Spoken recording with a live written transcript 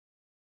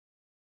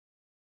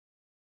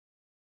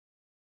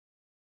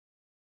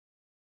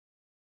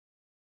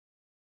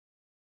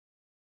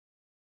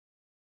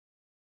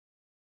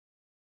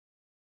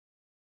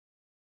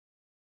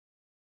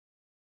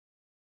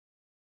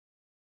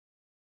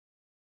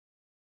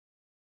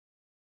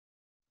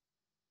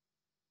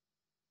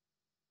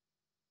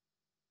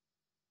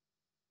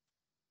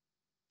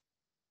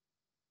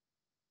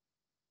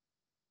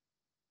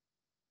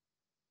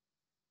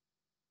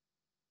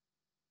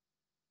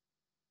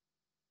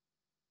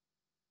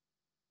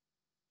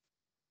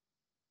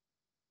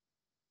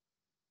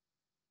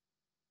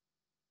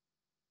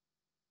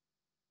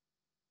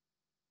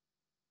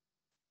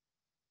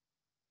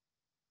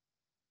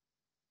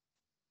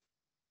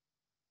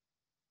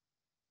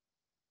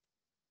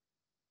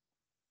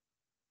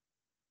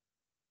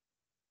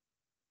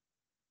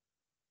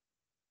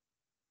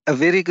A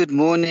very good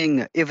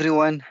morning,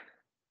 everyone.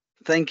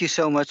 Thank you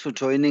so much for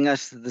joining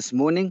us this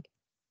morning.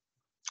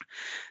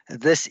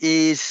 This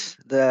is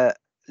the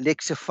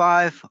lecture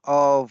 5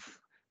 of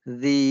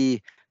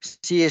the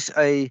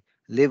CSA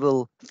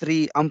Level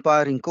 3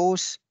 umpiring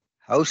course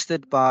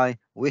hosted by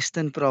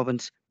Western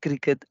Province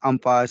Cricket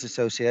Umpires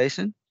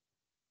Association.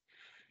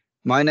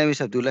 My name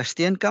is Abdullah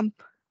Steenkamp.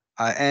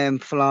 I am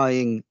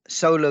flying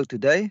solo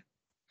today.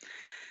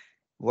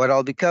 What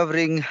I'll be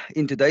covering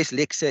in today's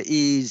lecture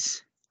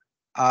is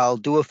I'll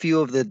do a few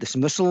of the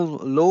dismissal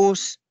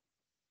laws,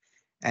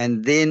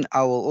 and then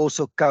I will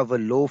also cover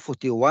Law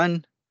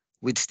 41,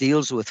 which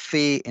deals with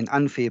fair and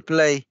unfair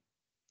play.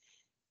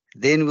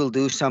 Then we'll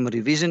do some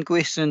revision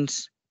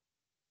questions,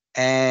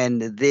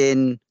 and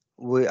then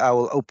I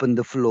will open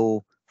the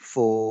floor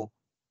for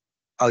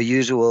our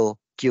usual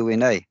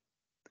Q&A.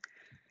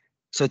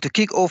 So to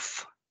kick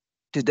off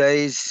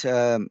today's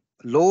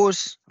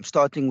laws, I'm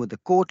starting with the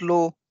court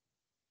law.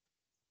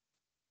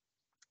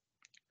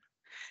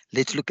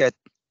 Let's look at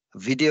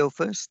video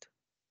first.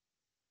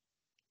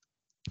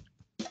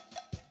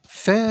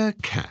 Fair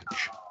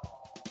catch.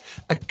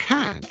 A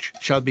catch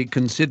shall be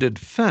considered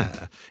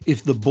fair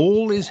if the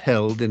ball is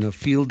held in a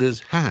fielder's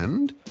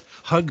hand,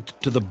 hugged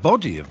to the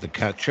body of the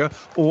catcher,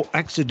 or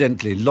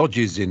accidentally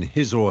lodges in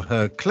his or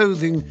her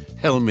clothing,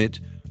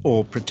 helmet,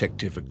 or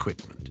protective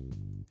equipment.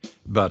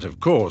 But of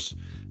course,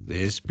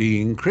 this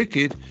being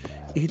cricket,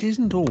 it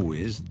isn't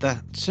always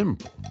that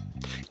simple.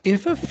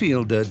 If a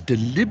fielder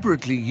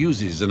deliberately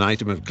uses an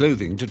item of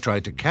clothing to try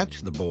to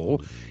catch the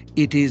ball,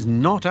 it is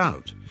not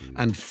out,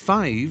 and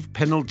 5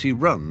 penalty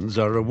runs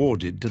are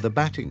awarded to the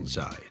batting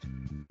side.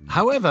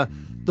 However,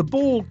 the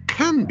ball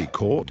can be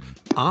caught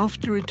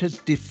after it has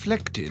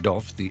deflected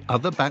off the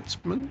other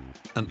batsman,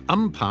 an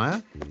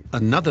umpire,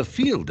 another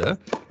fielder,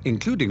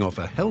 including off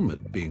a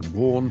helmet being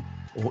worn,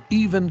 or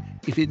even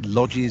if it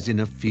lodges in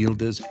a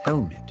fielder's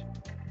helmet.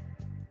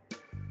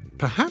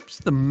 Perhaps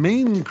the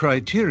main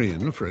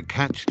criterion for a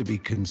catch to be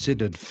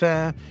considered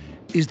fair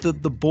is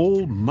that the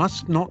ball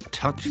must not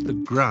touch the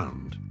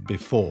ground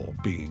before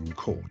being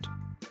caught.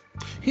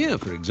 Here,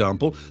 for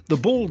example, the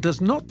ball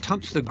does not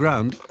touch the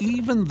ground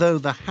even though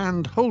the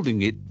hand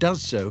holding it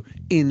does so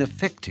in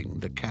effecting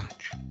the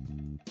catch.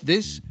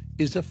 This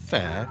is a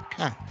fair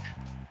catch.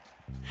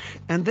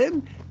 And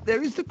then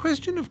there is the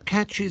question of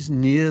catches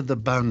near the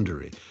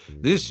boundary.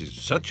 This is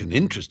such an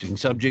interesting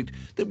subject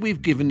that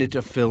we've given it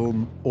a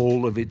film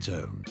all of its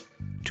own.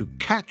 To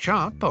catch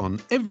up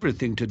on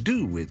everything to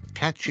do with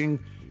catching,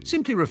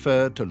 simply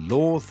refer to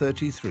Law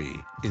 33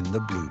 in the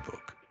Blue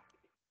Book.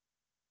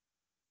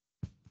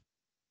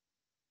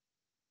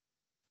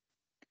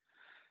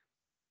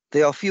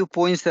 There are a few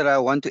points that I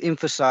want to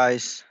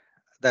emphasize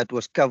that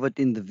was covered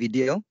in the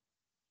video.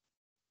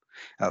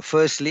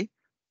 Firstly,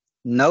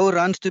 no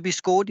runs to be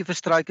scored if a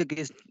striker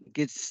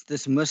gets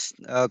dismissed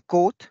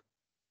caught.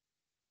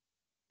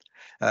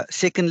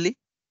 Secondly,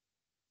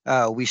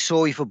 we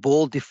saw if a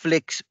ball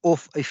deflects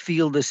off a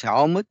fielder's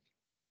helmet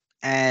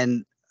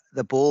and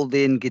the ball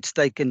then gets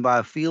taken by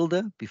a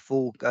fielder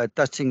before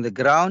touching the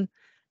ground,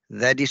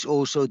 that is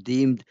also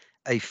deemed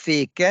a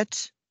fair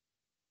catch.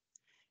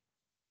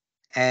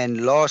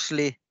 And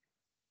lastly,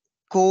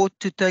 court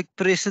to take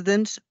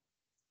precedence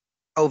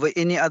over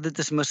any other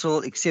dismissal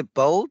except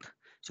bowled.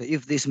 So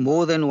if there's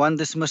more than one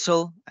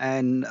dismissal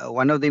and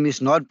one of them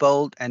is not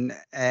bowled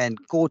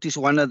and court is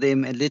one of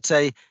them, and let's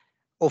say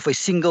off a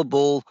single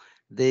ball,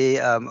 the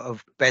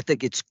batter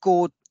gets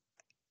caught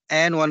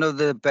and one of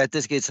the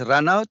batters gets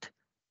run out,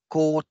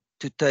 court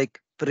to take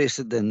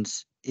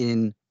precedence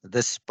in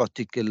this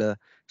particular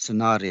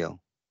scenario.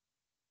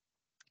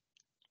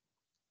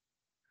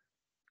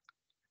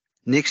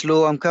 Next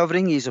law I'm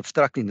covering is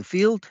obstructing the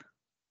field.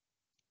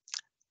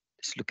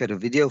 Let's look at a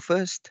video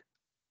first.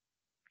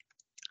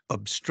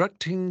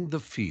 Obstructing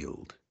the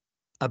field.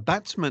 A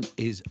batsman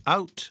is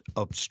out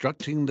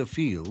obstructing the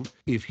field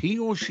if he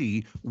or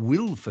she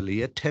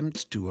willfully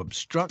attempts to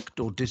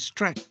obstruct or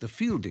distract the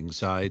fielding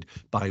side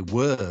by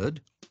word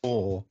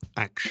or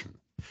action.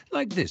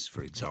 Like this,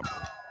 for example.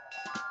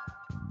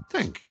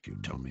 Thank you,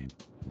 Tommy.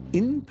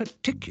 In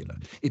particular,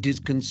 it is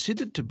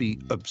considered to be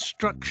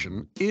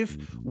obstruction if,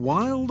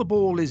 while the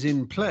ball is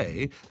in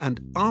play and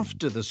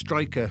after the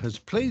striker has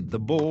played the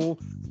ball,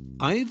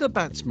 either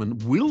batsman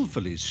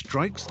willfully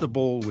strikes the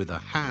ball with a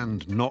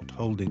hand not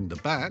holding the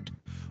bat,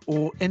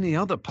 or any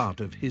other part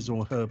of his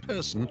or her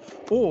person,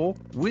 or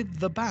with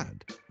the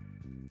bat.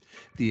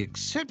 The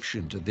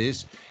exception to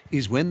this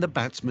is when the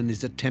batsman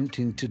is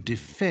attempting to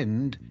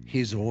defend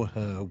his or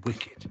her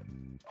wicket.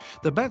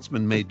 The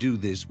batsman may do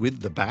this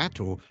with the bat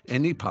or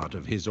any part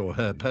of his or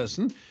her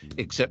person,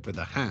 except with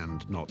a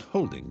hand not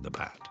holding the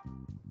bat.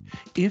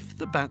 If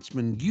the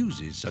batsman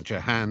uses such a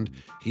hand,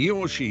 he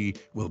or she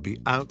will be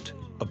out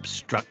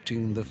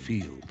obstructing the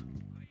field.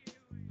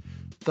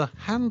 The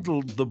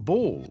handled the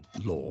ball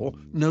law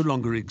no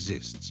longer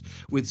exists,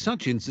 with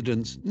such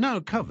incidents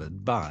now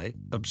covered by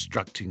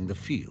obstructing the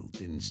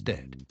field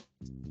instead.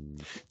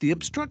 The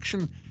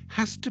obstruction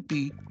has to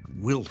be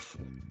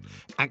willful.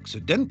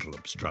 Accidental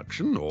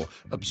obstruction, or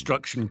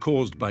obstruction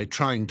caused by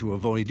trying to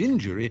avoid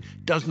injury,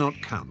 does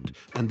not count,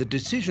 and the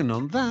decision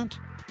on that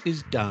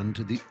is down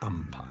to the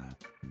umpire.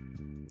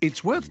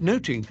 It's worth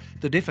noting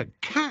that if a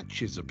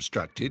catch is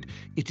obstructed,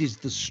 it is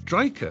the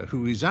striker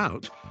who is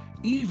out,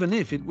 even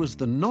if it was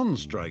the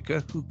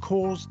non-striker who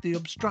caused the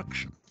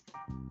obstruction.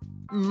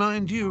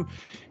 Mind you,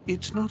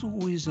 it's not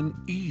always an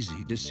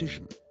easy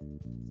decision.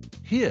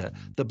 Here,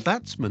 the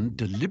batsman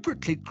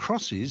deliberately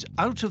crosses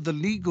out of the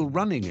legal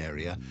running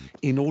area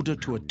in order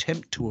to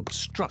attempt to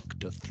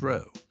obstruct a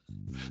throw.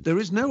 There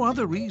is no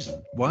other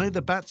reason why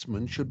the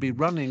batsman should be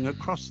running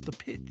across the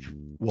pitch.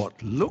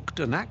 What looked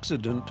an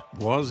accident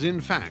was, in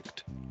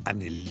fact,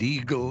 an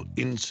illegal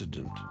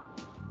incident.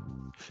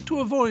 To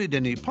avoid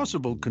any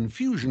possible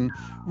confusion,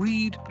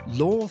 read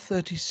Law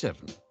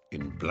 37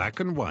 in black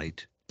and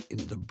white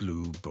in the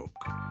Blue Book.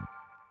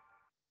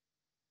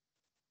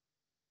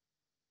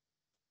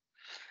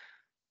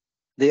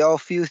 There are a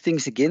few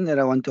things again that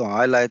I want to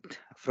highlight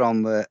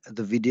from the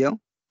video.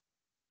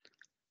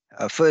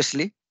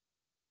 Firstly,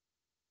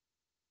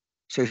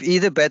 so if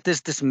either batter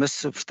is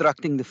dismissed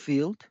obstructing the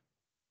field,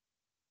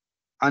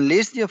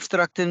 unless the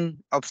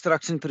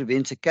obstruction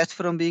prevents a catch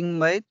from being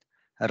made,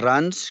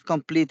 runs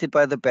completed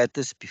by the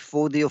batters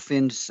before the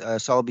offence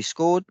shall be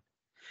scored,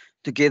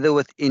 together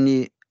with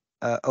any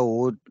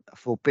award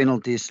for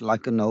penalties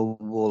like a no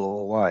ball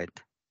or wide.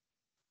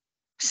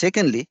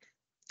 Secondly,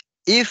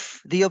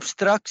 if the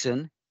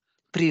obstruction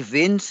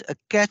prevents a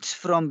catch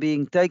from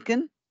being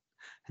taken,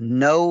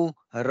 no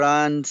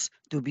runs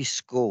to be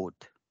scored.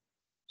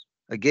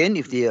 Again,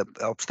 if the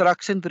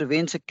obstruction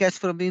prevents a catch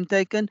from being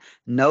taken,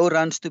 no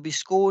runs to be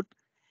scored.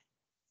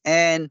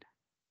 And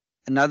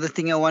another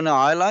thing I want to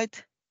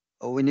highlight,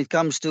 when it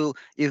comes to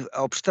if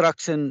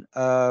obstruction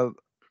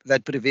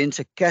that prevents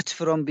a catch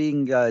from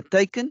being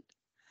taken,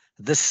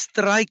 the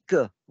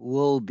striker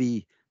will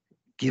be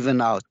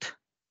given out,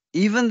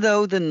 even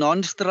though the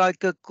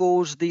non-striker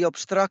caused the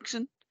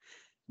obstruction.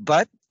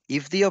 But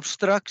if the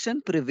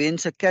obstruction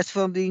prevents a catch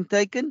from being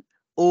taken,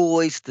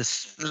 always the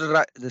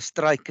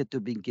striker to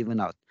be given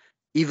out,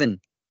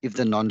 even if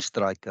the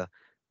non-striker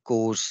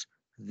caused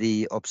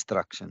the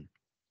obstruction.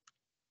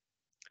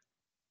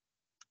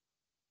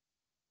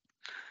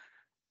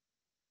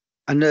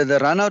 Under the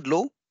run-out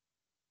law,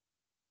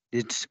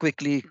 let's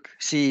quickly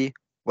see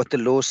what the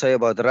laws say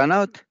about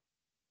run-out.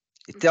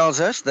 It tells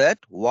us that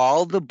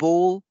while the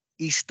ball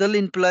is still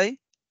in play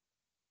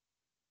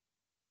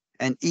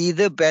and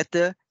either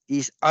batter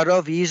is out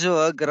of his or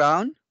her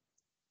ground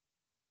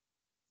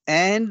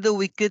and the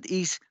wicket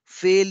is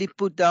fairly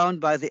put down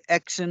by the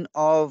action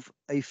of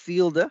a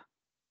fielder,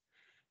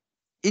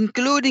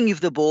 including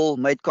if the ball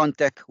made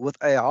contact with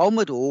a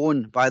helmet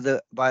worn by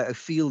a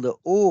fielder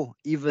or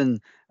even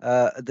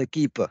the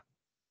keeper.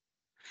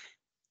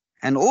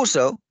 And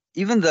also,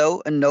 even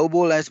though a no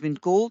ball has been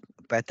called,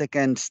 a batter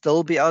can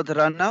still be out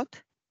run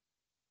out.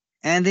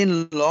 And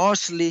then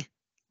lastly,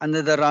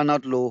 under the run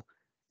out law,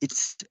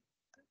 it's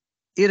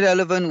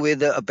irrelevant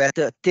whether a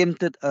batter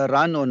attempted a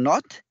run or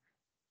not.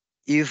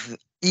 If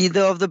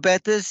either of the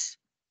batters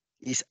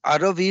is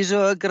out of his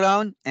or her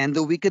ground and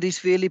the wicket is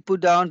fairly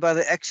put down by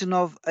the action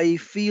of a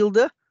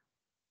fielder,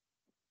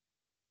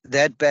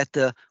 that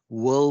batter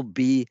will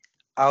be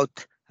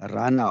out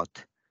run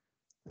out.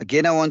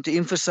 Again, I want to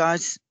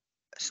emphasize,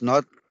 it's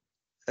not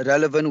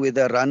relevant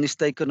whether a run is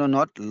taken or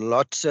not.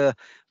 Lots of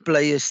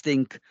players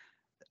think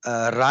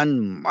a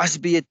run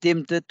must be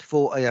attempted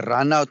for a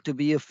run out to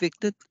be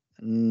affected.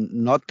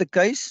 Not the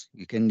case.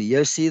 You can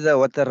here see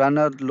what the run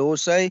out law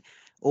say.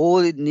 All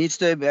it needs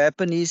to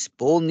happen is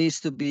ball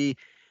needs to be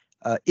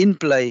in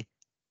play,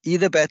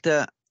 either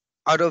batter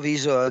out of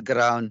his or her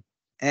ground,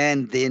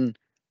 and then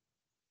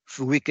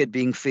wicket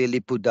being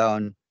fairly put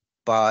down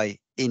by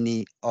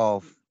any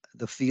of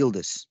the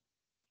fielders,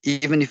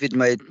 even if it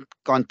made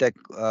contact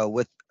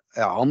with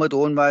a helmet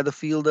worn by the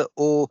fielder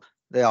or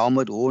the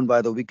helmet worn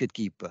by the wicket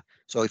keeper.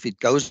 So if it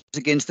goes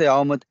against the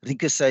helmet,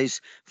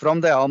 ricochets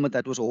from the helmet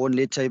that was worn,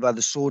 let's say, by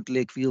the short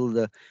leg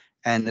fielder,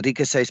 and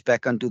ricochets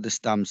back onto the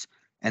stumps,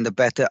 and the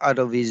batter out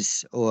of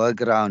his or her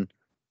ground,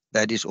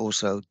 that is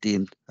also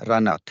deemed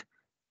run out.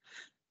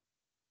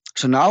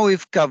 So now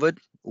we've covered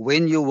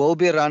when you will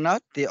be run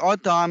out. There are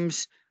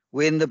times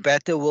when the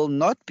batter will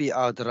not be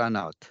out run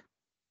out.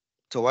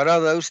 So what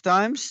are those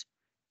times?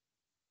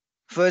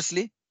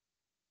 Firstly,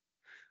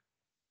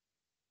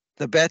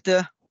 the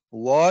batter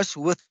was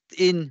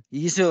within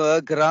his or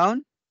her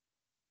ground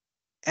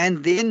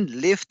and then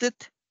left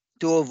it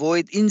to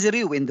avoid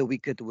injury when the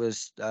wicket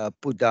was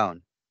put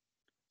down.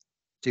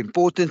 The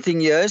important thing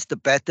here is the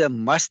batter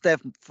must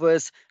have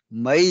first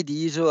made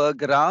his or her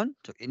ground.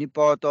 So any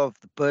part of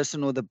the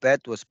person or the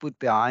bat was put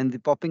behind the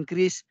popping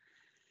crease.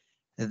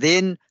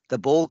 Then the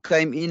ball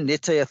came in,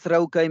 let's say a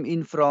throw came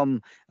in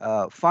from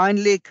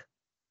fine leg.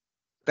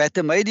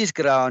 Batter made his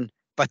ground,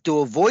 but to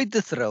avoid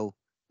the throw,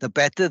 the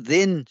batter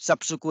then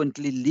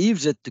subsequently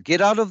leaves it to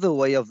get out of the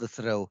way of the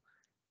throw.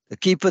 The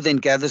keeper then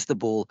gathers the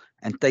ball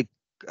and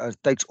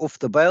takes off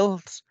the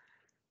bails.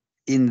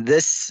 In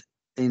this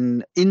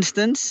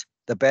instance,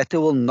 the batter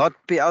will not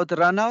be out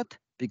run out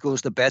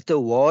because the batter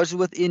was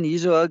within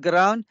his or her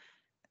ground.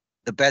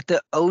 The batter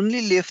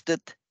only left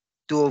it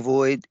to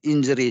avoid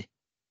injury,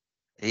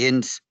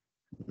 hence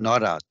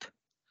not out.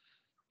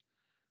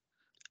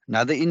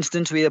 Another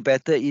instance where a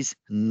batter is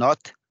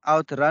not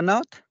out run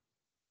out,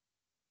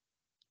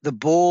 the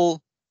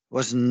ball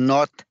was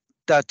not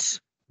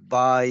touched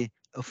by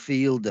a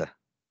fielder.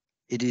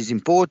 It is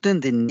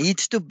important, there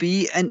needs to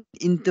be an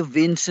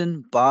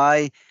intervention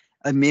by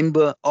a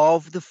member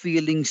of the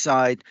fielding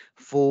side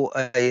for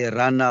a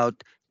run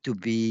out to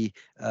be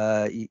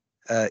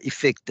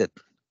effected.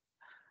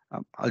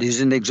 I'll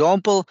use an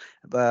example.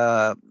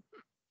 Uh,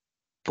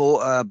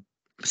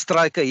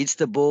 striker hits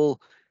the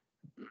ball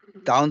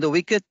down the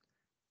wicket.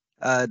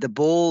 The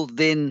ball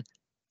then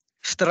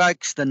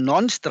strikes the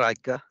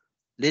non-striker.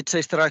 Let's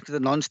say strikes the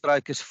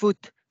non-striker's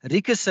foot,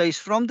 ricochets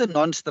from the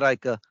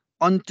non-striker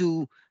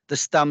onto the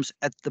stumps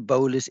at the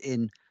bowler's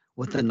end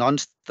with the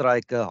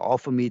non-striker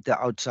half a meter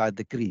outside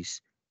the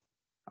crease.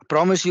 I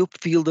promise you,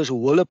 fielders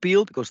will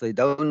appeal because they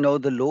don't know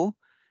the law,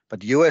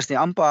 but you as the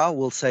umpire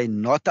will say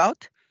not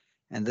out.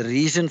 And the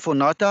reason for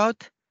not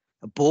out,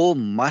 a ball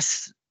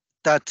must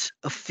touch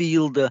a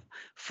fielder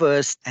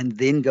first and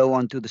then go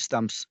onto the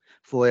stumps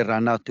for a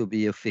run out to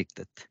be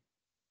effected.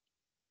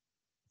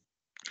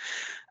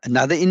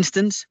 Another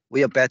instance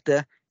where a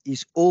batter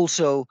is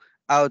also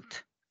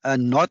out,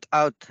 not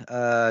out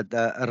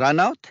the run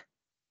out,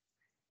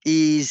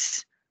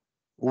 is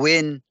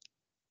when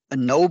a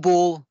no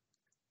ball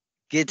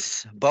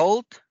gets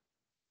bowled,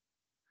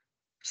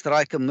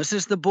 striker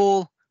misses the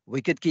ball,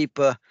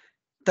 wicketkeeper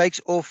takes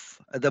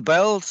off the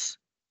bails,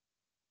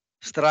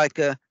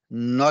 striker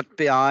not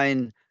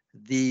behind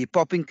the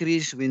popping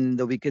crease when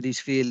the wicket is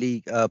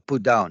fairly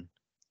put down.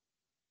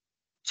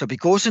 So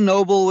because a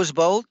no ball was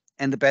bowled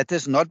and the batter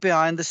is not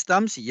behind the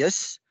stumps,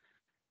 yes,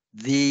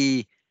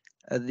 the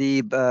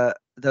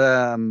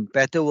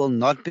batter will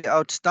not be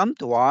out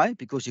stumped. Why?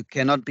 Because you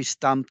cannot be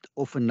stumped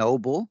off a no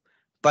ball.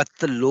 But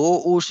the law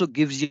also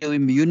gives you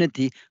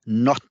immunity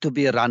not to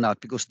be run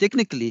out, because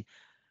technically,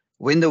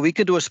 when the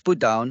wicket was put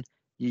down,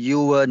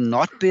 you were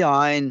not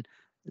behind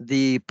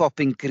the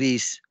popping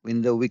crease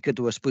when the wicket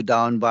was put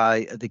down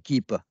by the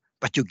keeper.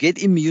 But you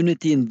get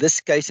immunity in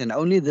this case, and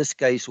only this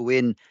case,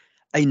 when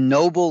a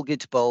no ball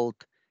gets bowled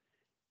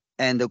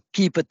and the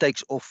keeper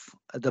takes off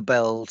the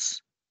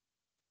bells,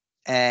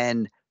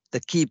 and the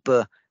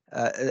keeper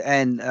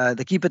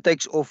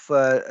takes off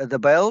the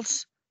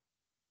bails,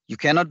 you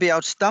cannot be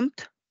out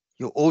stumped.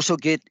 You also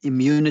get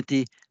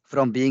immunity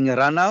from being a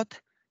run out,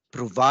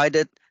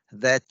 provided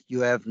that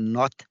you have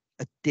not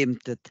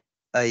attempted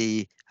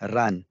a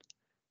run.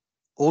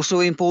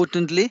 Also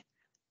importantly,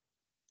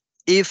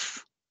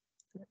 if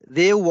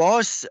there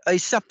was a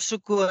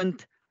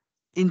subsequent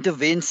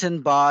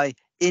intervention by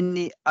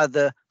any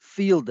other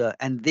fielder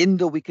and then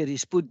the wicket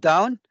is put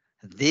down,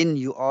 then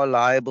you are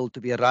liable to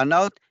be run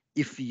out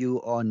if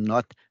you are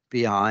not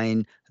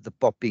behind the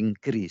popping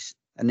crease.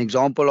 An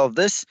example of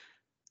this,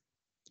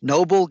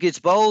 no ball gets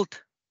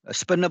bowled,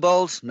 spinner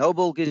bowls, no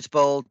ball gets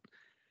bowled,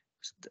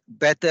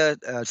 batter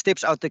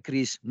steps out the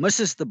crease,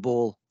 misses the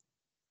ball,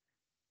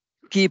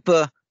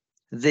 keeper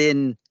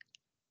then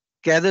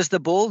gathers the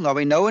ball. Now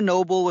we know a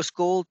no ball was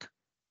called,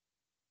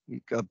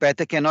 a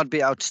batter cannot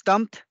be out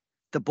stumped.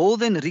 The ball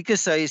then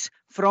ricochets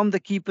from the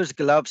keeper's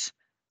gloves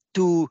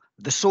to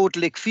the short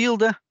leg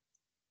fielder.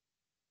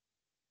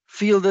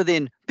 Fielder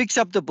then picks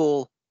up the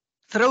ball,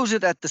 throws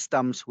it at the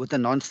stumps with a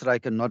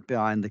non-striker not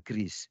behind the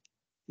crease.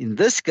 In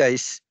this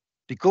case,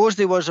 because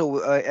there was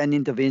an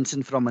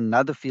intervention from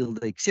another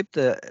fielder except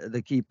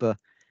the keeper,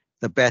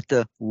 the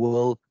batter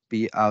will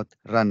be out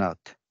run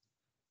out.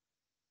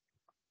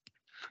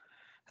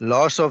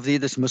 Last of the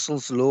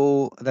dismissals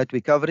law that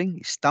we're covering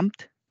is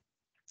stumped.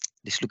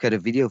 Let's look at a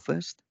video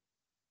first.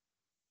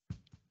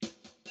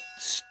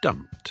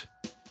 Stumped.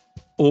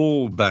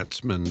 All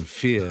batsmen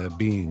fear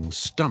being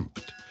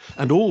stumped,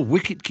 and all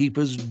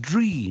wicket-keepers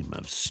dream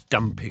of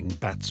stumping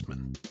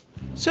batsmen.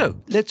 So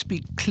let's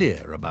be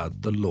clear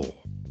about the law.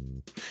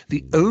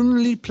 The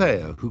only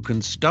player who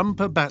can stump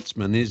a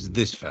batsman is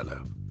this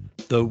fellow,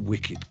 the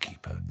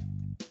wicket-keeper.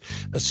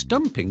 A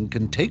stumping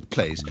can take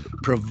place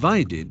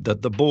provided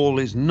that the ball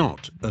is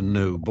not a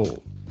no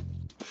ball.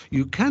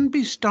 You can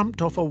be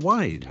stumped off a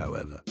wide,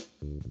 however.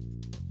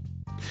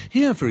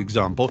 Here, for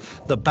example,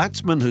 the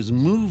batsman has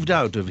moved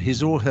out of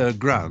his or her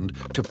ground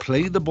to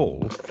play the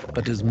ball,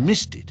 but has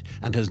missed it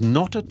and has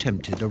not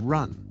attempted a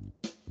run.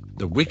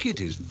 The wicket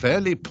is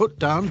fairly put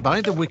down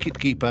by the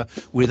wicket-keeper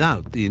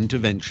without the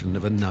intervention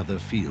of another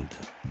fielder.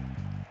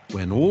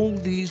 When all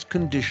these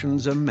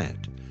conditions are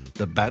met,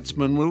 the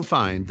batsman will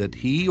find that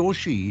he or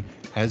she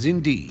has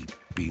indeed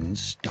been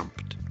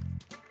stumped.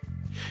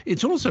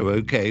 It's also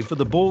okay for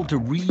the ball to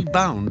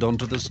rebound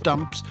onto the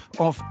stumps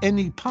off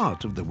any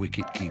part of the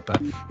wicket-keeper,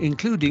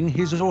 including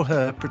his or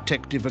her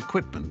protective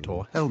equipment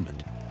or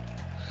helmet.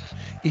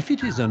 If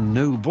it is a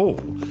no ball,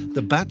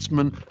 the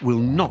batsman will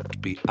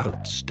not be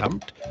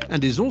out-stumped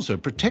and is also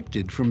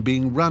protected from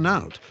being run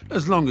out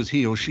as long as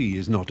he or she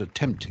is not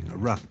attempting a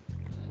run.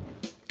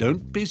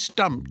 Don't be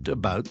stumped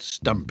about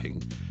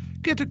stumping.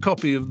 Get a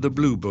copy of the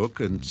Blue Book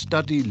and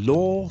study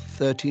Law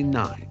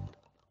 39.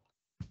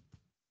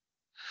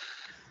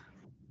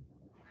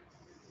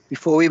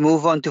 Before we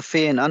move on to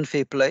fair and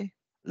unfair play,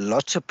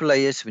 lots of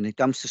players, when it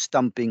comes to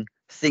stumping,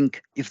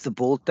 think if the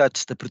ball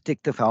touched the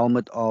protective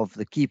helmet of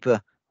the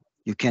keeper,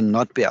 you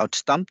cannot be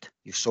out-stumped.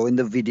 You saw in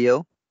the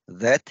video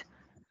that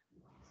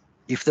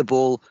if the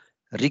ball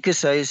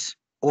ricochets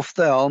off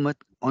the helmet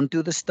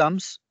onto the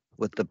stumps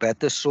with the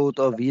batter sort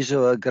of his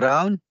or her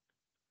ground,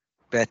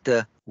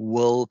 batter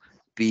will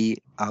be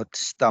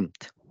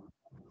out-stumped.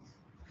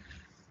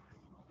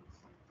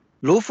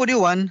 Law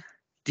 41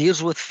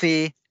 deals with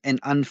fair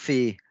and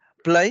unfair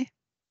play.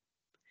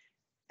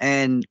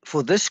 And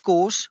for this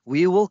course,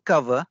 we will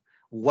cover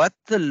what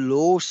the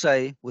law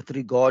say with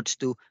regards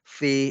to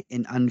fair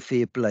and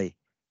unfair play.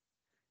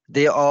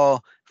 There are,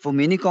 for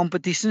many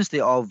competitions,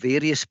 there are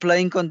various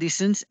playing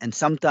conditions, and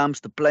sometimes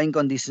the playing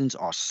conditions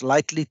are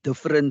slightly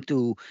different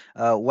to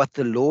what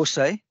the law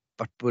say.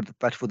 But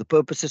for the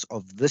purposes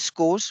of this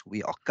course,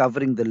 we are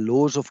covering the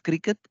laws of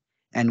cricket,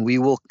 and we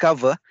will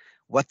cover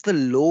what the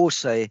law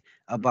say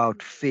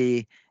about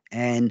fair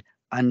and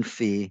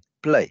unfair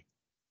play.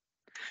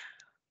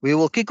 We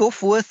will kick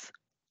off with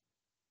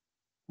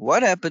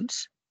what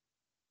happens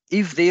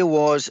if there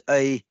was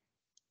a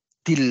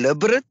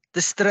deliberate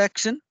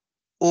distraction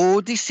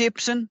or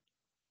deception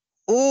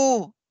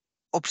or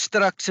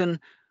obstruction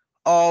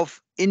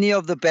of any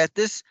of the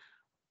batters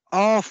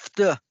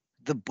after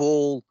the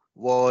ball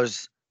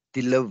was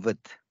delivered.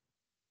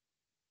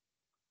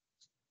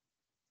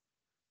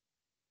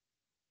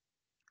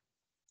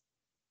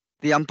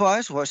 The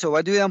umpires, so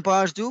what do the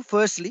umpires do?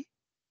 Firstly,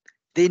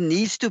 there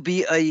needs to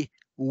be a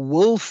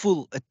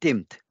willful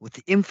attempt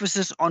with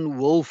emphasis on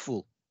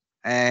willful.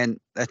 And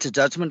that's a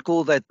judgment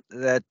call that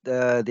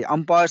the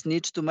umpires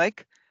needs to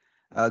make.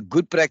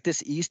 Good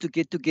practice is to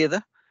get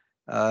together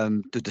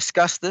to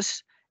discuss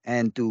this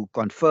and to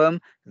confirm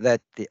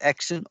that the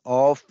action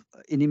of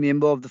any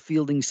member of the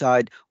fielding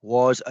side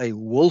was a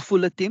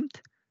willful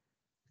attempt.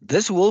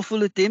 This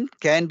willful attempt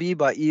can be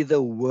by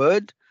either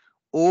word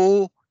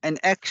or an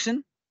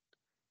action,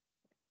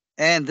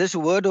 and this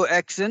word or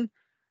action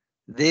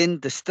then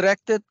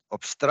distracted,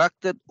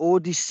 obstructed, or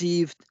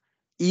deceived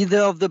either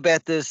of the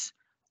batters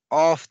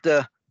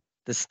after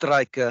the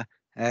striker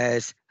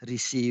has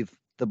received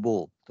the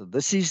ball. So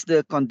this is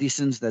the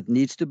conditions that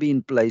needs to be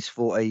in place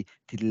for a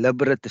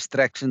deliberate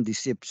distraction,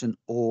 deception,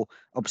 or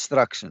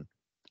obstruction.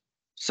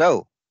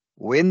 So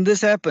when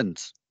this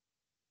happens,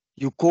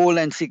 you call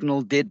and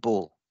signal dead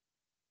ball.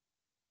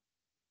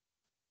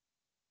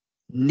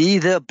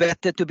 Neither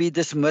batter to be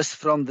dismissed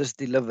from this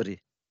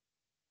delivery.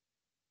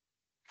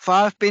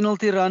 5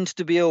 penalty runs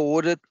to be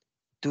awarded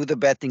to the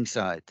batting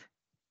side.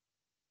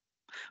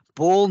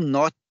 Ball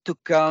not to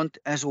count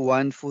as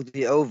one for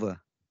the over.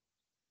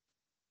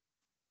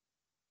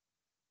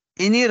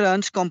 Any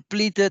runs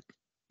completed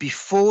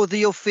before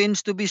the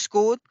offence to be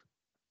scored,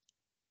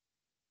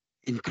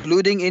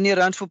 including any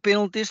runs for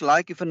penalties,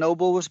 like if a no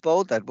ball was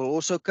bowled, that will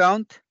also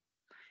count.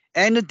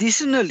 And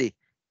additionally,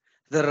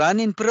 the run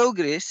in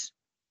progress,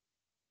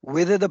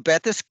 whether the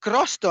batters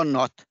crossed or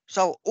not,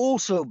 shall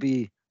also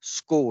be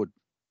scored.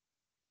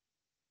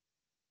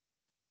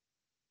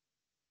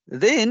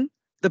 Then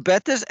the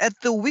batters at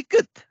the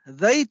wicket,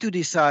 they to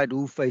decide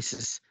who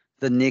faces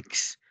the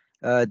next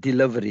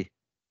delivery.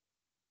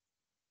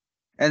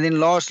 And then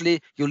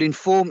lastly, you'll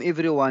inform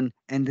everyone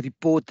and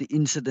report the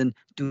incident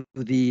to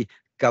the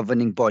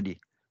governing body.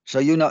 So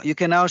you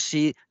can now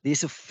see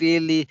there's a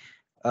fairly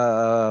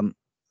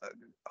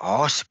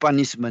harsh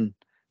punishment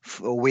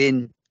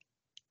when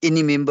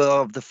any member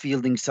of the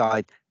fielding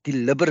side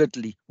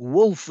deliberately,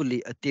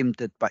 willfully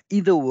attempted by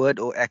either word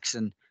or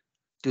action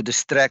to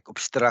distract,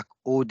 obstruct,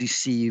 or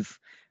deceive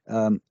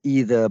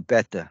either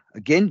batter.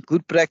 Again,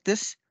 good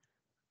practice.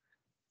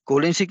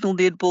 Call and signal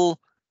dead ball.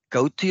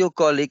 Go to your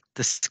colleague,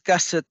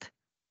 discuss it,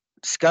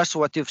 discuss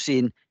what you've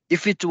seen.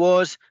 If it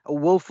was a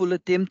willful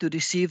attempt to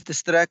deceive,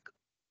 distract,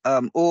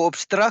 or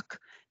obstruct,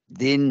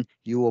 then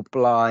you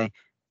apply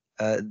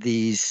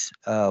these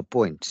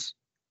points.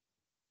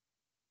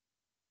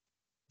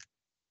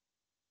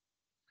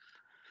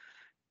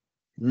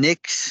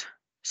 Next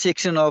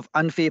section of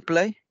unfair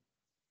play.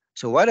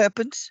 So what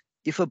happens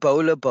if a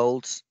bowler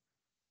bowls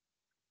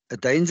a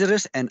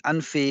dangerous and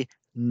unfair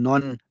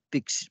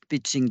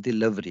non-pitching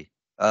delivery,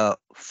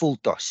 full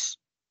toss?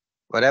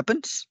 What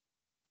happens?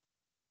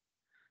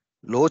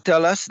 Law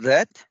tells us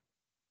that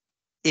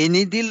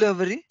any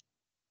delivery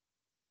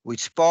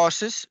which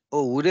passes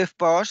or would have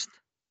passed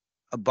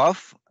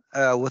above,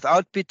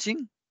 without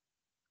pitching,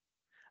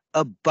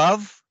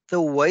 above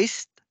the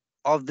waist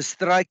of the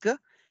striker,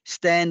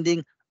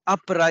 standing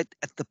upright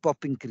at the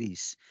popping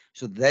crease.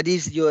 So that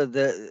is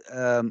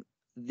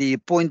the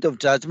point of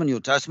judgment, your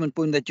judgment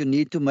point that you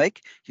need to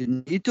make.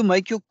 You need to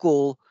make your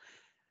call,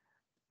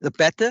 the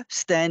batter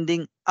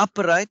standing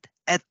upright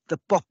at the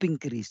popping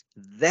crease.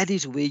 That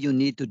is where you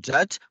need to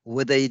judge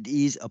whether it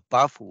is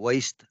above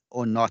waist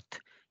or not.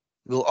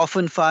 We'll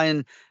often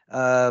find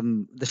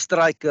the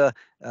striker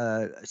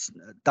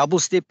double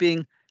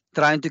stepping,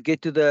 trying to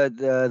get to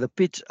the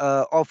pitch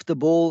of the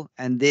ball,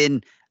 and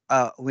then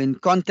when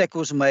contact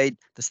was made,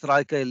 the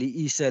striker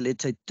is,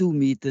 let's say, 2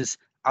 meters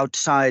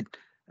outside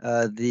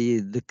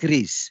the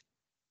crease.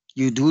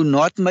 You do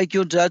not make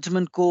your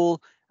judgment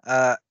call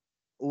uh,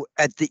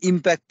 at the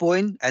impact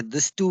point at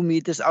this 2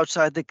 meters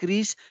outside the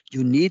crease.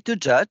 You need to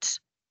judge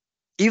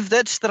if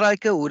that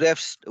striker would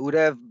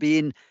have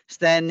been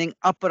standing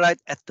upright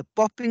at the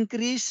popping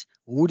crease,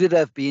 would it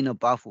have been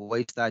above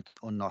waist height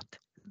or not?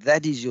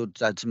 That is your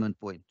judgment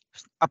point.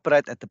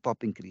 Upright at the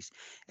popping crease.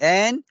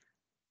 And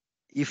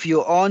if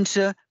your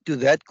answer to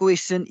that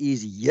question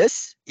is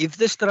yes, if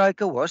the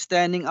striker was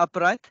standing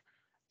upright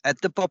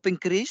at the popping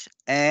crease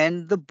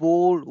and the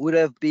ball would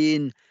have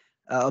been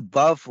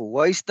above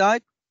waist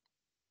height,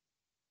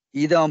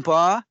 either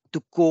umpire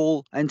to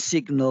call and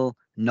signal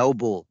no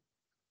ball.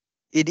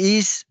 It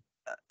is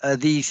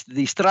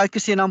the striker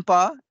and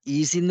umpire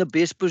is in the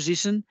best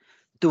position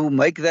to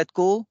make that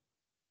call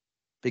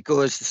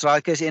because the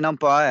striker and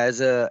umpire has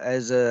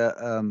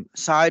a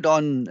side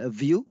on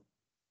view.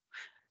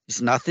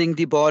 There's nothing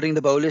debarring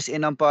the bowlers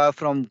and umpire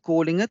from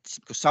calling it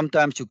because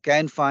sometimes you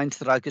can find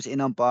strikers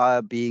and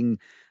umpire being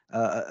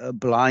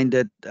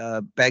blinded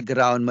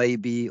background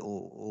maybe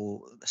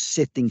or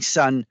setting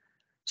sun.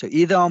 So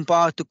either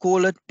umpire to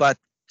call it, but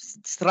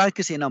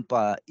strikers and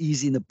umpire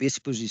is in the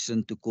best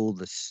position to call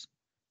this.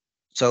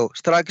 So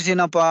strikers in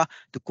umpire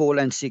to call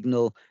and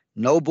signal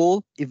no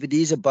ball if it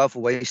is above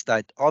waist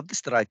height of the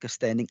striker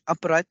standing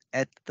upright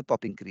at the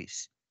popping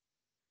crease.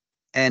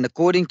 And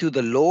according to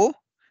the law,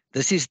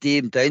 this is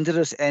deemed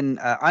dangerous and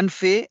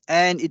unfair,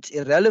 and it's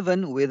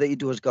irrelevant whether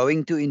it was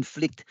going to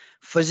inflict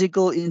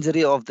physical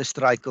injury of the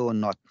striker or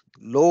not.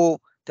 Law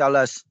tell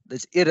us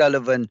it's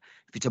irrelevant.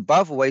 If it's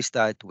above waist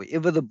height,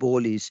 wherever the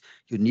ball is,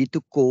 you need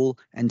to call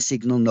and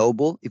signal no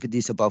ball if it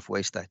is above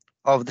waist height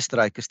of the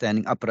striker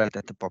standing upright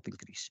at the popping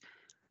crease.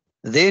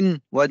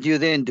 Then what do you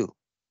then do?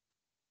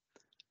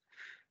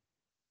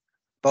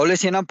 Bowler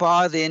and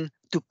umpire then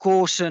to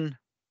caution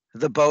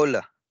the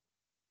bowler,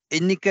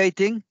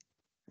 indicating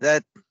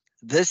that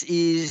this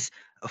is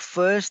a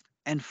first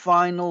and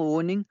final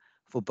warning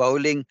for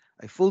bowling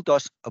a full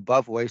toss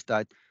above waist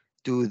height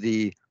to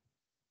the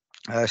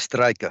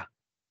striker.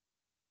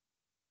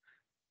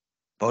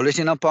 Bowler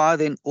and umpire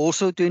then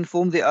also to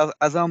inform the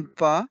other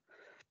umpire,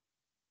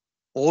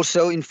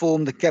 also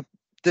inform the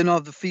captain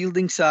of the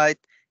fielding side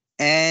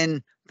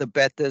and the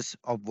batters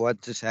of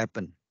what has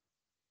happened.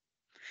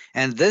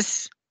 And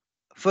this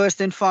first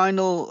and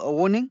final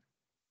warning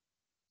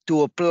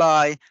to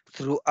apply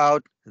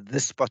throughout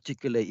this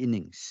particular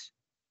innings.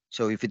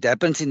 So if it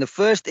happens in the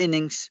first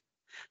innings,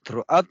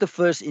 throughout the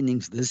first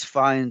innings, this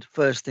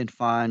first and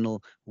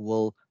final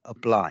will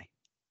apply.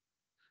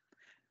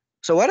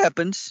 So what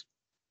happens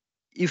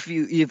if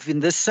in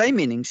the same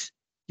innings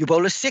you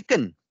bowl a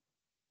second,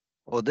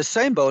 or the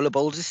same bowler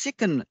bowls a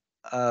second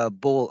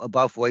ball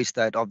above waist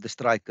height of the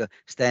striker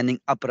standing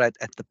upright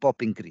at the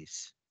popping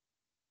crease?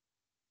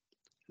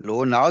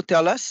 Law now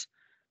tell us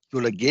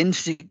you'll again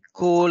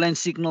call and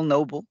signal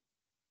no ball.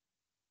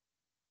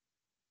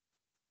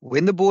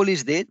 When the ball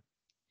is dead,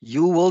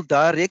 you will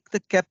direct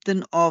the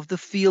captain of the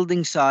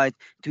fielding side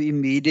to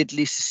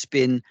immediately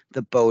suspend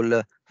the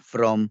bowler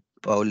from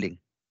bowling.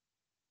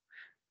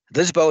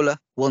 This bowler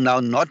will now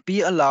not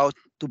be allowed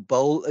to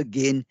bowl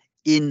again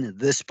in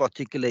this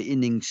particular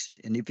innings.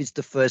 And if it's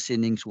the first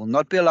innings, will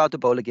not be allowed to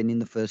bowl again in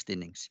the first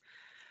innings.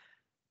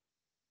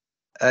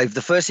 If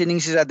the first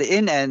innings is at the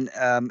end and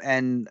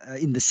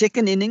in the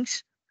second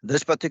innings,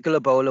 this particular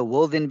bowler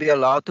will then be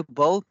allowed to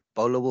bowl.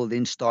 Bowler will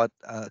then start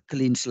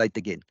clean slate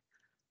again.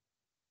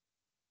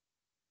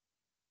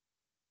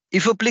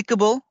 If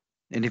applicable,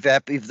 and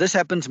if this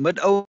happens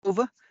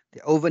mid-over,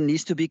 the over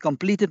needs to be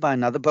completed by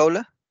another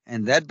bowler,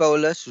 and that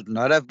bowler should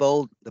not have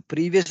bowled the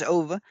previous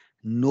over,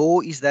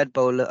 nor is that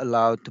bowler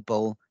allowed to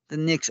bowl the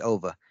next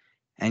over.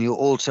 And you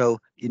also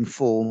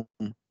inform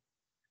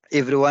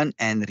everyone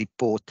and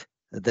report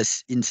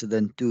this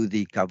incident to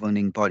the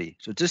governing body.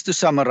 So just to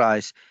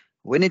summarize,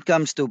 when it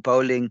comes to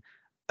bowling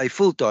a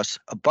full toss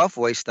above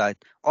waist height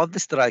of the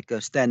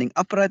striker standing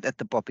upright at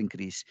the popping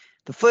crease,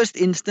 the first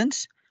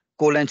instance,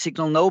 call and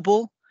signal no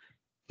ball.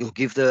 You'll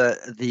give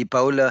the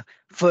bowler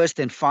first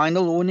and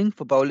final warning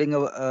for bowling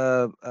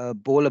a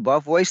ball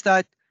above waist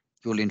height.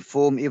 You'll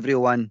inform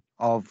everyone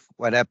of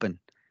what happened.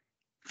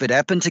 If it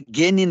happens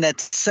again in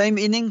that same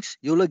innings,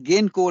 you'll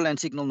again call and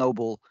signal no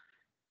ball.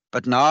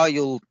 But now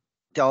you'll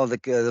tell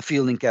the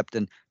fielding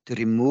captain to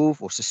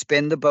remove or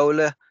suspend the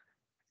bowler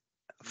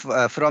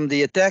from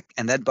the attack,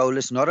 and that bowler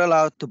is not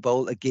allowed to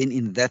bowl again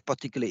in that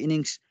particular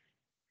innings.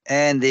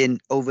 And then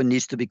over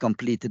needs to be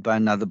completed by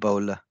another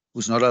bowler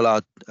who's not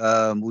allowed,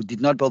 who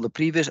did not bowl the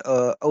previous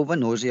over,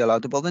 nor is he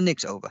allowed to bowl the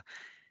next over.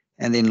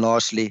 And then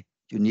lastly,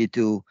 you need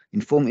to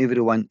inform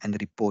everyone and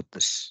report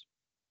this.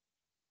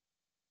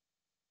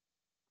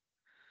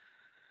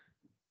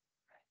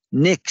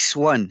 Next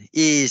one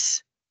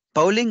is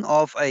bowling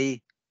of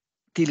a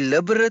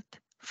deliberate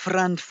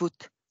front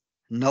foot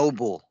no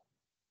ball.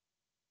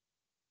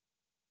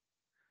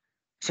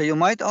 So you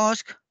might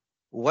ask,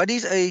 what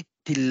is a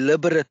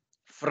deliberate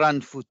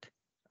front foot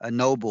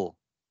no ball?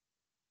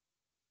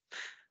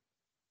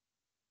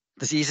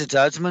 This is a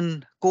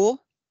judgment call.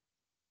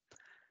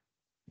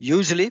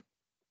 Usually,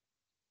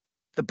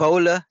 the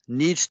bowler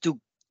needs to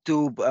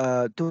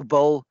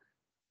bowl,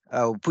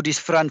 put his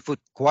front foot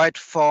quite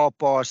far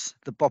past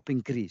the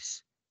popping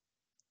crease.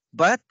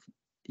 But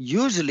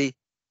usually,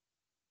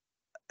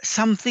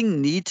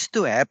 something needs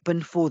to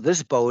happen for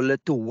this bowler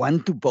to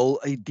want to bowl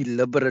a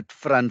deliberate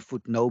front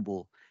foot no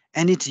ball.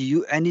 And it's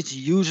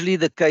usually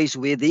the case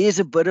where there's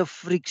a bit of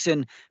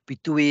friction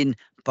between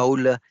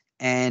bowler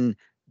and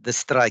the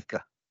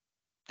striker.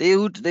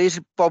 There's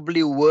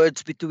probably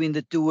words between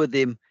the two of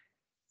them,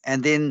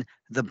 and then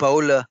the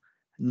bowler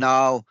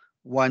now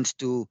wants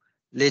to,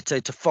 let's say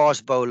it's a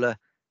fast bowler,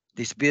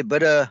 there's a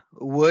bit of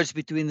words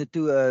between the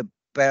two,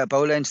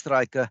 bowler and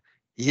striker.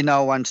 He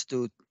now wants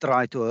to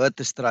try to hurt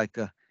the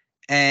striker,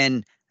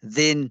 and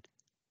then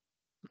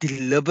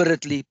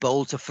deliberately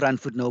bowls a front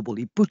foot no ball.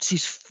 He puts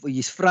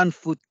his front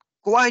foot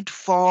quite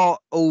far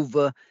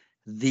over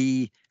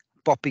the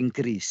popping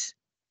crease.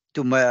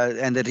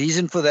 And the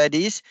reason for that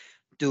is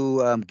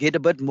to get a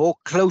bit more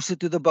closer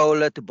to the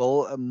bowler, to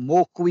bowl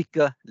more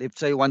quicker.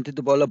 Let's say wanted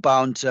to bowl a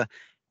bouncer,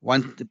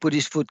 want to put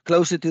his foot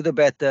closer to the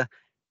batter,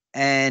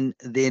 and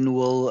then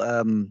will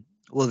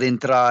then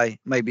try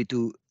maybe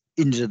to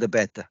injure the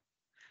batter.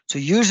 So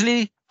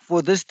usually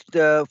for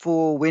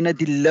when a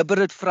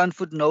deliberate front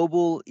foot no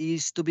ball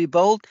is to be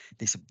bowled,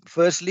 there's a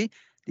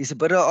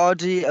bit of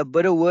a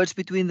bit of words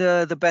between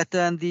the batter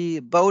and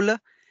the bowler,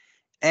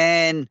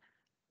 and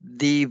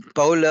the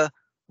bowler,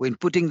 when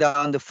putting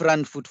down the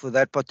front foot for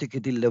that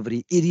particular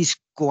delivery, it is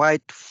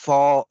quite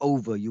far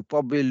over. You're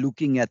probably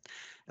looking at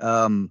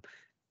 2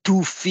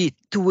 feet,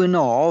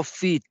 2.5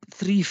 feet,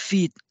 3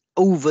 feet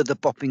over the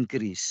popping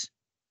crease.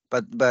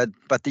 But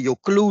your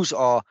clues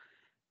are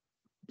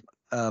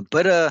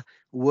better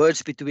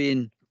words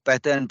between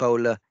batter and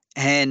bowler,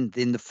 and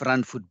then the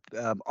front foot.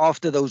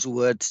 After those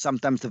words,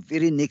 sometimes the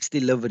very next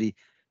delivery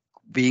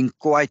being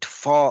quite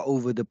far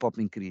over the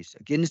popping crease.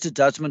 Again, it's a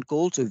judgment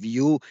call. So if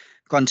you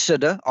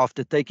consider,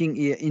 after taking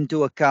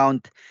into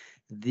account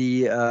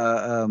the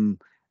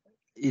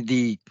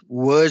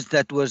words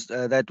that was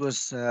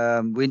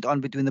went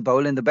on between the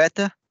bowler and the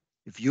batter,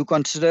 if you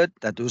considered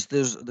that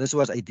this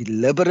was a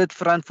deliberate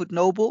front foot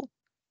no ball,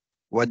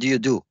 what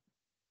do?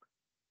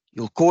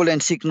 You'll call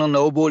and signal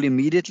no ball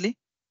immediately.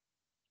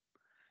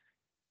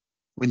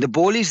 When the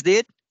ball is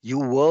dead, you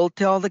will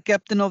tell the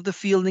captain of the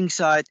fielding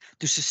side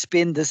to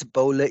suspend this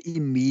bowler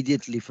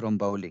immediately from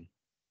bowling.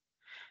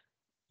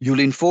 You'll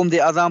inform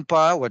the other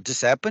umpire what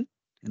just happened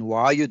and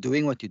why you're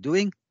doing what you're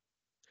doing.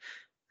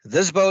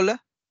 This bowler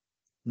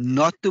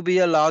not to be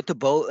allowed to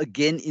bowl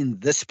again in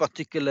this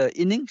particular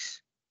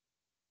innings.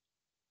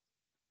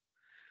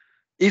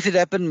 If it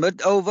happened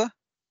mid-over,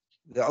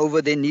 the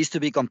over then needs to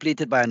be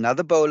completed by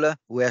another bowler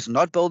who has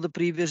not bowled the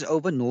previous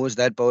over, nor is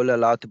that bowler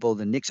allowed to bowl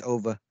the next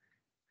over.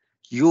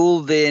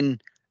 You'll then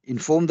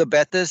inform the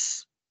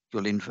batters.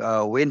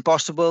 When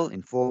possible,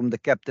 inform the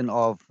captain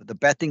of the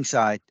batting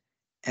side,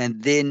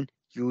 and then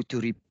you to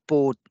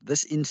report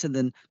this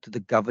incident to the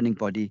governing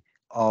body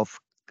of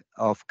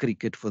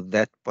cricket for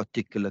that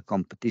particular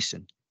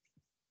competition.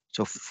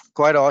 So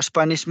quite a harsh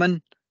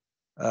punishment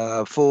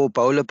for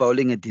bowler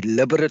bowling a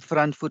deliberate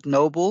front foot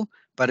no ball.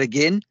 But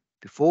again,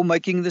 before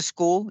making this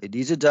call, it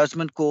is a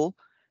judgment call.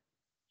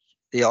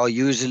 There are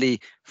usually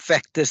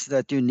factors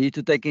that you need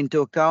to take into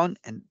account,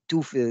 and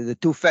the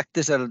two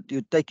factors that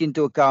you take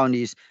into account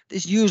is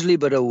there's usually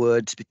better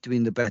words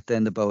between the batter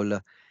and the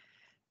bowler,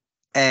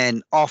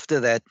 and after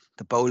that,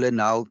 the bowler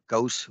now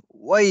goes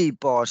way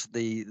past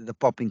the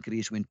popping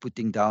crease when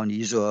putting down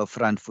his or her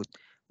front foot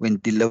when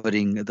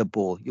delivering the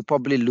ball. You're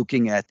probably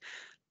looking at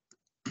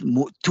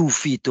 2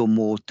 feet or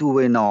more,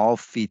 2.5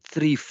 feet,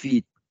 3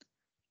 feet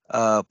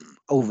uh,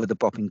 over the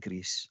popping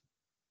crease.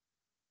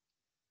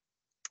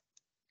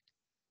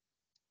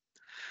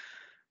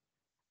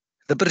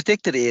 The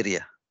protected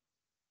area.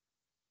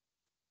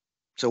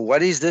 So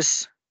what is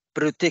this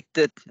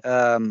protected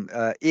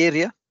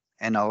area?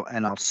 And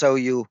I'll show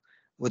you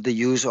with the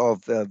use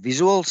of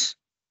visuals.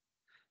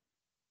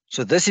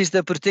 So this is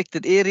the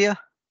protected area.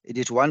 It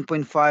is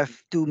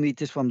 1.52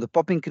 meters from the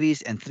popping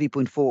crease and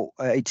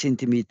 3.48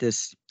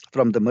 centimeters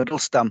from the middle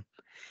stump.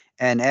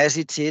 And as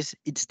it says,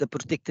 it's the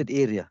protected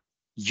area.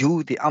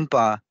 You, the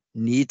umpire,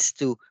 needs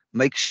to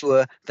make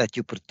sure that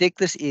you protect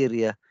this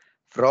area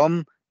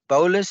from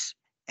bowlers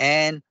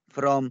and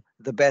from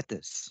the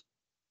batters.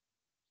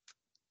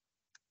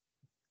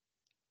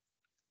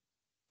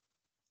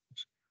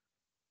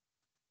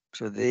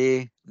 So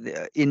there,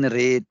 in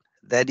red,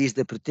 that is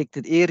the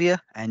protected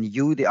area, and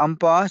you, the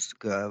umpires,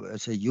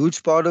 it's a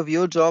huge part of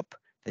your job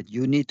that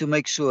you need to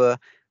make sure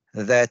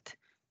that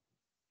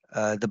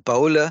the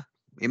bowler,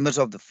 members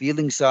of the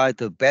fielding side,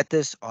 the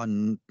batters are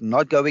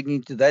not going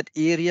into that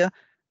area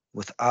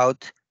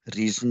without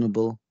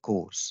reasonable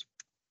cause.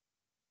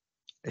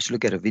 Let's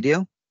look at a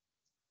video.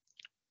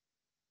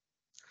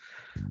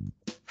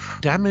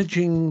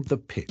 Damaging the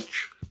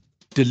pitch.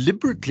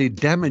 Deliberately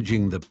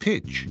damaging the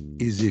pitch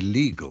is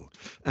illegal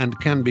and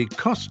can be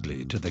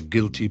costly to the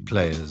guilty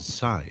player's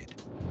side.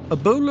 A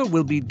bowler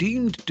will be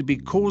deemed to be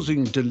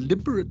causing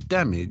deliberate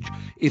damage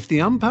if the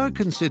umpire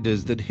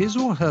considers that his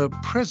or her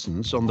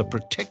presence on the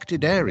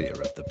protected area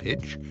of the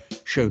pitch,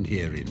 shown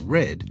here in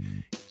red,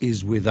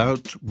 is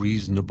without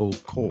reasonable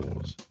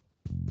cause.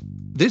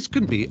 This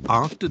can be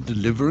after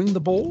delivering the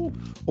ball,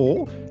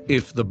 or,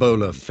 if the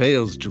bowler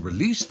fails to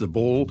release the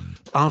ball,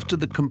 after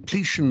the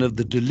completion of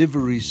the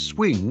delivery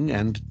swing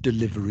and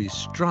delivery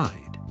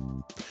stride.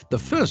 The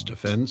first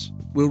offence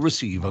will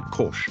receive a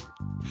caution,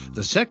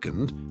 the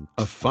second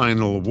a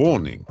final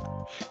warning,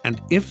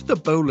 and if the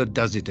bowler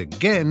does it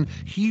again,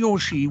 he or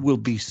she will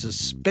be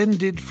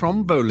suspended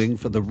from bowling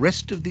for the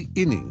rest of the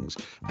innings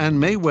and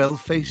may well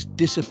face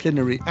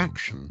disciplinary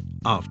action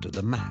after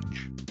the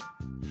match.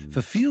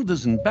 For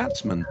fielders and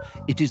batsmen,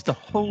 it is the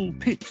whole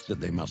pitch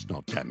that they must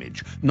not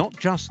damage, not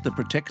just the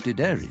protected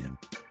area.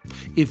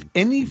 If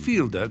any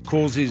fielder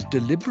causes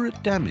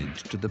deliberate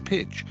damage to the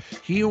pitch,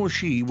 he or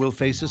she will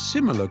face a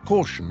similar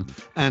caution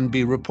and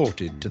be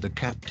reported to the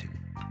captain.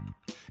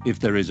 If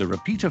there is a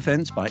repeat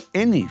offence by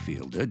any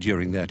fielder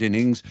during that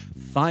innings,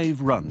 5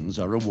 runs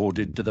are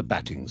awarded to the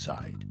batting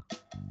side.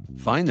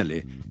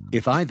 Finally,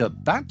 if either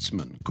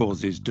batsman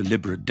causes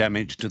deliberate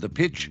damage to the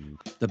pitch,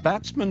 the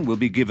batsman will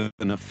be given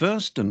a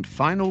first and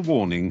final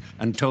warning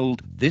and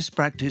told this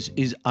practice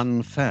is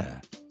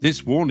unfair.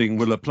 This warning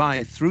will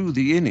apply through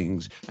the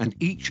innings and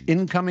each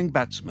incoming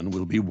batsman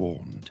will be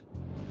warned.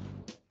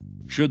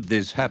 Should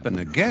this happen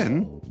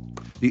again,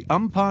 the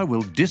umpire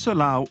will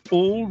disallow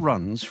all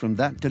runs from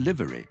that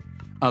delivery,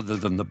 other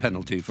than the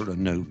penalty for a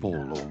no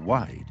ball or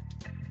wide.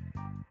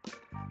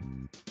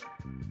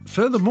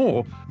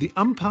 Furthermore, the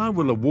umpire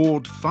will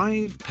award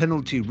 5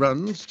 penalty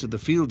runs to the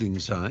fielding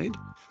side,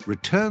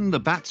 return the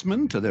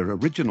batsmen to their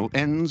original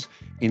ends,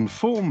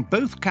 inform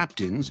both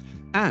captains,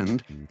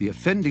 and the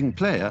offending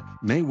player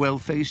may well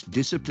face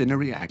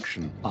disciplinary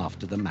action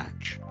after the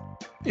match.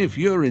 If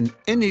you're in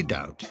any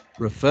doubt,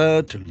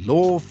 refer to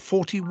Law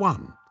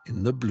 41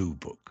 in the Blue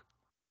Book.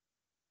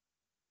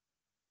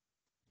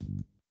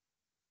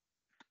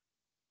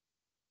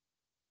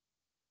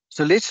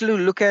 So let's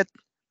look at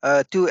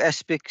 2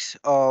 aspects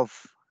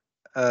of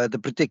the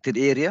protected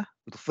area.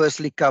 We'll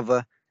firstly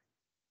cover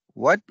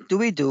what do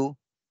we do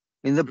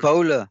when the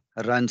bowler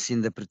runs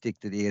in the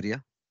protected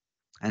area.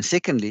 And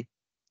secondly,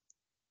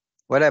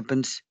 what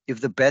happens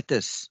if the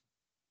batters,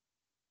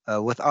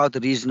 without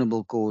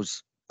reasonable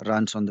cause,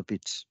 runs on the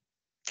pitch.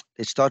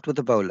 Let's start with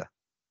the bowler.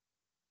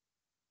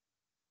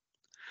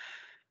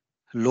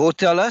 Law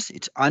tells us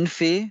it's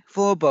unfair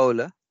for a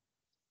bowler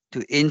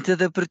to enter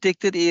the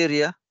protected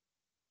area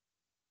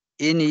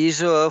in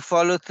his or her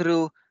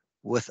follow-through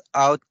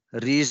without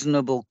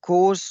reasonable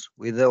cause,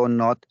 whether or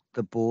not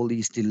the ball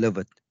is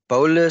delivered.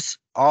 Bowlers,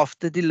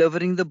 after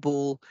delivering the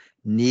ball,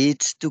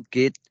 needs to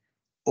get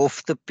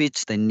off the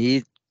pitch. They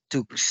need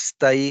to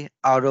stay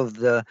out of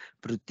the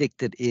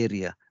protected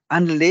area.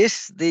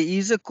 Unless there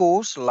is a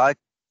cause, like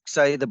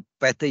say the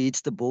batter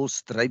hits the ball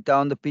straight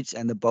down the pitch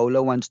and the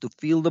bowler wants to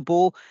field the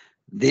ball,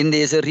 then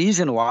there's a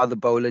reason why the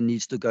bowler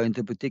needs to go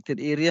into the protected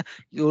area.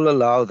 You'll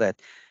allow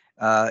that.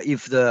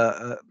 If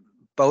the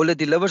bowler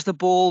delivers the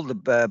ball, the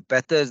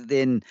batter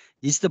then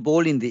hits the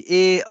ball in the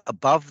air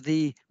above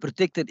the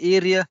protected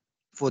area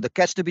for the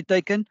catch to be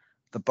taken,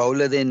 the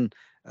bowler then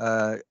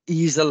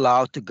is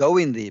allowed to go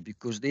in there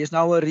because there's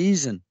now a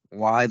reason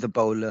why the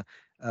bowler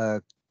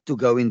to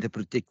go in the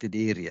protected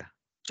area.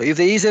 So if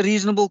there is a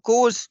reasonable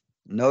cause,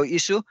 no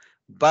issue.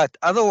 But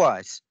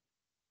otherwise,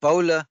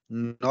 bowler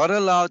not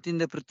allowed in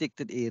the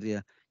protected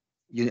area.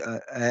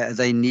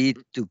 They need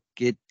to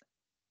get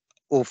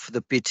off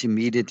the pitch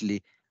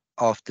immediately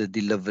after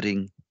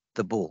delivering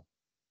the ball.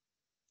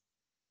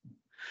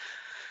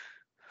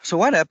 So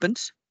what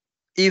happens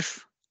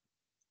if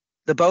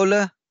the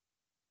bowler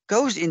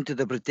goes into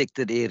the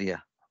protected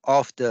area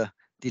after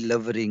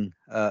delivering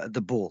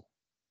the ball?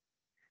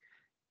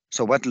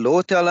 So what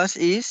law tells us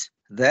is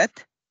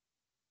that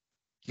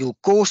you'll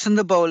caution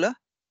the bowler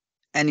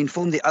and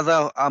inform the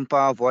other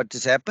umpire of what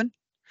has happened.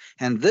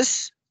 And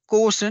this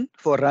caution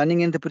for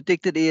running in the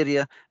protected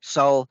area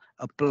shall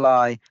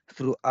apply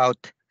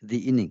throughout the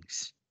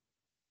innings.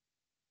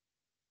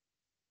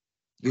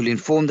 You'll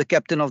inform the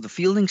captain of the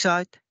fielding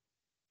side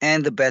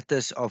and the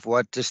batters of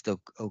what just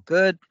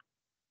occurred.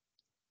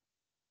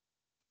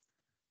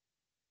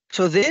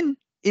 So then,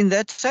 in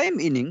that same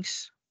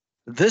innings,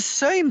 this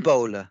same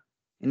bowler,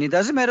 and it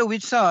doesn't matter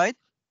which side,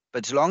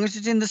 but as long as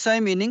it's in the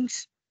same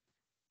innings,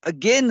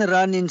 again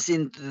runs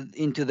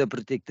into the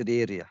protected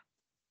area.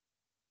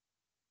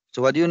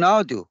 So what do you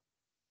now do?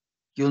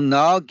 You'll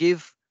now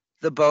give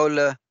the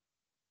bowler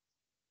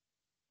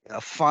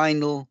a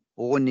final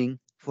warning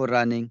for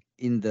running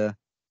in the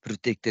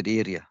protected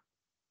area.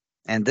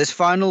 And this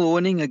final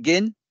warning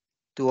again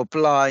to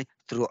apply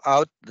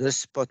throughout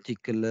this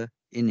particular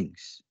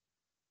innings.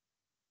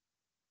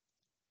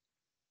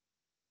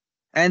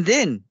 And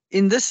then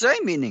in the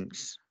same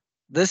innings,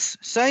 this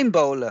same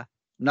bowler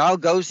now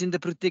goes in the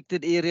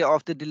protected area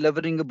after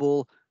delivering a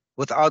ball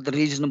without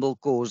reasonable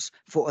cause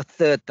for a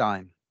third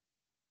time.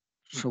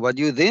 So what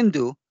you then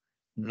do,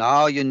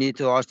 now you need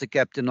to ask the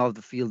captain of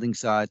the fielding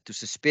side to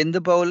suspend the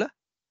bowler.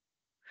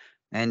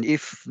 And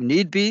if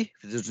need be,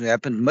 if it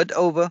happened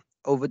mid-over,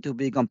 over to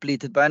be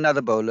completed by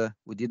another bowler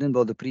who didn't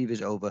bowl the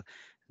previous over,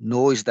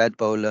 nor is that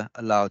bowler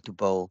allowed to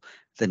bowl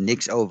the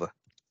next over.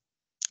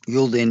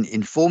 You'll then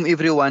inform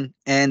everyone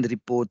and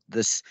report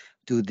this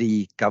to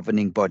the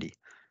governing body.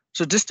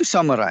 So just to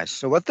summarize,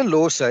 so what the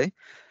law say,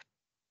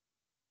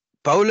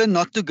 bowler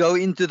not to go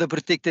into the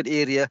protected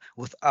area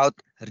without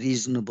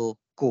reasonable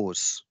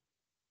cause.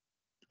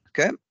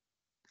 Okay.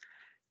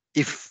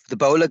 If the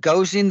bowler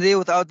goes in there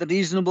without a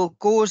reasonable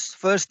cause,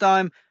 first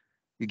time,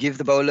 you give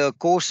the bowler a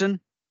caution,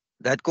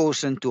 that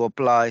caution to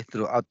apply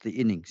throughout the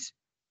innings.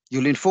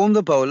 You'll inform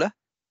the bowler,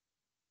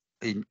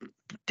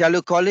 tell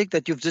your colleague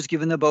that you've just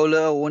given the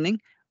bowler a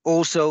warning.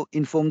 Also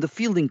inform the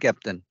fielding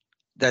captain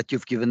that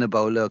you've given the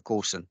bowler a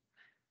caution.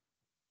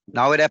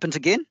 Now it happens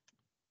again.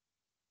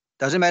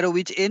 Doesn't matter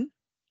which end,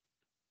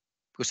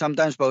 because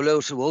sometimes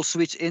bowlers will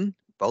switch in,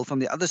 bowl from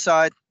the other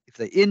side. If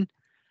they're in,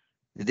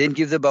 you then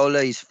give the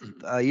bowler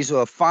his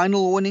or a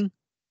final warning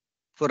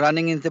for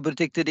running into the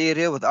protected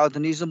area without a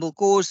reasonable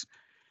cause.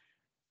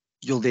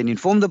 You'll then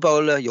inform the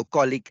bowler, your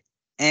colleague,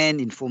 and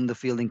inform the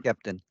fielding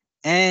captain.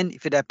 And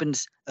if it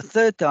happens a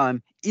third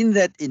time in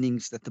that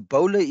innings that the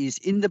bowler is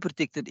in the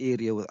protected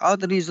area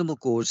without a reasonable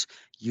cause,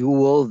 you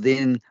will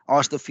then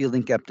ask the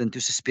fielding captain to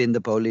suspend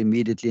the bowler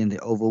immediately, and the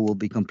over will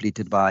be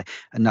completed by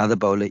another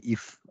bowler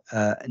if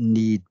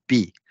need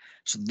be.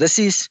 So this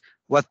is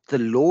what the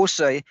law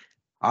say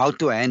how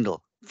to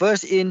handle.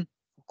 First in,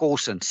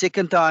 caution.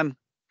 Second time,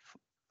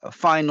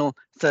 final.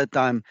 Third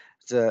time,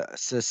 the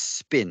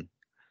suspend.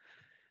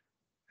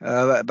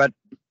 But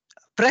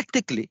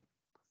practically,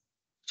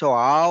 so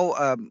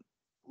how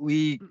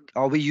we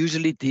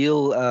usually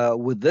deal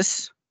with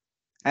this,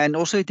 and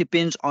also it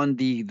depends on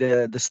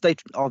the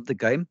state of the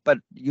game. But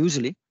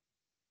usually,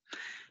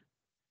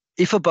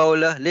 if a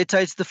bowler, let's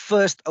say it's the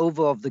first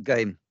over of the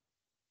game,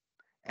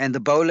 and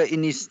the bowler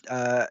in his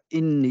or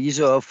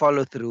her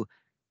follow through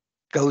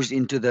goes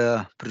into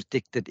the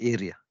protected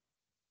area.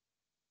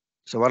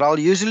 So what I'll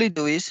usually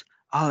do is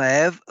I'll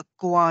have a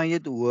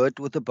quiet word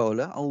with the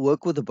bowler. I'll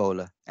work with the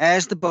bowler.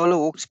 As the bowler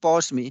walks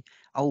past me,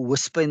 I'll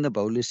whisper in the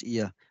bowler's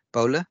ear,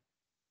 bowler,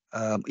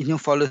 in your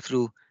follow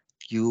through,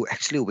 you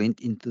actually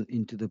went into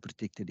the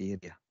protected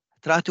area.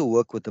 Try to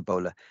work with the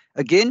bowler.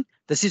 Again,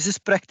 this is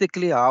just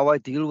practically how I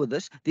deal with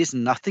this. There's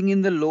nothing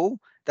in the law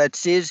that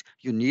says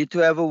you need to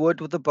have a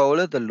word with the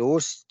bowler. The law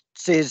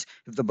says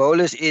if the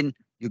bowler's in,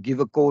 you give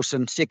a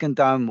caution. Second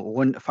time,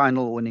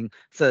 final warning.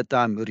 Third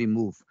time,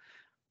 remove.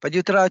 But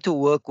you try to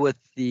work with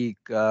the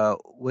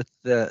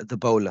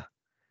bowler.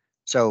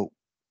 So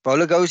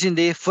bowler goes in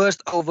there,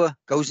 first over,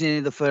 goes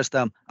in the first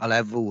time, I'll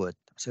have a word.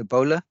 So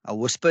bowler, I'll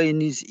whisper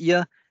in his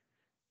ear,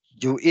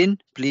 you in,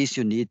 please,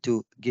 you need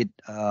to get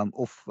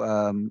off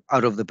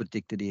out of the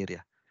protected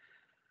area.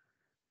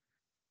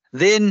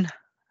 Then,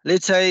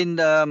 let's say in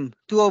 2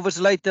 overs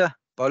later,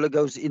 bowler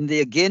goes in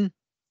there again.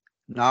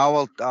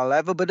 Now I'll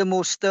have a bit of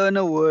more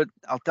sterner word.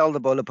 I'll tell the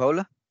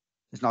bowler,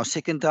 it's now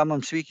second time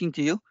I'm speaking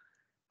to you.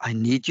 I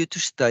need you to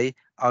stay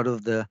out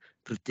of the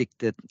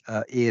protected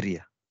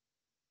area.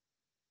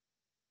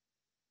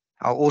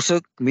 I'll also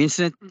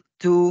mention it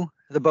to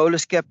the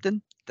bowler's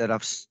captain that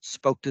I've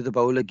spoke to the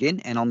bowler again,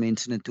 and I'll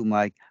mention it to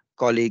my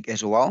colleague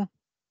as well.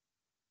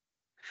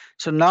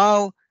 So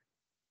now,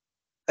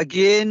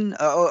 again,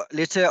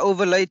 let's say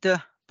over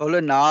later,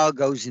 bowler now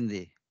goes in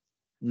there.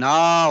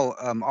 Now,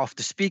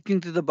 after speaking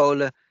to the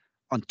bowler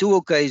on 2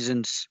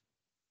 occasions,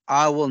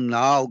 I will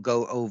now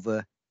go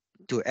over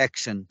to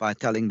action by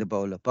telling the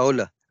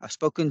bowler, I've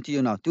spoken to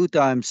you now 2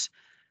 times.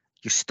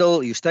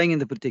 You're staying in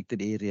the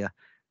protected area.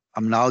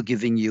 I'm now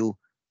giving you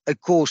a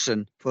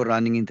caution for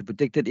running into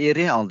protected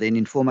area. I'll then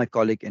inform my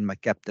colleague and my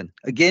captain.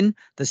 Again,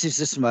 this is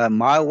just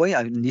my way.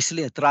 I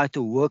try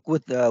to work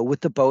with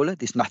the bowler.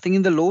 There's nothing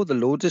in the law. The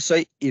law just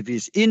say if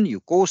he's in,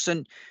 you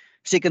caution.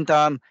 Second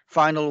time,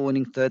 final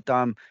warning. Third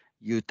time,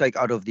 you take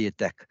out of the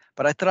attack.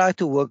 But I try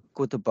to work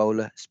with the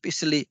bowler,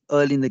 especially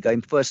early in the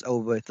game, first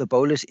over. If the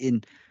bowler's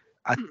in,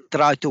 I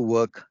try to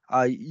work.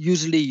 I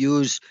usually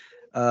use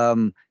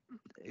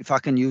if I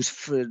can use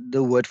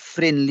the word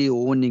friendly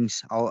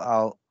warnings,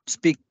 I'll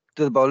speak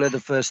to the bowler the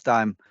first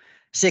time.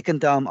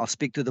 Second time, I'll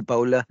speak to the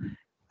bowler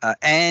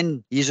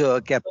and his or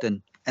her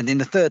captain. And then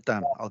the third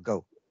time, I'll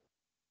go.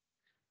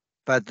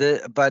 But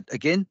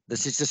again,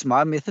 this is just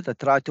my method. I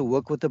try to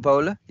work with the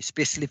bowler,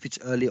 especially if it's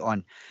early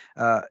on.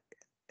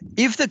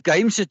 If the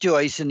game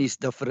situation is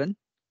different,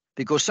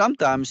 because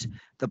sometimes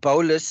the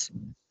bowlers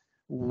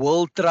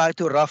will try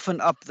to roughen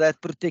up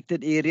that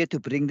protected area to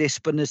bring their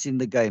spinners in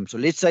the game. So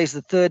let's say it's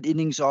the third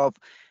innings of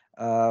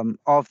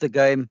the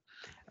game,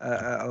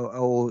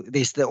 or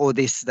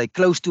they're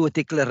close to a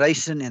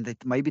declaration, and they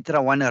maybe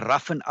want to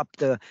roughen up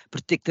the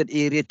protected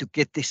area to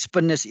get the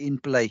spinners in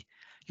play.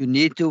 You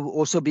need to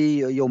also be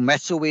your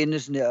match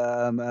awareness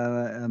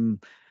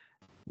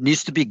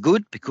needs to be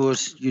good,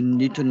 because you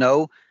need to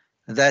know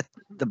that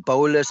the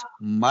bowlers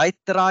might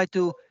try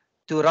to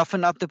to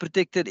roughen up the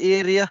protected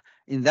area,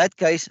 in that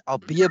case, I'll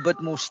be a bit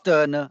more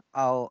sterner.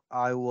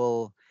 I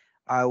will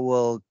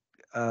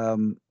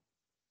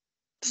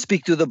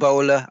speak to the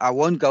bowler. I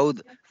won't go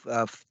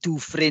to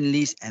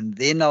friendlies, and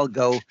then I'll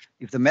go.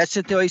 If the match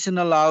situation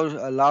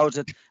allows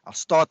it, I'll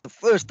start the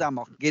first time.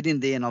 I'll get in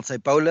there and I'll say,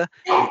 bowler,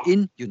 you're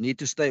in. You need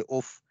to stay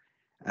off.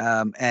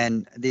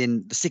 And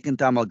then the second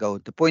time I'll go.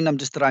 The point I'm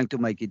just trying to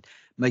make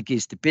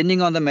is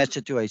depending on the match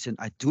situation,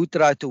 I do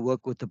try to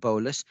work with the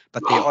bowlers,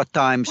 but there are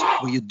times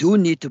where you do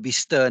need to be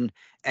stern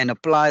and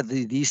apply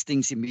these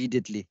things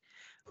immediately.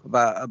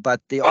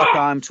 But there are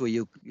times where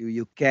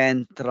you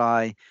can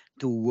try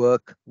to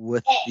work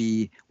with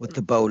the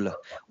bowler.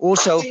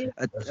 Also,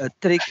 a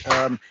trick.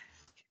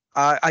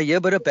 I hear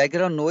a bit of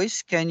background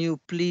noise. Can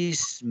you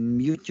please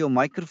mute your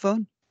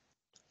microphone?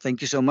 Thank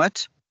you so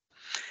much.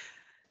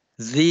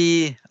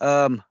 The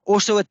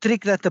also a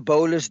trick that the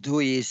bowlers do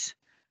is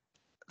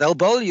they'll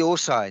bowl your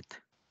side,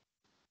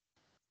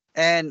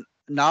 and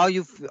now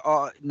you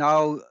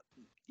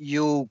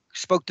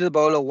spoke to the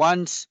bowler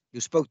once,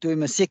 you spoke to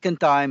him a second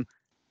time,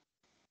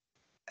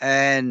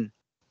 and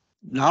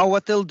now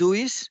what they'll do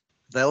is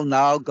they'll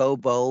now go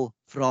bowl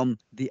from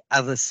the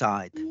other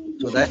side.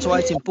 So that's why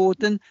it's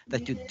important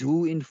that you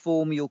do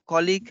inform your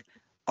colleague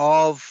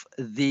of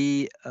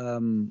the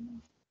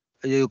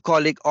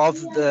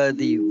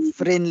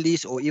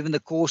friendlies or even the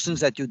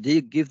cautions that you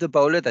give the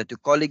bowler, that your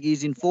colleague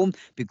is informed,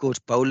 because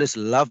bowlers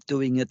love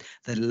doing it.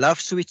 They love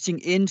switching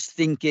ends,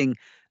 thinking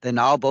they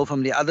now bowl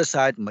from the other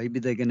side. Maybe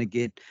they're going to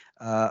get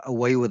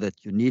away with it.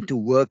 You need to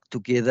work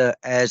together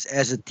as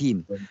a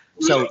team.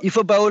 So if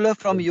a bowler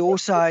from your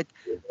side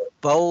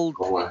bowled,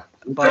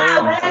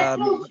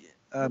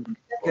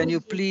 can you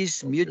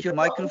please mute your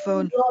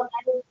microphone?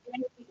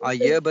 I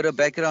hear a bit of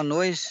background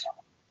noise.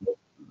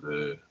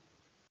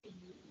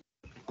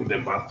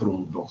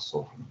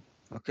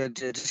 Okay,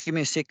 just give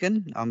me a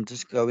second. I'm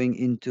just going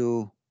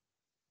into.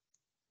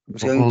 I'm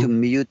just going to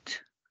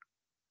mute.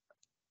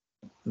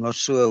 I'm not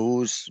sure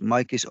whose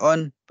mic is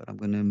on, but I'm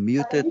going to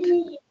mute it.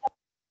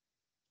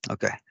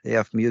 Okay, they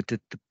have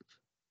muted.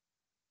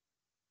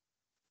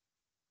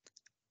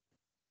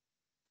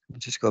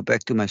 Just go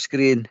back to my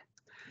screen.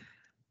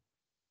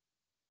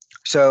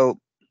 So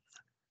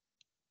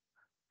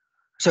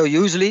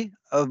usually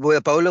a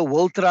bowler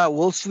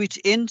will switch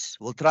ends,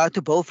 will try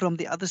to bowl from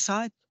the other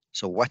side.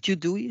 So what you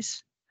do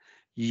is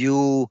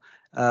you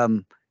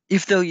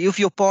if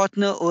your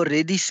partner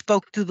already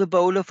spoke to the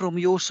bowler from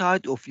your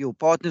side, or if your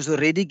partner's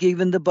already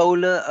given the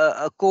bowler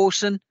a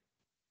caution,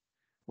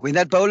 when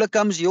that bowler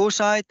comes your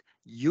side,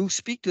 you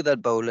speak to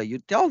that bowler. You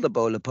tell the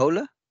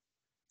bowler,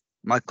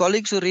 my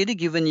colleague's already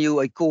given you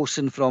a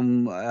caution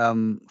from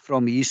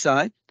his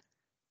side.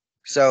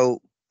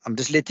 So I'm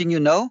just letting you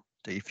know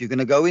that if you're going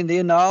to go in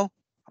there now,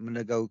 I'm going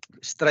to go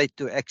straight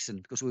to action,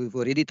 because we've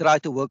already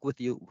tried to work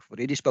with you. We've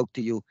already spoke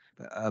to you.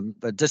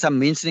 But just I'm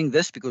mentioning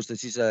this because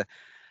this is a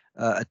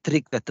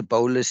trick that the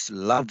bowlers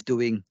love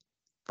doing,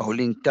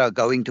 going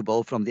to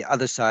bowl from the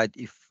other side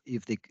if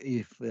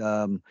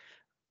the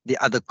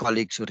other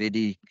colleagues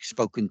already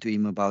spoken to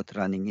him about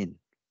running in.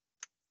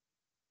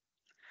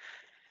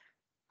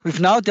 We've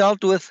now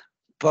dealt with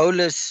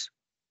bowlers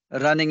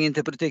running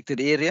into protected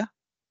area.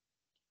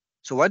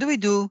 So what do we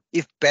do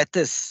if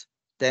batters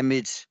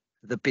damage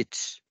the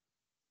pitch?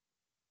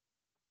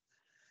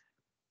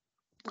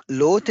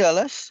 Law tells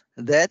us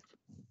that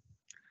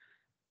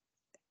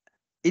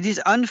it is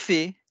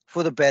unfair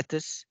for the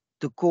batters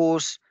to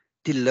cause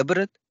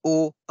deliberate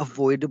or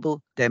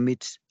avoidable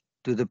damage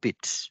to the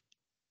pitch.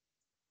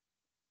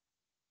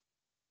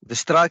 The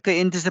striker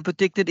enters the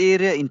protected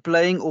area in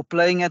playing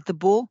at the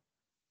ball.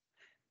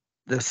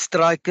 The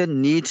striker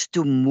needs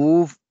to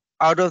move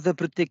out of the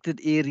protected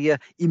area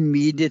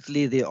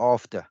immediately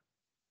thereafter.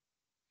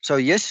 So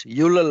yes,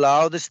 you'll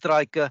allow the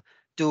striker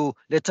to,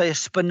 let's say, a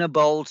spinner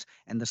bowls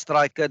and the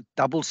striker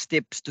double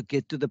steps to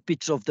get to the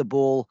pitch of the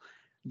ball.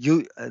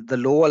 The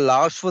law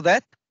allows for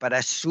that, but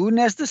as soon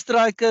as the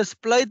striker has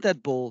played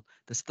that ball,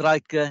 the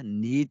striker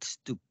needs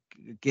to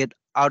get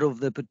out of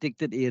the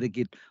protected area,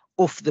 get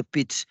off the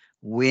pitch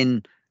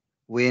when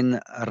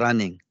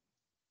running.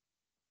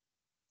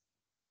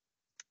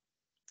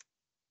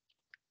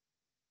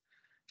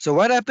 So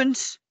what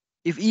happens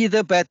if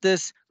either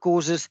batters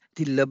causes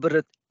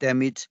deliberate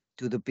damage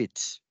to the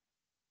pitch?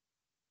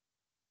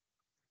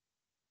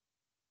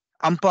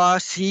 Umpire,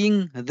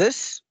 seeing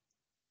this,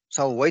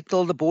 shall wait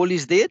till the ball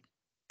is dead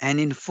and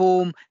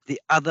inform the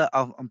other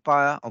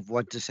umpire of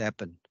what just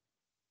happened.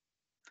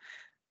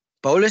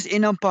 Bowlers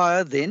in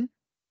umpire then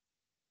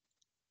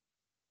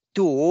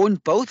to warn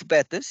both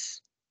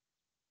batters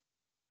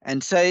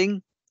and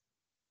saying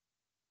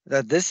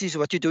that this is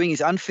what you're doing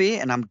is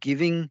unfair, and I'm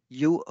giving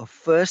you a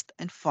first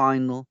and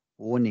final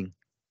warning.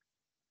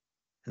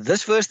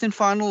 This first and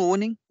final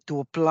warning to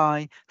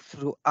apply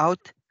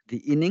throughout the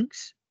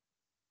innings.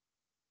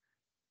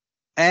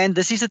 And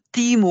this is a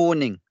team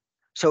warning.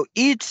 So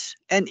each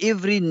and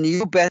every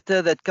new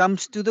batter that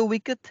comes to the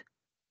wicket,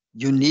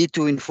 you need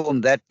to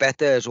inform that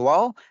batter as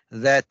well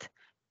that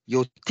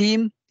your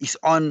team is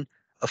on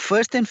a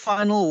first and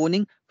final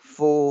warning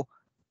for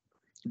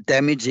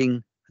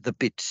damaging the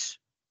pitch.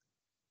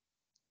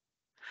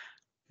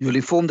 You'll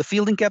inform the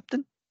fielding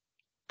captain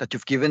that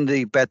you've given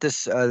the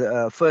batters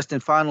first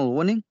and final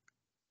warning,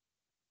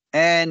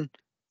 and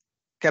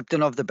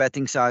captain of the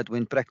batting side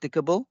when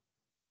practicable.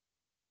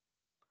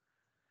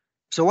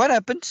 So what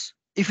happens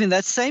if in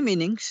that same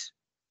innings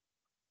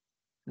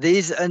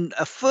there's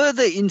a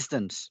further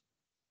instance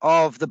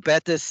of the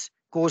batters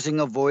causing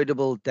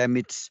avoidable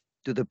damage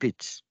to the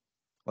pitch?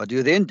 What do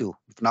you then do?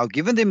 You've now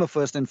given them a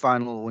first and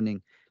final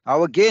warning.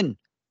 Now again,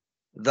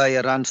 they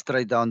run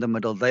straight down the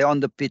middle. They're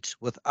on the pitch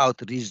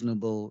without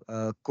reasonable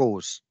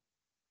cause.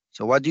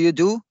 So what do?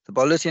 The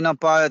bowlers and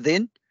umpire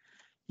then,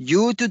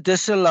 you to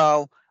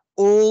disallow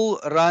all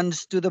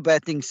runs to the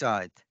batting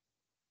side.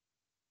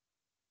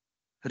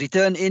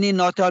 Return any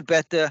not out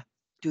batter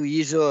to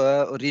his or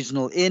her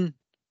original end.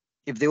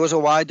 If there was a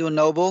wide or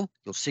no ball,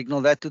 you'll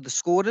signal that to the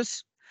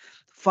scorers.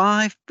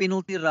 5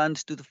 penalty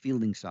runs to the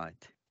fielding side.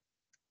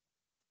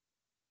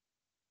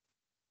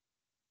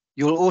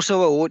 You'll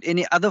also award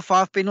any other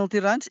 5 penalty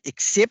runs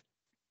except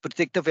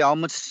protective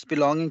helmets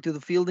belonging to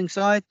the fielding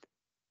side.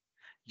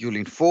 You'll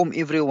inform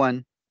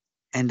everyone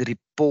and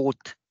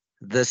report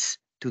this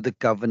to the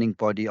governing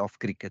body of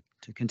cricket.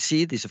 So you can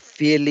see there's a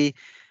fairly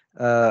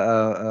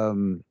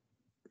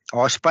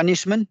harsh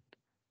punishment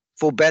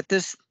for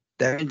batters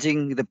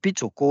damaging the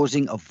pitch or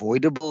causing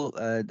avoidable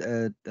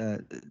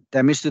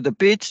damage to the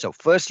pitch. So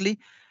firstly,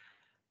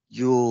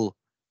 you'll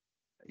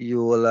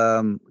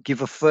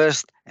give a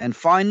first and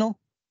final.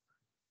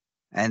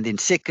 And then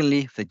secondly,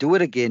 if they do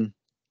it again,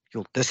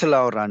 you'll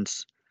disallow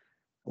runs,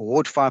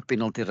 award 5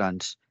 penalty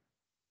runs.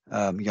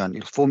 You'll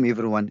inform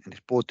everyone and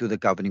report to the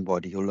governing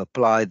body. You'll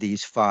apply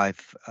these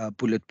 5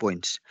 bullet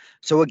points.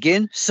 So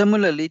again,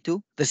 similarly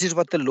to, this is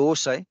what the law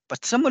say,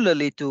 but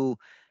similarly to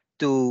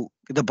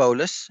the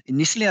bowlers,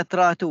 initially I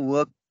try to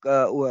work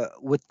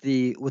with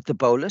the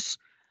bowlers,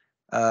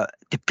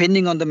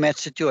 depending on the match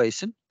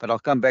situation. But I'll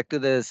come back to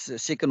the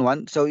second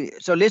one. So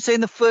let's say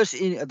in the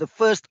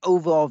first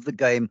over of the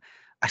game,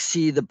 I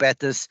see the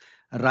batters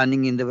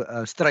running in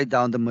the straight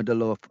down the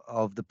middle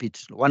of the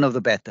pitch. One of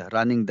the batter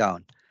running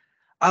down.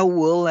 I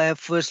will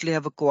firstly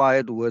have a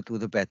quiet word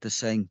with the batter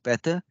saying,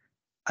 batter,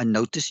 I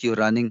notice you're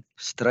running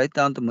straight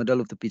down the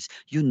middle of the pitch.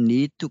 You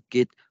need to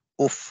get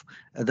off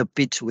the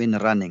pitch when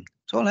running.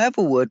 So I'll have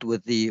a word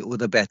with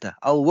the batter.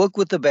 I'll work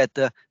with the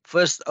batter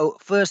first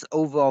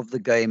over of the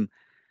game.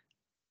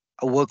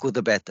 I'll work with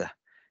the batter.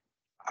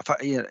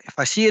 If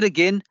I see it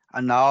again,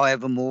 I now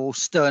have a more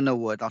sterner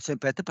word. I'll say,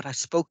 batter, but I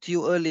spoke to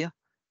you earlier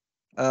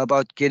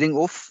about getting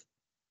off.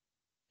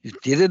 You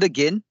did it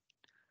again.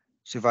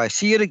 So if I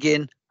see it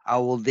again, I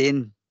will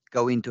then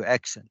go into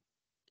action.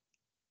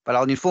 But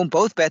I'll inform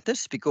both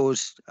batters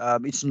because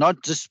it's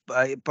not just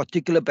a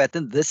particular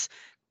batter. This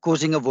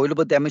causing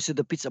avoidable damage to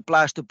the pitch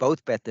applies to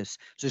both batters.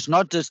 So it's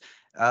not just,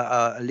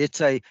 let's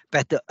say,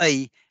 batter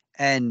A,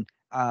 and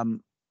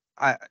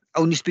I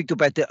only speak to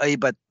batter A,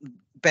 but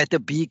batter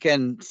B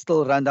can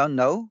still run down.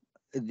 No.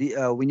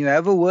 When you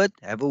have a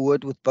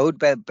word with both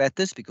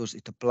batters because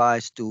it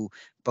applies to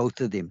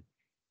both of them.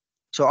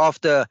 So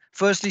after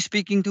firstly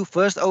speaking to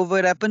first over,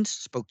 it happens,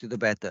 spoke to the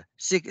batter.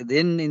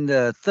 Then in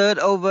the third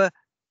over,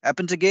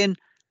 happens again,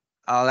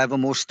 I'll have a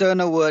more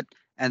sterner word.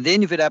 And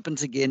then if it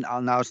happens again,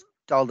 I'll now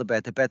tell the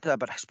batter,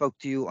 but I spoke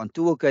to you on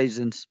 2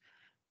 occasions.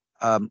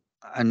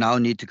 I now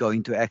need to go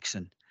into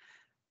action.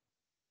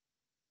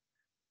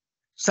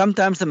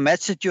 Sometimes the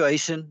match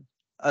situation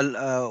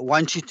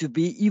wants you to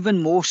be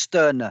even more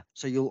sterner.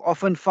 So you'll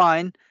often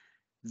find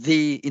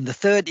in the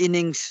third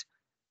innings,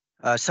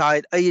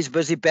 side A is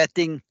busy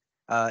batting.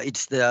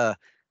 It's the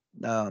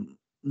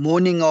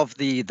morning of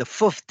the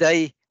 5th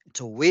day. It's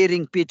a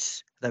wearing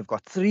pitch. They've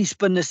got 3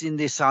 spinners in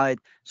their side.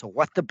 So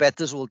what the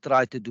batters will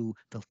try to do,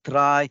 they'll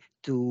try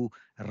to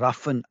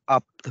roughen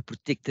up the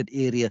protected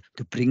area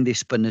to bring their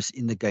spinners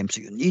in the game.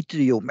 So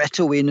your match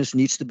awareness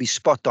needs to be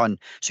spot on.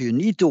 So you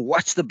need to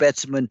watch the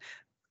batsman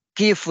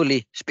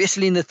carefully,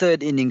 especially in the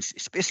third innings,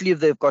 especially if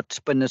they've got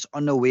spinners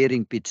on a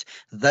wearing pitch.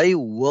 They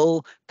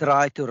will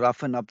try to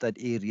roughen up that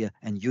area,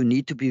 and you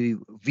need to be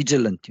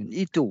vigilant. You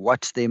need to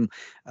watch them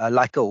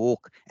like a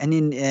hawk.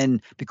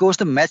 And because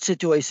the match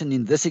situation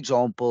in this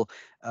example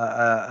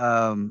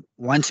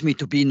wants me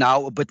to be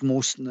now a bit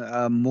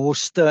more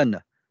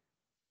sterner.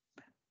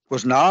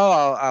 Because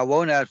now I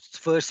won't have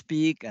first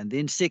speak and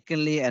then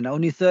secondly and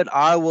only third.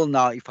 I will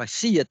now, if I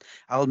see it,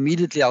 I'll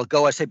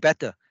go. I say,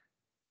 batter,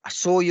 I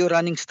saw you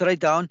running straight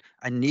down.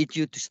 I need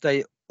you to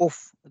stay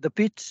off the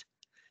pitch.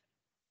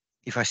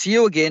 If I see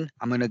you again,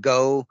 I'm going to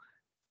go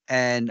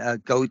and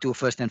go to a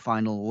first and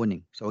final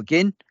warning. So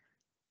again,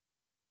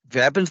 if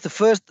it happens the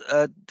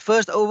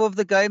first over of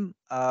the game,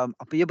 I'll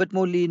be a bit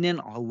more lenient.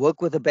 I'll work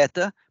with the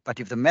batter. But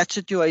if the match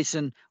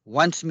situation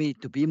wants me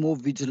to be more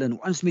vigilant,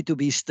 wants me to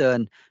be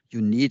stern, you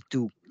need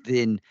to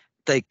then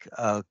take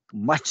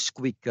much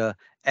quicker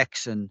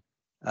action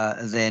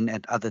than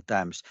at other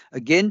times.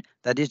 Again,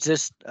 that is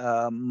just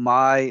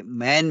my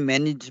man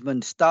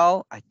management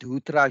style. I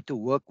do try to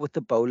work with the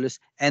bowlers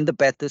and the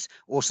batters,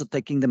 also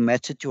taking the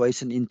match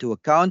situation into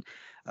account.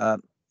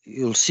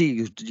 you'll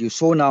see, you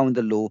saw now in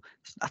the law,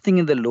 there's nothing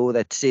in the law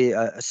that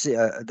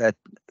that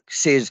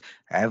says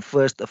have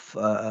first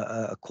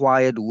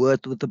acquired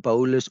word with the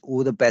bowlers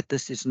or the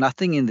batters. There's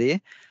nothing in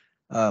there.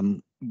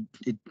 Um,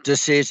 it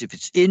just says if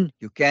it's in,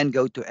 you can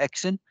go to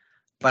action,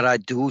 but I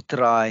do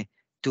try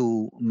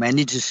to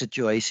manage the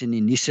situation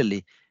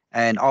initially.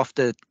 And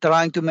after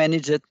trying to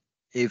manage it,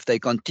 if they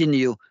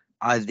continue,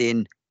 I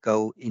then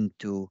go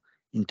into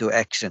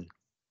action.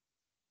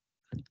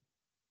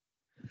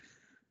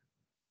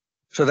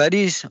 So that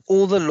is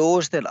all the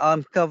laws that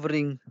I'm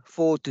covering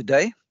for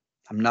today.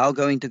 I'm now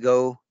going to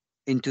go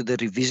into the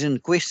revision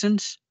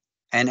questions.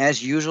 And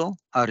as usual,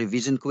 our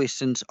revision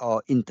questions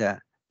are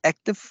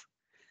interactive.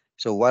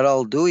 So what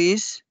I'll do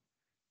is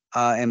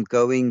I am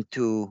going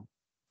to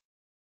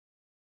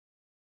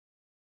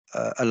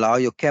allow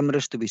your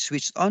cameras to be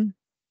switched on.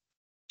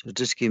 So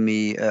just give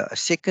me a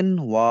second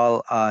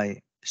while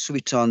I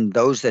switch on.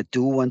 Those that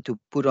do want to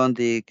put on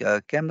the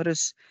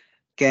cameras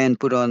can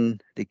put on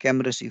the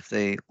cameras if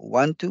they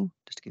want to.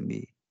 Just give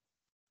me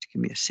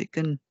a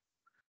second.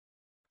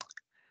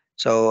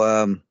 So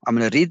I'm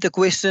going to read the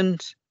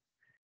questions.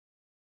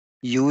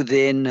 You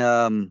then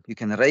you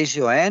can raise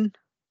your hand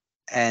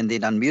and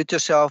then unmute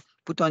yourself,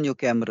 put on your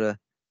camera,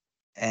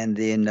 and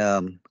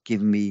then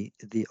give me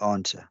the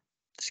answer.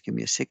 Just give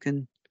me a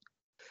second.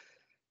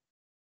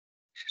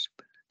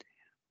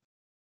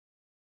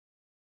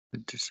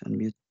 Just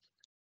unmute.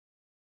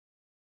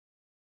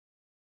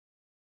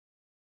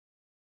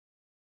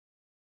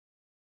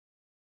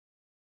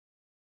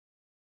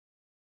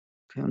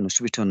 Okay, I'm going to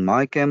switch on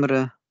my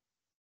camera.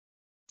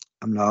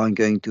 I'm now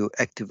going to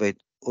activate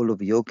all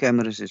of your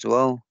cameras as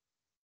well.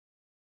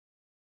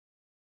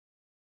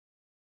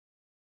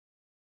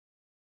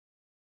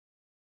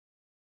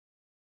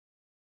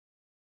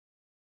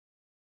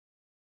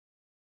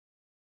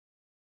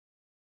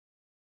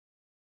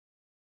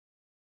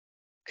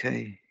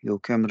 Okay, your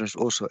camera is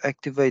also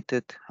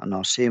activated, and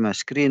I'll share my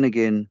screen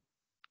again.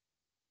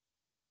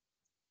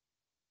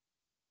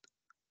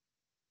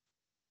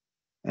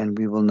 And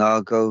we will now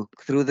go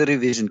through the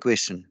revision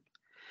question.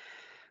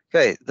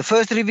 Okay, the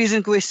first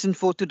revision question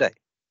for today.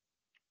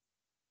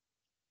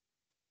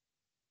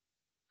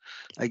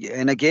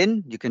 And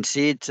again, you can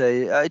see it's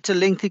a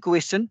lengthy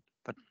question,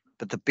 but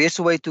the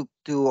best way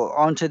to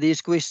answer this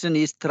question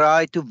is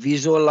try to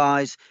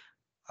visualize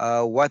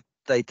what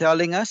they're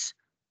telling us,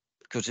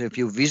 because if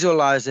you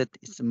visualize it,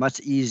 it's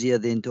much easier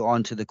then to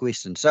answer the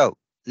question. So,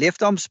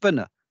 left arm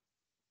spinner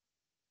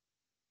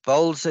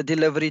bowls a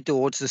delivery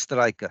towards the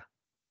striker.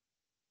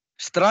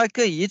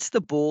 Striker hits the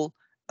ball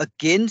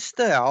against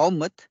the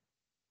helmet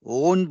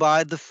worn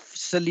by the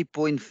silly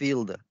point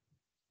fielder.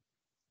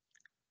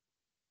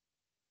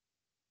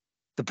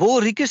 The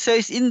ball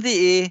ricochets in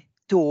the air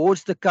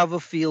towards the cover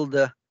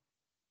fielder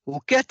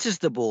who catches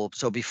the ball.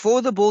 So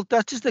before the ball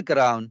touches the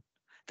ground,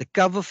 the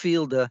cover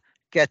fielder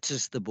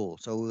catches the ball.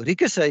 So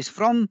ricochets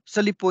from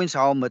silly point's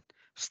helmet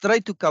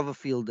straight to cover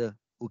fielder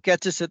who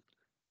catches it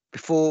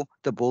before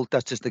the ball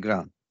touches the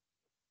ground.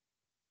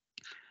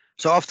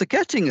 So after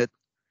catching it,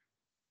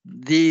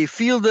 the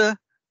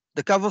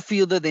cover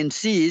fielder then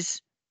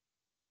sees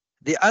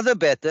the other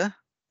batter,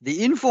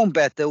 the informed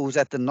batter who's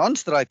at the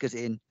non-striker's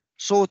end,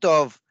 sort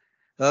of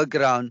her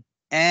ground,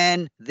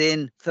 and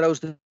then throws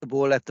the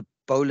ball at the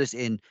bowler's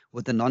end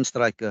with the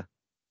non-striker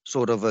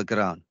sort of her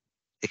ground.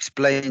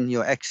 Explain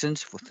your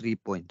actions for 3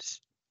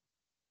 points.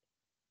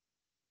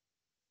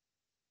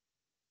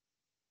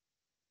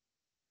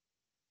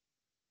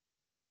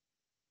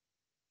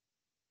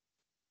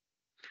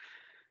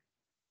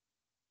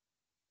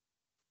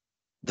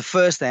 The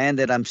first hand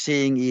that I'm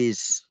seeing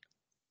is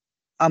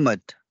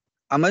Ahmed.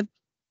 Ahmed,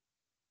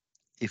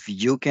 if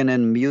you can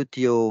unmute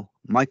your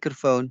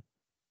microphone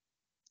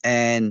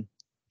and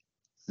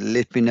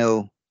let me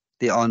know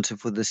the answer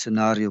for the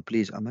scenario,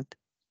 please, Ahmed.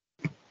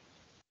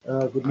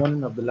 Good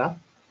morning, Abdullah.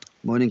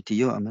 Morning to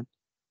you, Ahmed.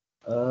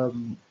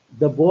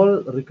 The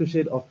ball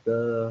ricocheted off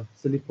the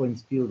silly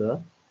points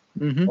fielder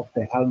of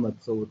the helmet,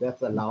 so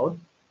that's allowed.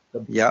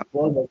 The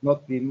ball has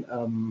not been,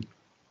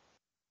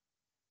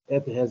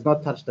 it has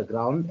not touched the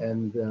ground,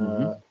 and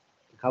the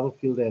cover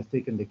fielder has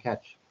taken the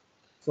catch.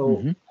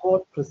 So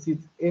court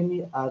precedes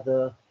any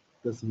other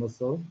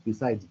dismissal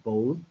besides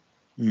bowl.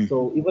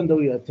 So even though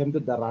we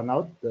attempted the run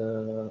out,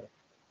 the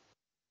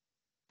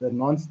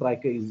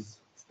non-striker is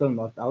still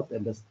not out,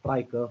 and the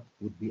striker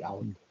would be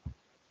out.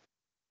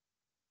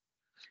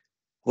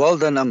 Well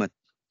done, Ahmed.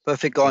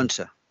 Perfect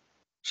answer.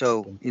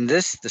 So in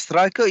this, the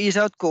striker is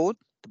out caught.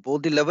 The ball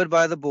delivered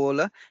by the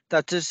bowler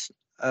touches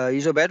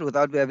his or bat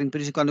without having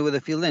previous contact with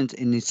the fielder,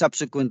 and is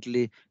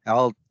subsequently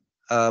held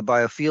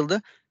by a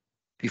fielder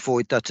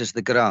before it touches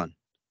the ground.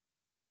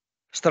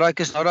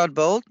 Striker is not out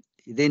bowled,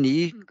 then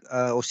he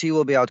or she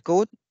will be out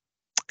caught,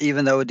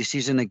 even though a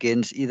decision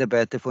against either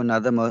batter for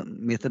another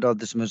method of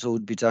dismissal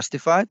would be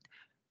justified.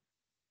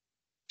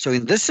 So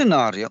in this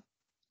scenario,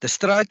 the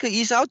striker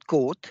is out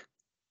caught,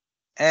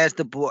 as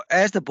the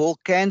ball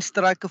can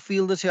strike a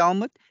fielder's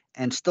helmet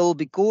and still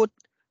be caught.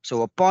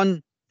 So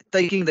upon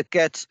taking the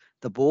catch,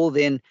 the ball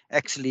then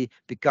actually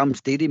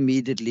becomes dead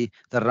immediately.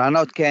 The run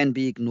out can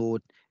be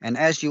ignored. And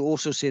as you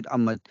also said,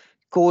 Ahmed,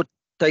 court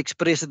takes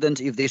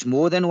precedence if there's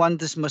more than one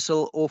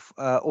dismissal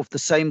of the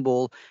same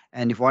ball.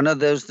 And if one of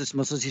those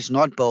dismissals is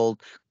not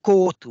bowled,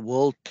 court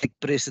will take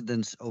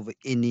precedence over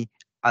any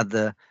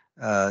other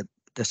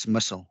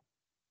dismissal.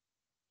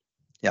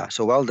 Yeah,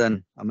 so well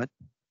done, Ahmed.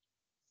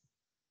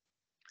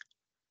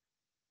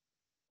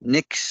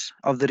 Next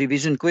of the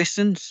revision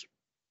questions.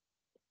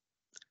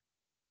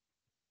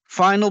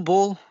 Final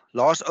ball,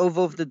 last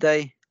over of the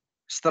day.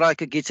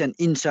 Striker gets an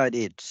inside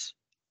edge.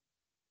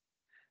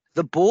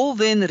 The ball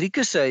then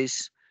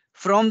ricochets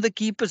from the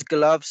keeper's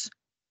gloves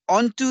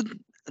onto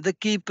the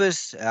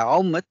keeper's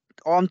helmet,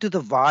 onto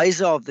the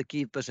visor of the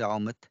keeper's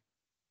helmet.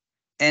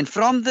 And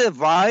from the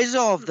visor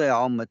of the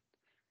helmet,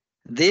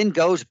 then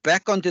goes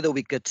back onto the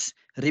wickets,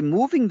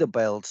 removing the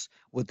bails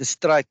with the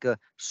striker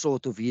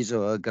sort of his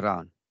or her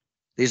ground.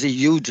 There's a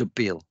huge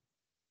appeal.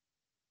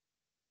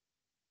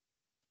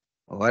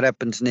 What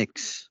happens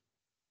next?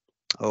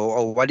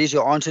 Or what is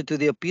your answer to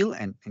the appeal?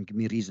 And give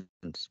me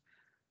reasons.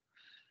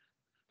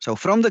 So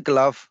from the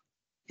glove,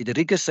 it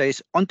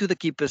ricochets onto the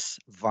keeper's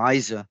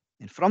visor,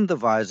 and from the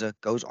visor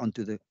goes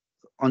onto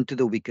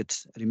the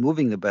wickets,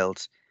 removing the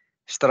bails.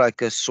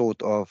 Striker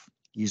sort of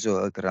his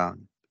or her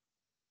ground.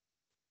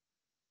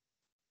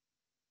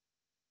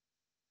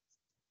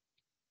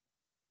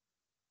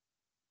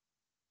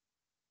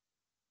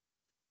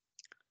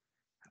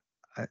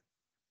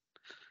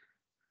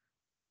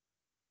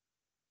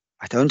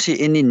 I don't see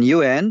any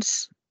new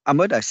hands.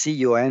 Ahmed, I see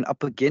your hand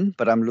up again,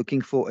 but I'm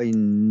looking for a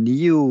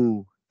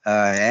new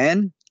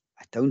hand.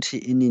 I don't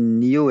see any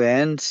new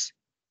hands.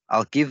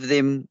 I'll give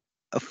them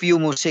a few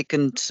more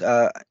seconds,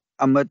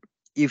 Ahmed.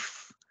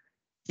 If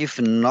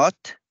not,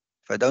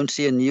 if I don't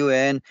see a new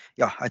hand,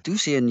 yeah, I do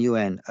see a new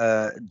hand.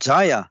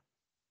 Jaya.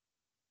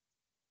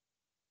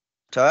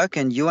 Jaya,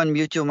 can you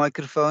unmute your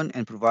microphone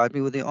and provide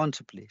me with the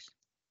answer, please?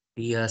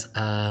 Yes.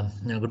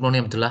 Good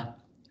morning, Abdullah.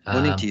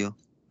 Morning to you.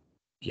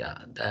 Yeah,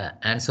 the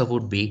answer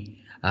would be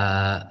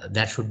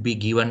that should be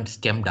given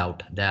stemmed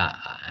out. The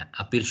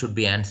appeal should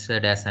be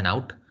answered as an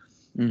out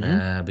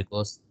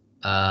because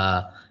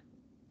the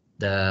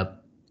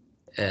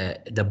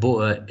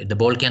the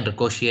ball can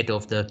ricochet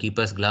off the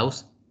keeper's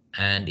gloves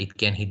and it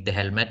can hit the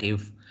helmet.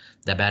 If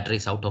the batter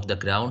is out of the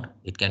ground,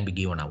 it can be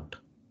given out.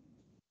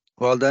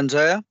 Well done,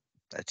 Jaya.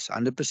 That's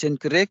 100%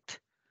 correct.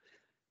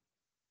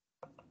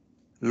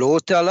 Law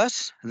tell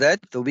us that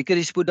the wicket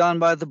is put down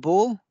by the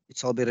ball. It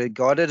shall be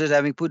regarded as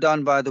having put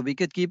down by the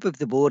wicketkeeper if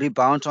the ball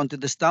rebounds onto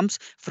the stumps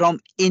from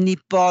any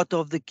part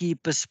of the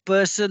keeper's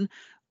person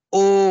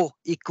or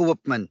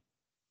equipment.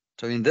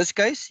 So in this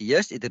case,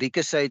 yes, it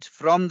ricochets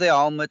from the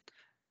helmet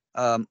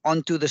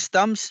onto the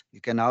stumps. You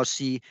can now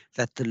see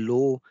that the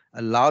law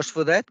allows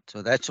for that.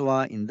 So that's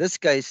why in this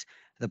case,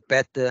 the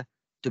batter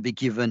to be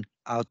given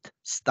out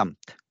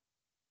stumped.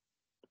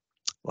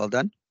 Well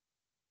done.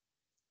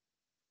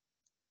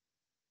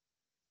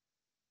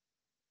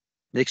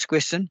 Next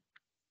question.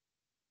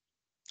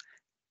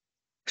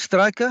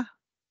 Striker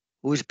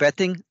who is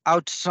batting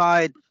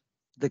outside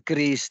the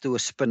crease to a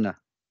spinner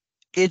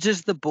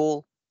edges the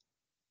ball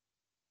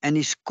and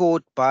is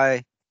caught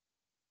by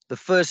the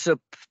first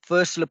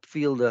slip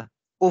fielder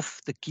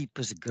off the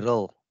keeper's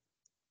grill.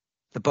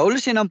 The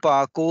bowler's in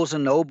umpire calls a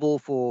no ball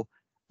for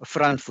a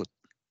front foot.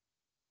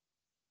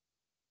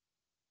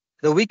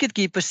 The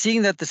wicketkeeper,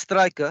 seeing that the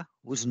striker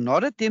was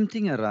not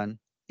attempting a run,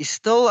 is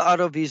still out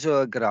of his or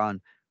her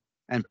ground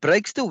and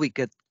breaks the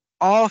wicket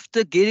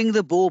after getting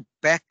the ball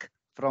back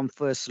from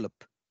first slip.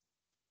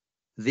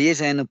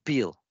 There's an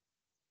appeal.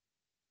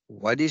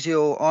 What is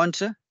your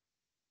answer?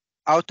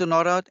 Out or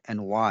not out,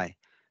 and why?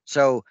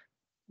 So,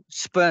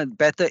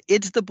 batter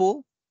hits the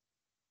ball.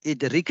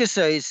 It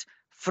ricochets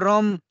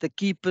from the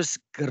keeper's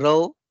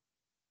grill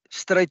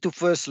straight to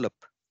first slip.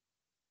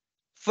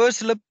 First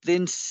slip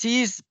then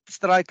sees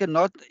striker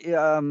not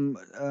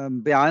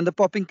behind the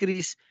popping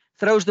crease,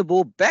 throws the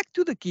ball back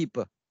to the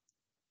keeper,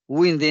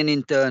 who then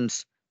in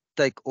turns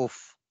take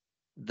off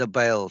the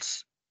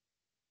bails.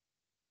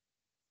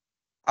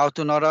 Out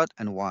or not out,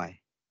 and why?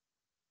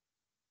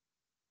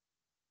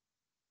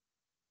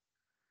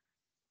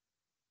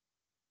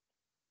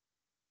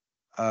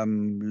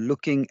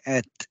 Looking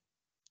at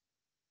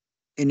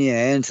any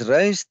hands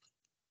raised,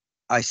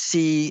 I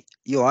see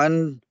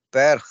Johan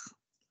Berg.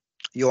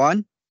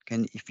 Johan,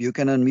 if you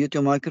can unmute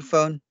your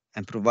microphone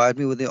and provide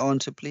me with the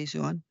answer, please,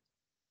 Johan.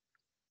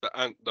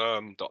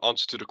 The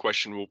answer to the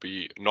question will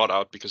be not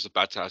out because the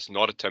batter has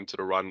not attempted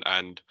a run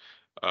and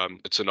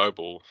it's a no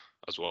ball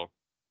as well.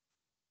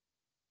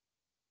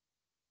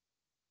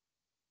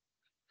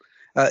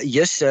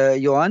 Yes,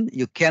 Johan,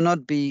 you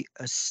cannot be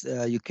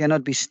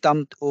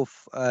stumped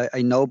off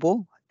a no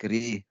ball.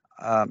 Agree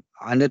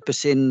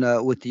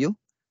 100% with you.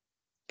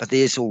 But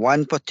there's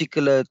one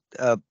particular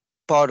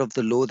part of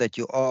the law that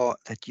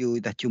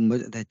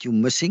you're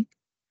missing.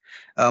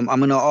 I'm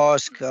going to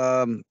ask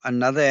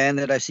another hand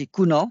that I see,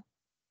 Kunal.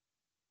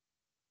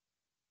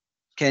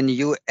 Can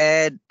you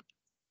add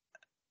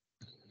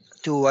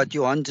to what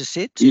Johan just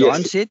said? So Yes.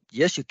 Johan said,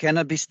 yes, you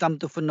cannot be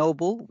stumped off a no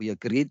ball. We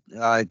agreed.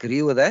 I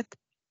agree with that.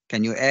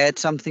 Can you add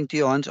something to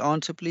Johan's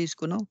answer, please,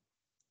 Kunal?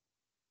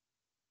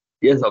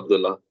 Yes,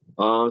 Abdullah.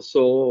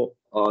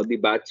 The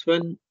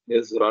batsman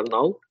is run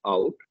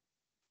out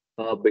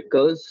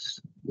because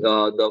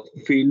the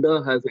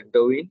fielder has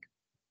intervened,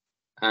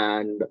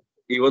 and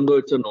even though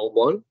it's a no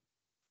ball,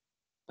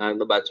 and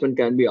the batsman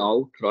can be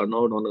run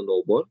out on a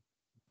no ball,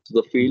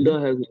 so the fielder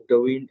has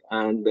intervened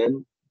and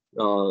then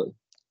uh,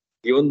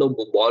 given the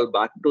ball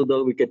back to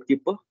the wicket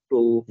keeper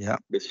to Yeah.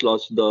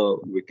 dislodge the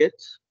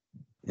wickets,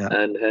 Yeah.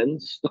 and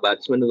hence the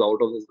batsman is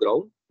out of his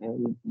ground,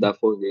 and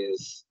therefore he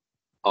is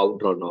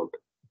run out.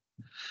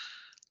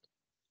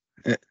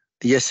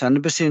 Yes,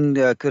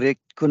 100%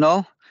 correct,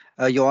 Kunal.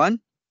 Johan,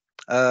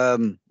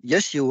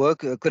 yes, you were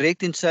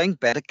correct in saying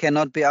batter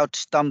cannot be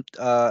outstumped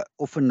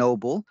off a no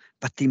ball.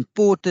 But the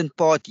important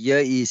part here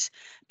is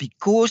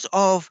because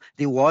of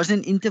there was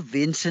an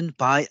intervention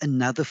by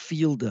another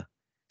fielder.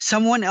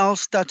 Someone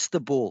else touched the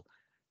ball.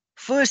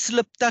 First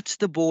slip touched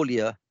the ball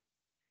here,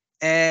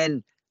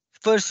 and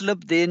first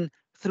slip then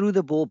threw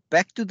the ball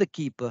back to the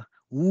keeper,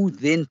 who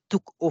then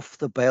took off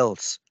the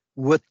bails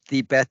with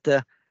the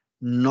batter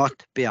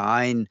not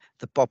behind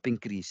the popping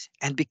crease.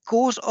 And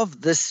because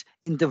of this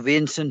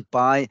intervention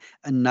by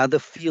another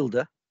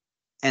fielder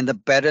and the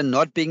batter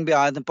not being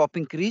behind the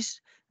popping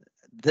crease,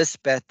 this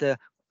batter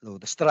or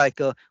the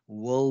striker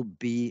will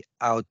be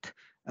out,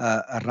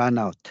 a run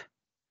out.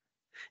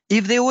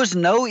 If there was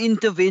no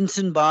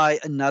intervention by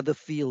another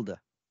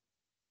fielder,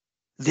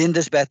 then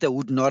this batter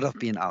would not have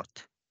been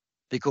out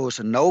because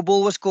a no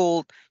ball was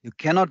called. You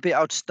cannot be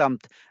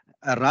outstumped.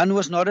 A run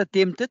was not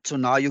attempted, so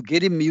now you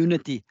get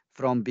immunity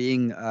from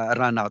being a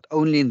run out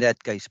only in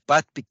that case.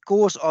 But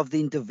because of the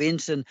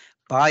intervention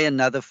by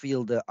another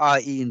fielder,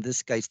 i.e., in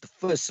this case, the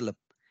first slip,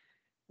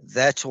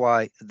 that's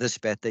why this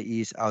batter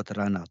is out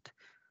run out.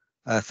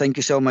 Thank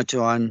you so much,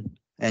 Johan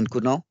and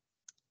Kunal.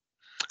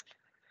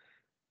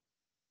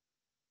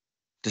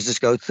 Let's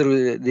just go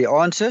through the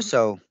answer.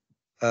 So,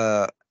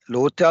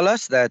 Lord tell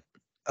us that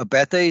a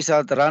batter is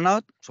out run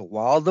out. So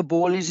while the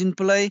ball is in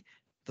play,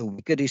 the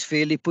wicket is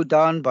fairly put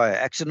down by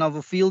action of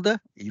a fielder,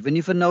 even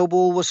if a no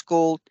ball was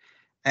called,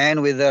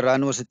 and whether a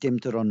run was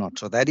attempted or not.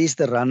 So that is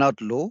the run out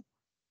law.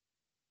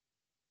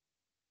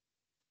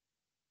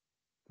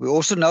 We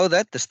also know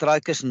that the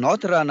striker is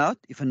not run out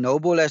if a no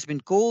ball has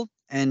been called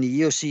and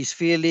he or she is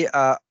fairly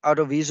out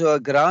of his or her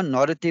ground,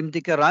 not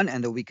attempting a run,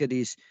 and the wicket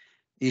is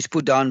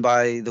put down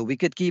by the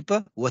wicket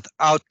keeper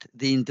without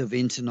the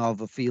intervention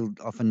of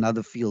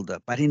another fielder.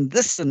 But in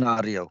this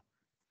scenario,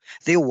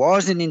 there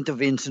was an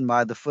intervention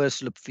by the first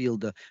slip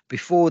fielder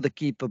before the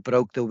keeper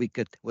broke the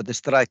wicket with the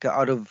striker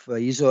out of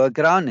his or her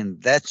ground,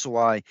 and that's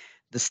why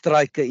the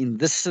striker in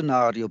this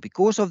scenario,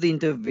 because of the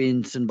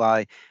intervention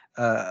by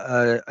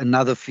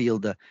another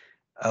fielder,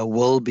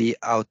 will be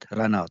out,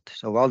 run out.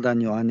 So well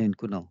done, Johan and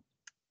Kunal.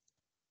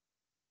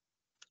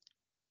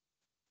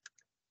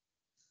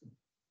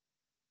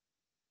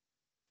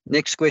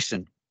 Next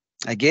question.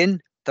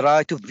 Again,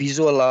 try to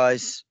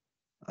visualize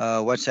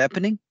what's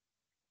happening.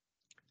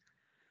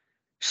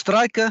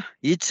 Striker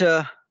hits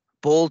a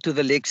ball to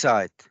the leg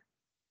side,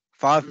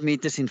 5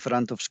 meters in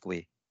front of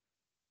square.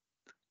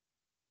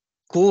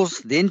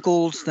 Then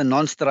calls the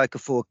non-striker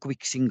for a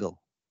quick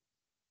single.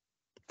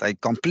 They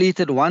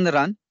completed one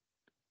run.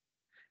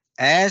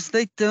 As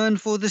they turn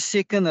for the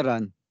second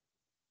run,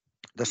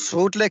 the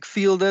short leg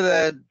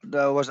fielder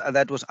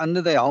that was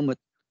under the helmet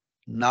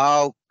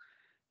now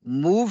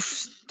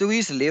moves to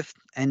his left,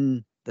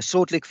 and the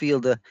short leg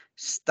fielder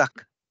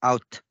stuck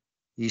out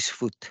his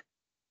foot,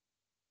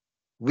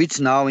 which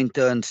now in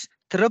turn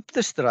tripped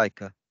the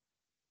striker,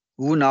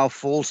 who now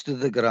falls to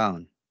the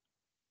ground.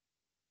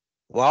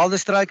 While the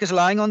striker is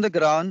lying on the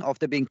ground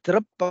after being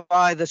tripped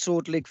by the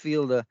short leg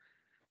fielder,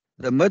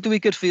 the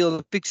mid-wicket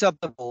fielder picks up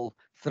the ball,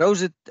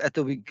 throws it at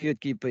the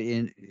wicket keeper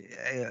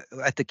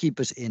at the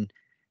keeper's end,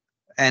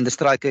 and the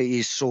striker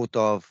is sort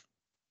of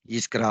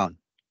his ground.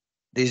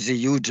 There's a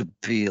huge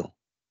appeal.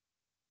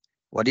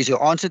 What is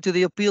your answer to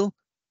the appeal,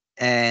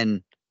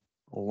 and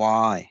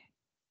why?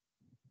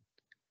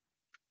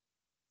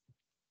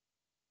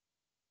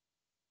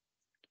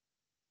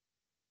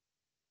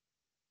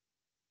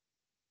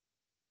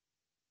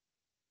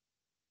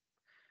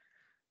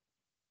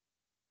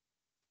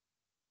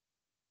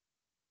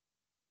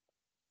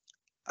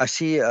 I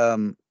see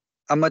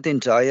Ahmad and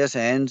Jaya's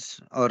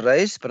hands are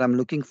raised, but I'm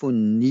looking for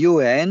new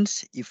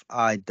hands. If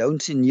I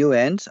don't see new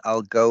hands,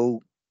 I'll go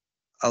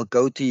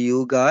to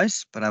you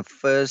guys. But I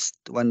first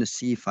want to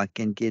see if I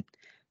can get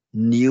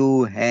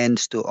new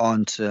hands to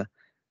answer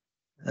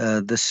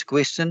this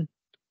question.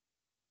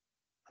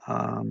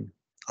 I'll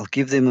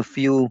give them a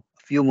few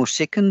more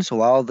seconds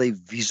while they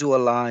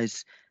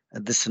visualize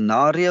the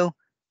scenario,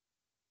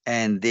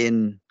 and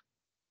then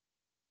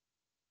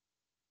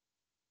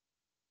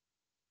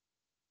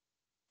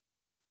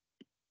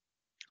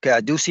okay,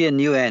 I do see a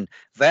new hand.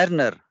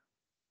 Werner,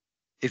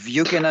 if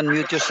you can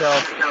unmute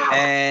yourself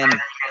and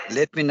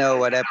let me know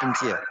what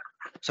happens here.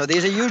 So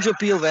there's a huge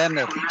appeal,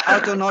 Werner.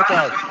 Out or not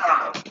out?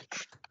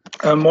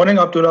 Morning,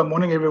 Abdullah.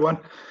 Morning, everyone.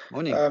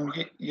 Morning.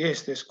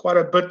 Yes, there's quite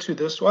a bit to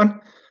this one.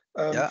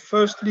 Yeah.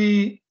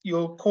 Firstly,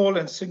 you'll call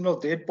and signal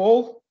dead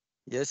ball.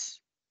 Yes.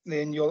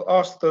 Then you'll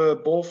ask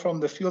the ball from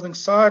the fielding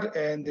side,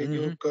 and then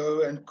you'll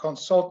go and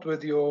consult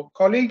with your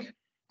colleague.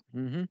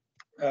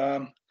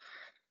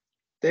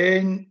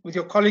 Then with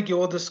your colleague, you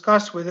will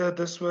discuss whether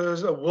this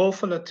was a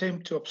willful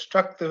attempt to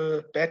obstruct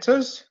the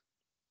batters.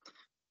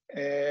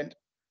 And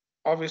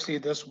obviously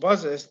this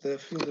was, as the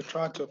fielder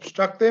tried to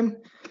obstruct them.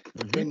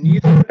 Then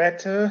neither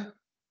batter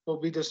will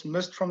be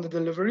dismissed from the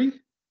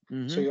delivery.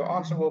 So your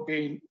answer will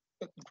be,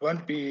 it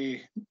won't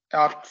be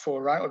out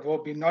for run, it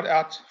will be not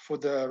out for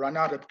the run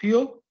out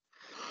appeal.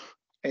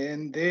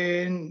 And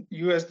then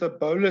you, as the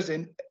bowlers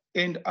and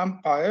end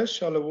umpire,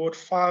 shall award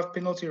 5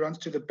 penalty runs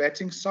to the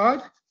batting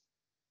side.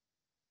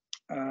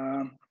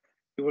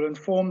 You will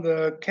inform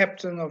the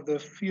captain of the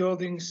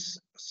fielding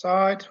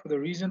side for the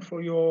reason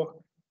for your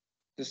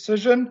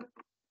decision.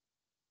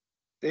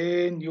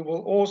 Then you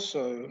will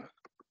also,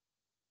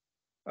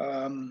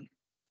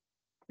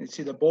 let's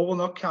see, the ball will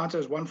not count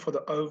as one for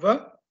the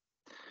over.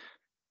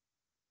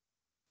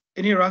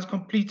 Any runs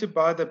completed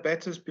by the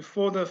batters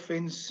before the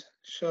offence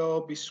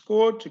shall be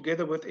scored,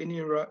 together with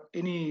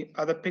any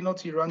other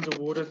penalty runs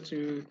awarded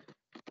to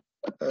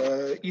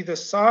either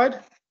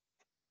side.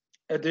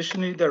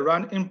 Additionally, the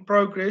run in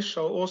progress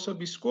shall also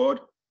be scored.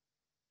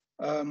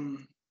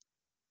 And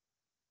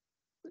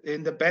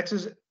the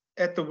batters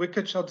at the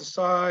wicket shall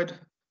decide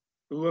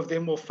who of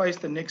them will face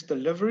the next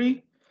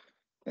delivery.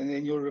 And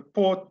then you'll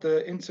report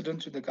the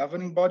incident to the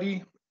governing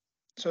body.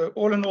 So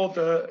all in all,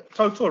 the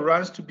total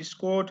runs to be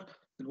scored,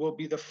 it will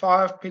be the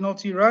 5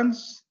 penalty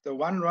runs, the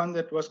 1 run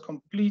that was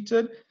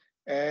completed,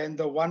 and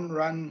the 1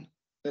 run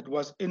that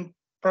was in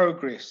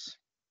progress.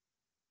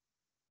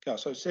 Yeah,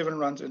 so 7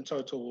 runs in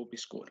total will be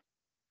scored.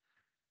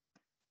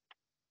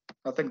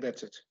 I think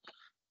that's it.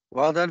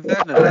 Well done,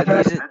 Werner.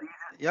 That is it.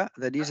 Yeah,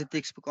 that is a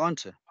textbook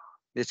answer.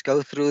 Let's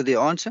go through the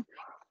answer.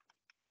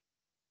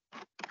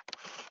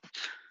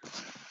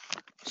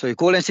 So you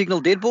call and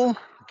signal dead ball.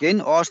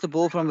 Again, ask the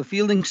ball from the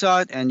fielding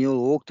side and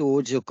you'll walk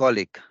towards your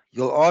colleague.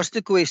 You'll ask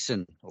the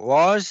question,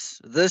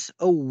 was this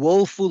a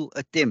willful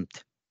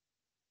attempt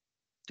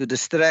to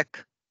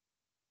distract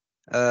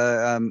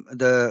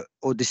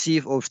or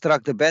deceive or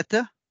obstruct the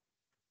batter?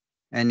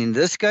 And in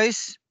this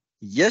case,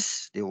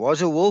 yes, there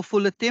was a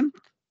willful attempt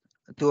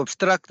to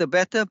obstruct the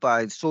batter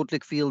by short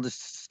leg fielder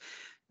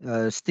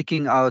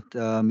sticking out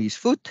his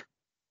foot.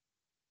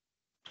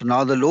 So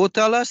now the law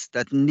tells us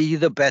that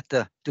neither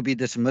batter to be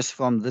dismissed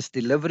from this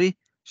delivery.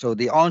 So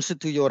the answer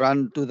to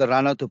the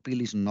run out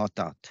appeal is not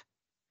out.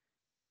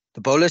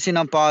 The bowlers in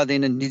umpire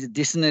then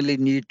additionally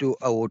need to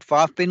award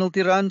 5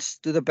 penalty runs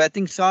to the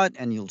batting side,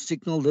 and you'll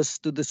signal this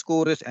to the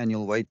scorers and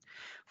you'll wait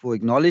for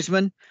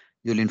acknowledgement.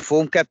 You'll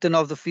inform captain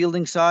of the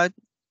fielding side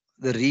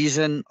the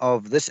reason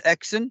of this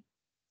action,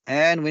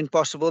 and when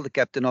possible, the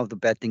captain of the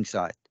batting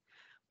side.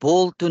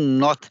 Ball to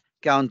not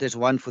count as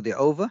 1 for the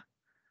over.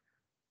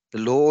 The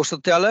law also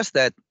tells us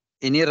that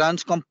any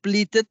runs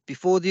completed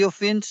before the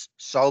offence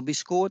shall be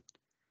scored,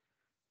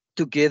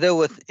 together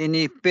with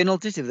any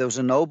penalties. If there was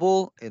a no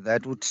ball,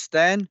 that would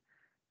stand.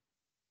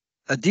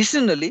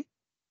 Additionally,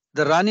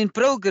 the run in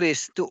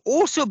progress to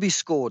also be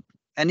scored,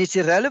 and it's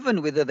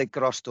irrelevant whether they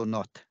crossed or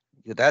not.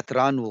 That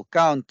run will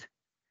count.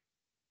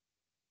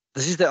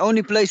 This is the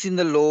only place in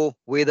the law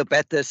where the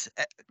batters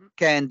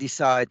can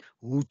decide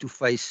who to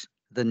face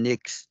the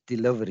next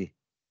delivery.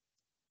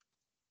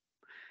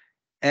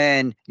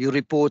 And you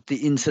report the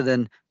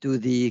incident to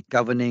the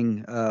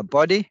governing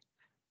body.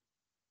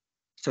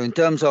 So in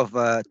terms of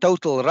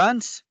total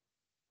runs,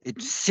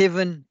 it's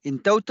 7 in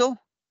total.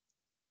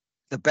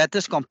 The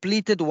batters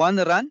completed 1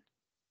 run.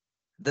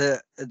 The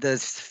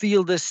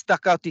fielder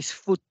stuck out his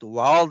foot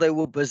while they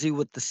were busy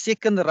with the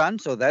second run,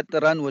 so that the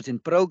run was in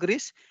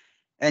progress.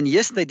 And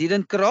yes, they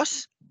didn't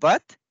cross,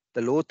 but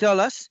the law tells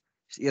us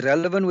it's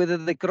irrelevant whether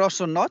they cross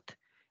or not.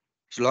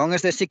 As long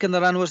as the second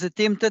run was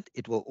attempted,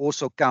 it will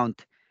also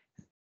count.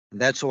 And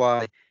that's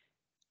why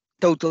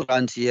total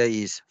runs here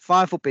is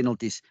 5 for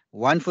penalties,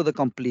 1 for the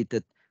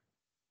completed,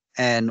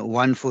 and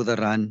 1 for the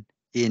run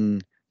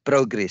in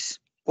progress.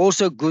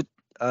 Also good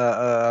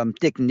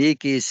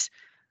technique is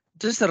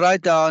just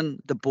write down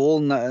the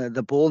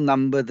ball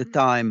number, the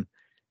time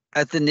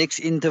at the next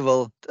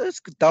interval.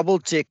 Just double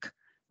check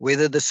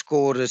whether the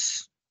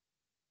scorers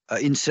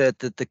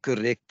inserted the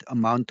correct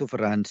amount of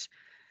runs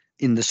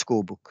in the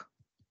scorebook.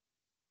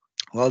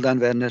 Well done,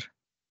 Werner.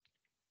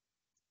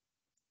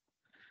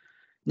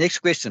 Next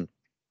question.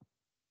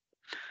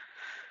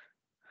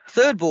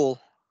 Third ball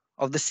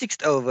of the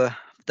 6th over,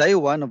 day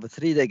 1 of a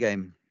 3-day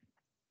game.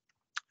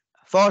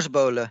 Fast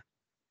bowler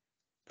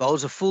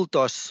bowls a full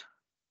toss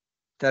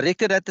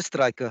directed at the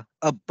striker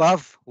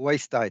above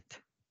waist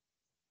height,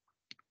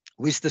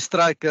 which the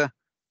striker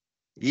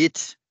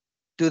hits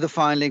to the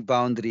fine leg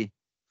boundary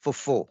for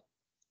 4.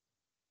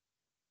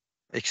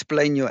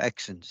 Explain your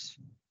actions.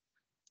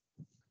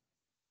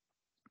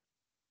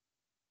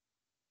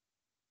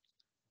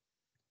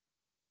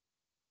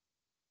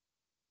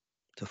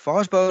 The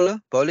fast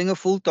bowler bowling a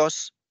full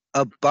toss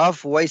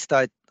above waist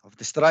height of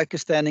the striker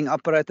standing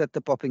upright at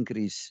the popping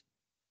crease,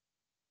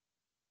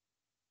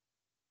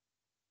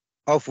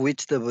 of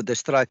which the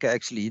striker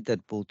actually hit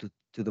that ball to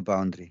the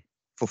boundary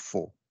for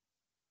 4.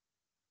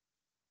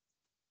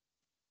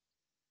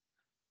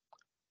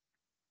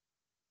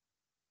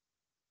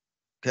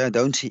 Okay, I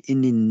don't see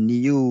any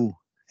new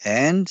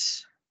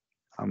hands.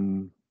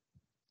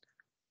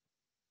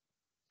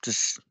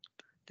 Just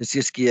let's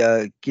just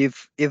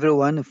give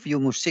everyone a few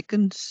more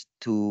seconds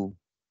to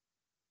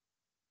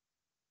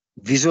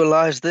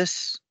visualize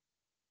this,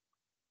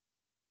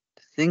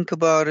 think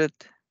about it.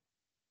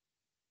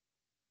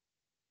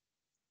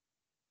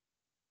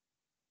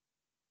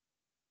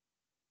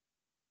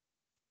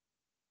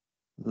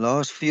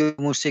 Last few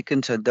more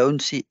seconds. I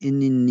don't see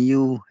any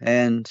new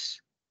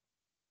hands.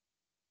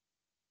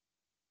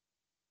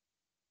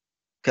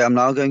 Okay, I'm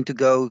now going to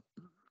go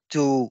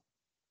to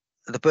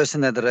the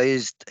person that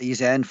raised his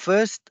hand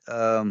first.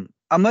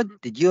 Ahmed,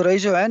 did you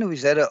raise your hand, or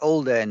is that an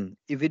old hand?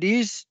 If it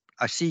is,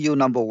 I see you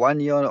number 1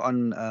 here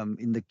on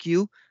in the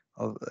queue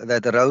of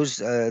that rose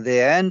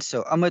their hand.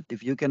 So Ahmed,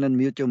 if you can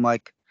unmute your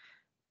mic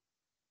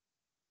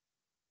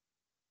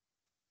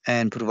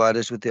and provide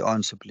us with the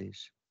answer,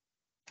 please.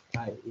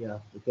 Hi, yeah,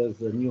 because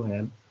the new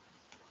hand.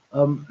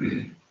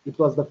 It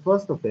was the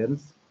first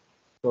offense,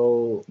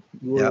 so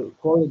you will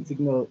call and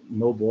signal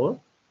no ball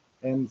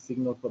and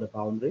signal for the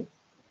boundary.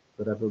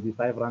 So that will be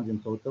 5 runs in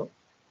total.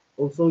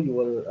 Also, you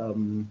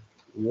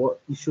will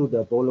issue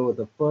the bowler with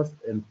the first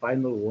and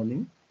final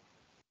warning.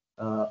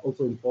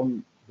 Also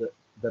inform the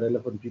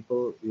relevant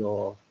people,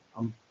 your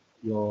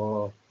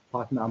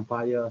partner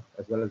umpire,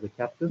 as well as the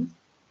captain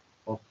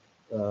of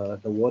the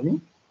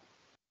warning.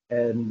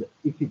 And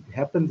if it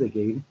happens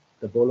again,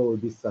 the bowler will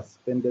be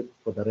suspended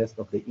for the rest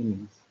of the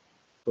innings.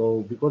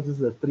 So because this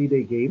is a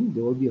 3-day game,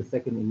 there will be a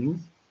second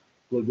innings.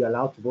 You will be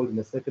allowed to bowl in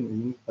the second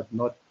innings, but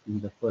not in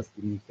the first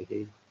innings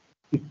again,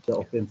 if the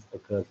offense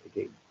occurs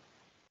again.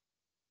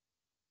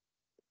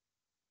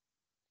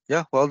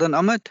 Yeah, well done,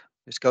 Ahmed.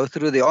 Let's go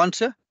through the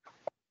answer.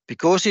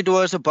 Because it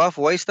was above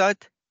waist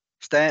height,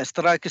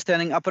 striker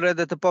standing upright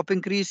at the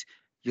popping crease,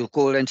 you'll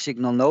call and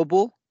signal no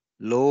ball.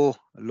 Law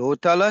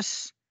tell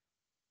us.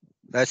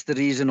 That's the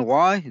reason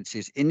why. It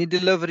says any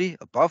delivery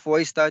above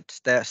waist height,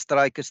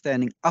 striker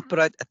standing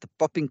upright at the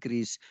popping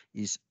crease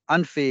is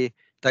unfair,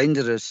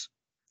 dangerous.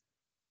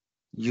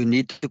 You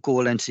need to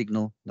call and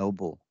signal no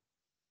ball.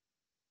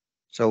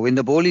 So when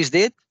the ball is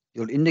dead,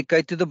 you'll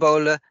indicate to the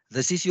bowler,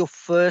 this is your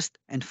first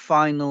and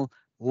final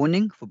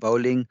warning for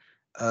bowling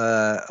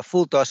a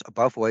full toss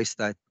above waist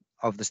height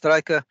of the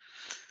striker.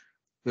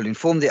 You'll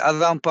inform the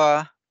other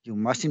umpire. You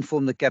must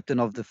inform the captain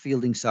of the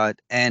fielding side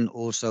and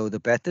also the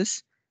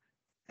batters,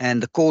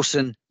 and the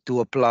caution to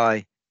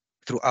apply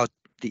throughout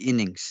the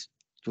innings.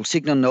 You'll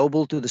signal no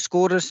ball to the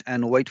scorers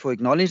and wait for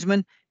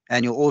acknowledgement,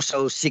 and you'll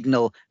also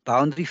signal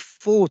boundary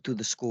 4 to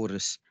the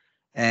scorers,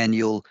 and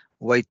you'll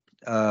wait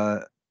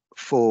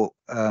for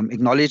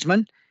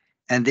acknowledgement.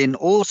 And then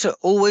also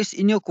always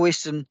in your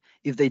question,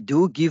 if they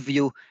do give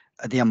you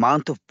the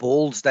amount of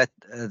balls that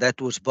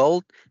was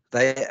bowled,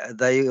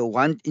 they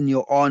want in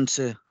your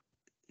answer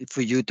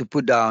for you to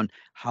put down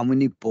how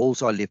many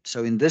balls are left.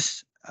 So in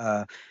this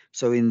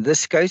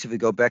case, if we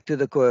go back to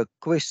the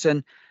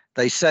question,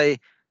 they say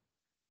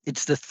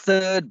it's the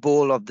 3rd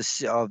ball of the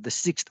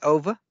 6th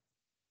over.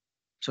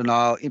 So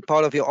now, in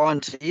part of your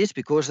answer is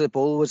because the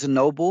ball was a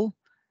no ball,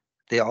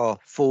 there are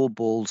 4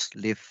 balls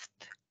left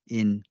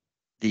in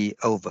the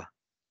over.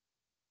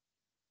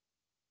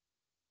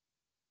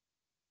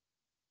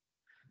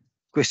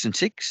 Question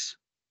 6.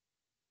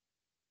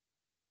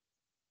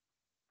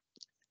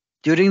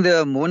 During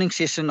the morning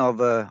session on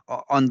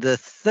the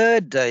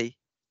 3rd day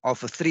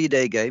of a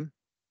 3-day game,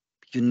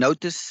 you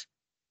notice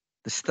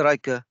the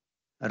striker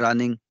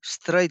running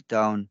straight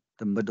down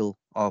the middle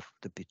of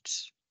the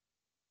pitch.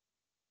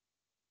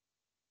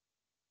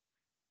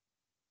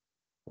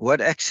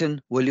 What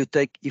action will you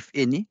take, if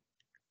any?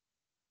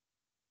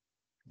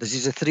 This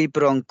is a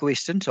 3-pronged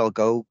question, so I'll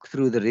go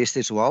through the rest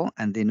as well,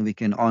 and then we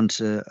can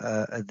answer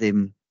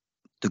them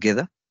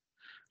together.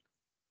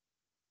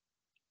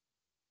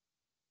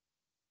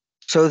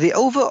 So the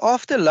over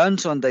after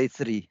lunch on day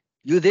 3,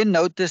 you then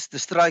notice the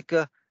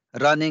striker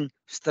running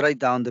straight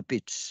down the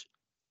pitch.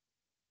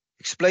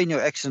 Explain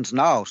your actions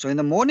now. So in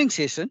the morning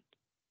session,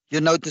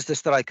 you notice the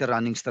striker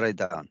running straight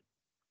down.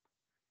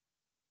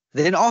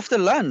 Then after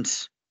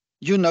lunch,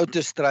 you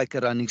notice striker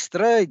running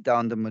straight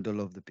down the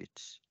middle of the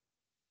pitch.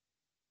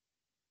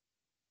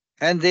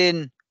 And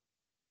then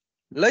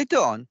later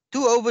on,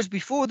 2 overs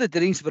before the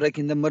drinks break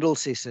in the middle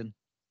session,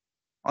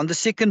 on the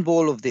 2nd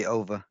ball of the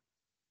over,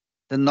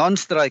 the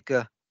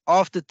non-striker,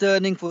 after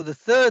turning for the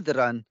 3rd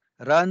run,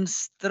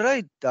 runs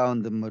straight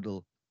down the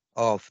middle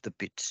of the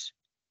pitch.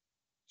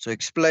 So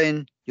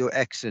explain your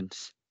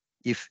actions,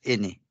 if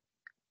any.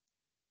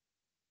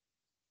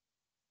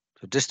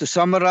 So just to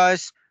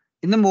summarize,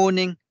 in the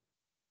morning,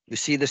 you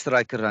see the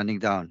striker running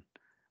down.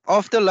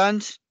 After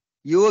lunch,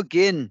 you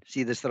again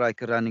see the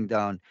striker running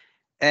down.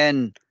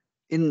 And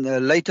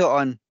later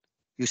on,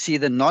 you see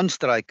the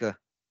non-striker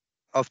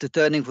after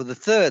turning for the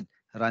third,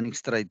 running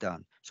straight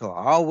down. So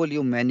how will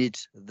you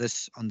manage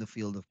this on the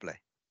field of play?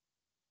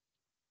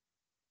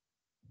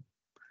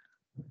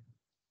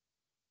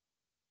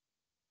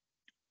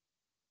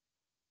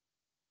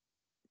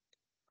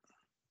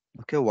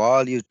 Okay,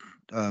 while you,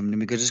 let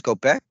me just go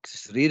back,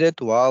 just read it.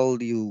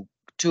 While you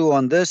chew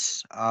on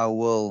this,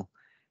 I'm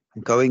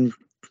going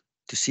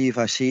to see if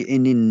I see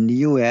any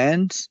new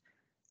hands.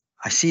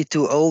 I see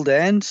 2 old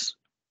hands,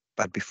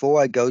 but before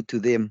I go to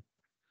them,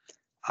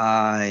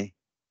 I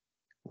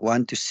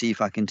want to see if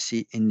I can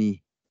see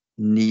any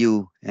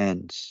new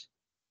hands.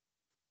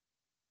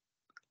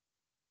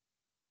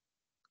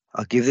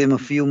 I'll give them a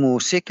few more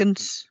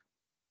seconds,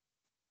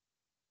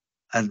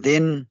 and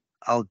then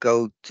I'll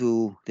go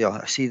to,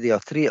 I see there are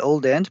 3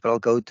 old hands, but I'll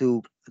go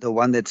to the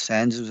one that's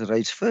hands was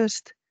raised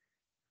first.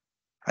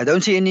 I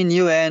don't see any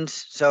new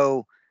hands,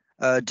 so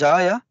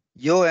Jaya,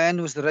 your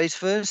hand was raised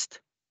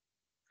first.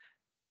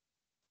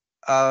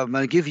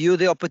 I'll give you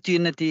the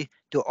opportunity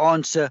to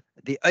answer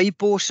the A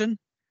portion.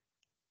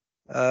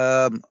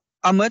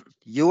 Ahmed,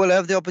 you will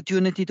have the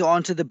opportunity to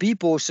answer the B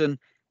portion,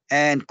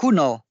 and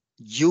Kunal,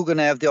 you're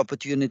gonna have the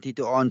opportunity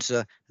to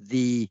answer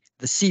the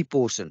C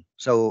portion.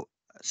 So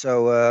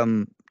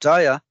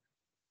Jaya,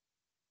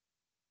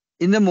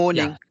 in the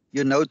morning,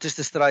 you notice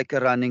the striker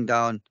running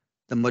down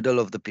the middle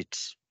of the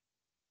pitch.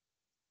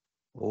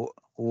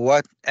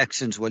 What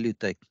actions will you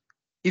take,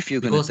 if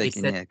you're gonna take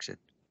any action?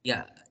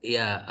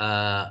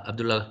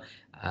 Abdullah,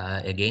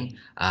 again,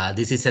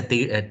 this is a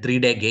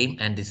 3-day game,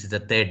 and this is the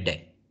 3rd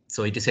day.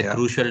 So it is a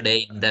crucial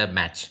day in the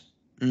match.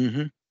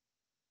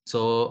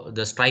 So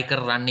the striker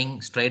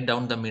running straight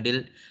down the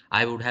middle,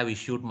 I would have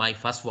issued my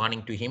first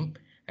warning to him,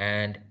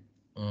 and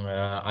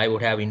I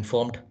would have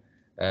informed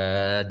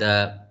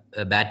the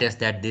batters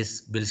that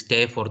this will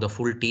stay for the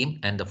full team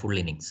and the full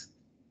innings.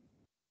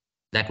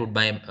 That would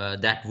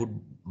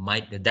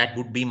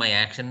be my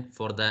action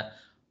for the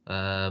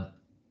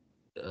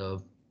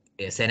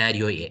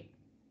scenario A.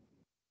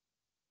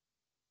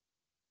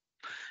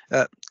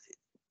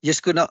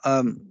 Yes, Kunal.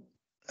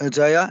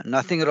 Jaya,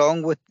 nothing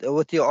wrong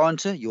with your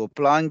answer. You're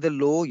applying the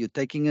law. You're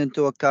taking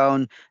into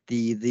account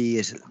the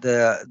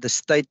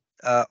state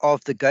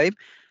of the game.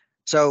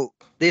 So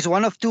there's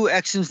one of 2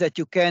 actions that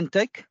you can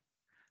take.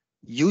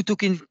 You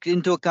took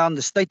into account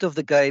the state of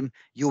the game.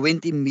 You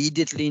went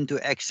immediately into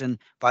action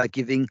by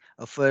giving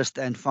a first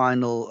and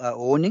final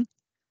warning.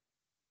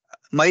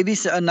 Maybe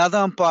another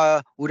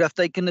umpire would have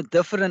taken a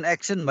different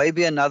action.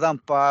 Maybe another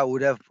umpire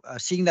would have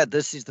seen that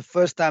this is the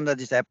first time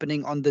that is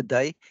happening on the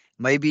day.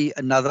 Maybe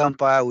another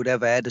umpire would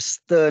have had a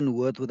stern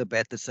word with the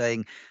batter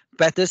saying,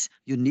 "Batters,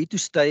 you need to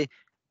stay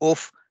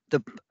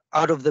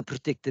out of the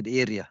protected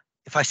area.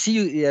 If I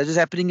see this is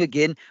happening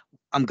again,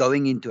 I'm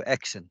going into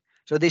action."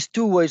 So there's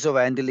 2 ways of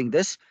handling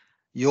this.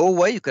 Your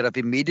way, you could have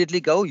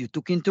immediately go. You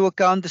took into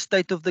account the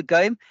state of the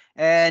game,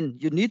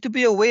 and you need to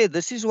be aware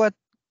this is what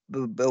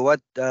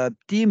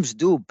teams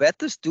do.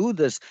 Batters do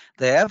this.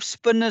 They have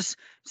spinners.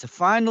 It's the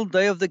final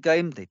day of the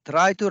game. They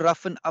try to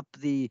roughen up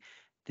the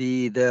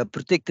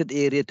protected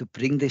area to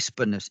bring their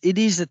spinners. It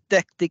is a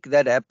tactic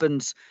that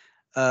happens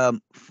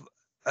at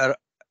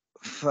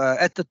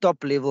the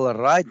top level,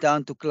 right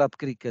down to club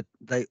cricket.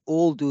 They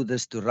all do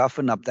this to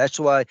roughen up. That's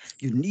why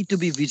you need to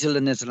be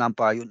vigilant as an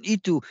umpire. You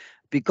need to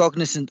be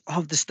cognizant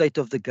of the state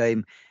of the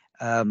game,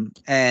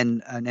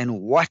 and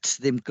watch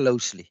them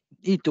closely.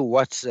 You need to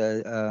watch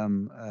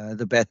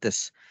the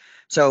batters.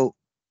 So,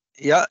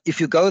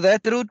 if you go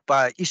that route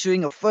by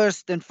issuing a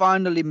first and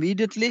final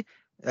immediately,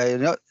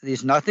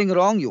 there's nothing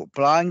wrong. You're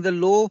applying the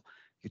law.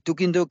 You took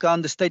into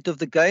account the state of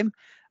the game.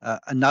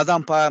 Another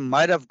umpire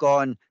might have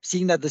gone,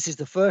 seeing that this is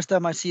the first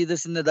time I see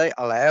this in the day,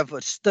 I'll have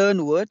a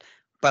stern word,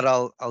 but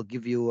I'll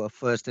give you a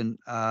first, and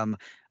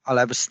I'll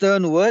have a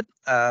stern word.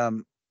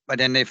 But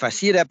then if I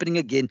see it happening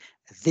again,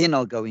 then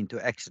I'll go into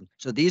action.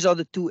 So these are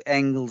the 2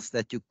 angles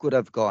that you could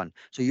have gone.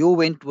 So you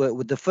went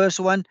with the first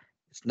one.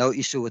 There's no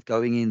issue with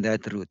going in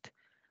that route.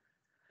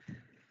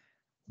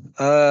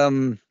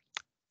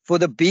 For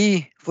the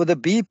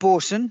B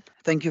portion,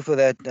 thank you for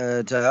that,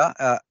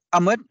 Jaya.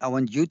 Ahmed, I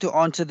want you to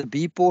answer the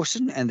B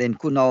portion, and then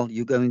Kunal,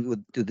 you're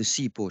going to the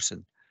C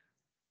portion.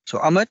 So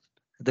Ahmed,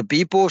 the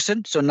B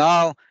portion. So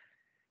now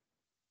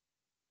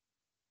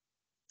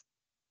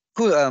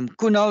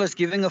Kunal is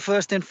giving a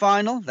first and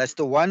final. That's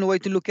the one way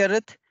to look at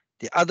it.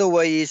 The other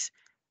way is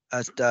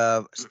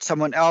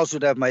someone else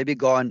would have maybe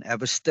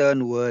have a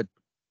stern word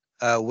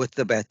with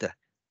the batter.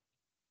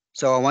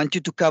 So I want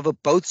you to cover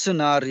both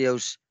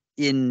scenarios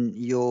in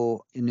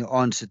your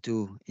answer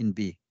in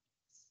B.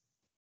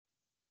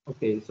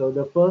 Okay, so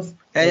the first.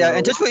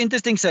 And just for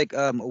interesting sake,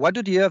 what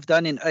would you have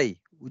done in A?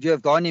 Would you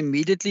have gone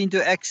immediately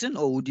into action,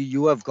 or would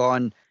you have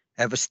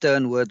have a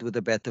stern word with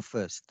the batter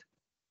first?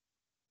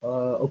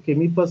 Okay,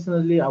 me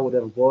personally, I would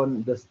have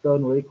gone the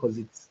stern way because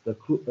it's the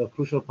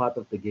crucial part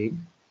of the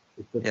game.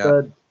 It's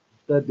the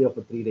third day of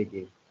a 3-day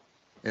game.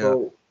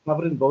 So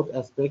covering both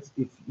aspects,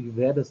 if you've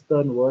had a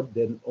stern word,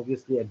 then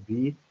obviously at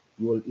B,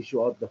 you will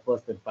issue out the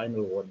first and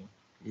final warning.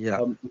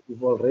 If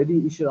you've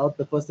already issued out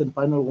the first and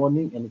final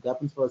warning and it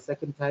happens for a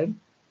second time,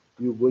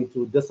 you're going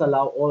to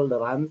disallow all the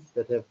runs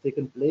that have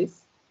taken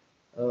place,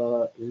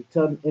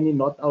 return any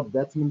not out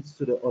batsmen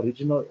to the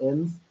original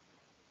ends.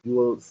 You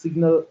will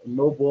signal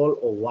no ball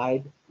or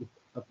wide if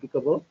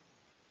applicable.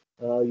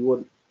 You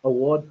will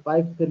award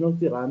 5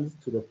 penalty runs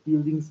to the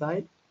fielding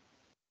side.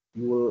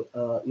 You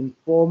will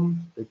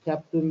inform the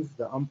captains,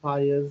 the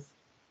umpires,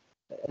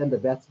 and the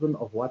batsmen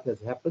of what has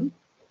happened,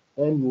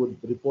 and you would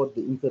report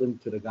the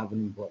incident to the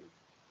governing body.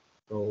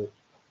 So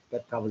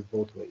that covers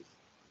both ways.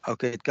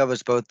 Okay, it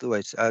covers both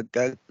ways.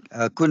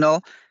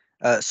 Kunal,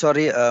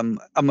 sorry,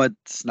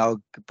 Ahmad's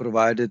now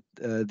provided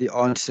the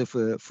answer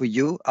for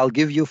you. I'll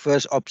give you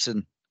first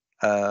option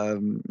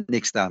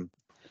next time.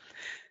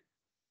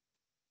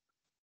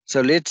 So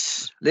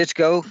let's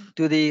go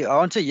to the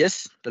answer.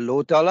 Yes, the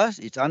law tells us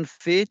it's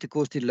unfair to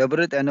cause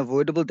deliberate and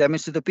avoidable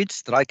damage to the pitch.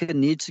 Striker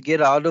needs to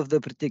get out of the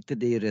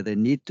protected area. They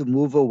need to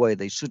move away.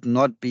 They should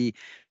not be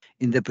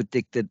in the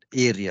protected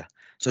area.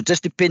 So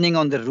just depending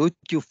on the route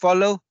you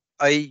follow,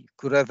 I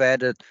could have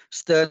had a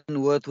stern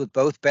word with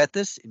both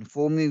batters,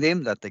 informing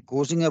them that they're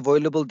causing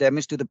avoidable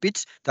damage to the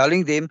pitch,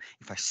 telling them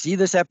if I see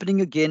this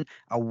happening again,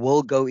 I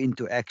will go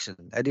into action.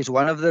 That is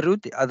one of the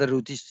route. The other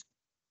route is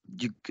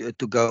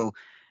to go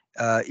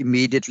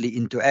immediately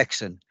into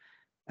action.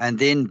 And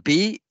then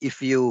B,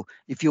 if you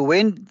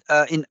went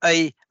in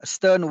a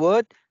stern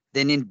word,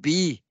 then in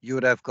B you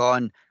would have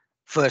gone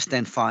first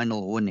and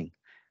final warning.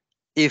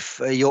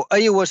 If your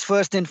A was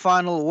first and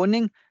final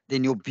warning,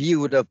 then your B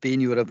would have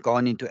been you would have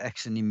gone into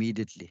action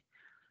immediately.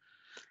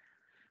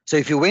 So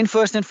if you went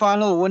first and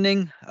final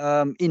warning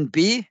in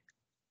B,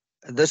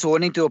 this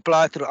warning to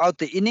apply throughout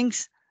the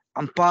innings,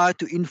 umpire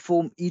to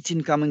inform each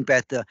incoming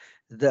batter.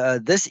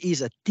 This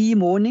is a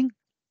team warning,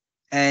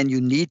 and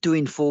you need to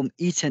inform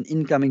each and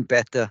incoming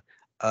batter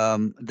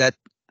that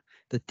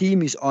the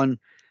team is on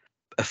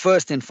a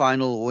first and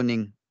final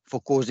warning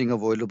for causing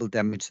avoidable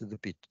damage to the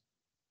pitch.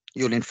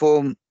 You'll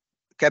inform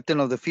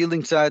captain of the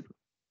fielding side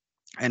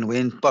and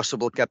when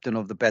possible captain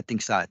of the batting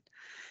side.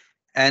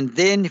 And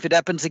then if it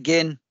happens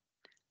again,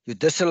 you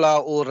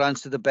disallow all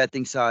runs to the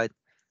batting side,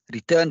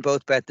 return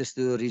both batters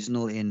to the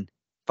original end,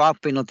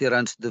 5 penalty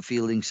runs to the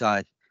fielding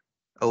side,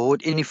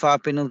 award any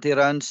 5 penalty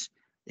runs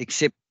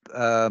except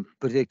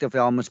protective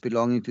helmets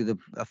belonging to the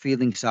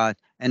fielding side.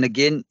 And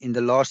again, in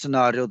the last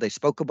scenario, they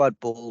spoke about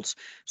balls,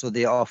 so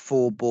there are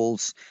 4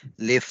 balls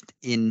left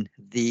in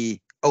the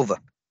over.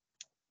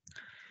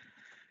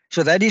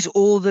 So that is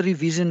all the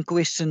revision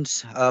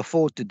questions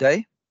for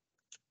today.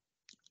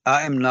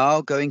 I am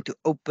now going to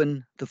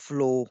open the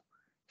floor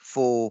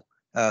for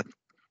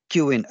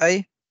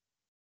Q&A.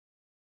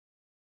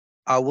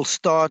 I will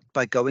start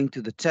by going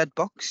to the chat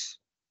box.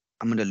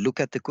 I'm going to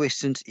look at the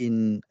questions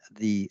in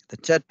the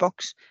chat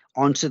box,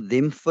 answer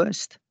them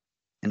first.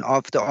 And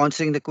after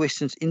answering the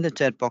questions in the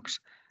chat box,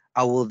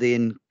 I will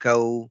then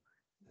go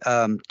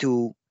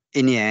to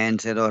any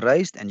hands that are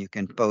raised and you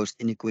can post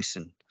any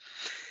question.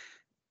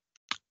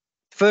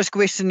 First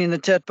question in the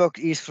chat box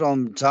is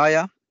from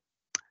Jaya.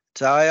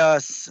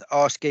 Jaya's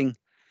asking,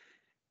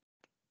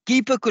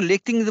 keeper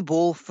collecting the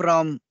ball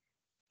from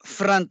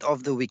front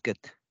of the wicket.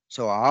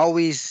 So how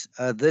is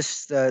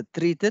this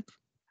treated?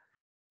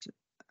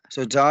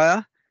 So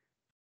Jaya,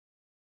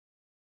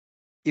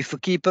 if a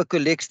keeper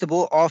collects the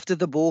ball after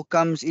the ball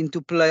comes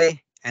into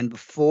play and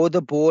before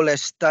the ball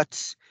has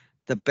touched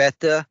the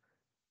batter,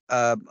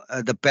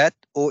 the bat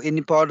or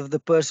any part of the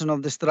person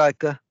of the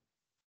striker,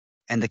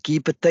 and the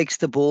keeper takes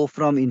the ball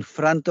from in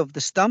front of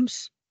the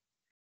stumps,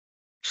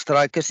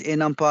 strikers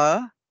and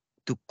umpire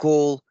to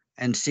call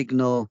and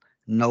signal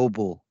no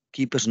ball.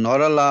 Keeper's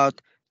not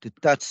allowed to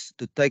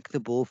take the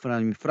ball from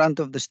in front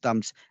of the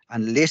stumps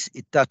unless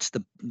it touches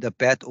the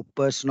bat or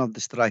person of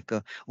the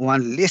striker, or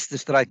unless the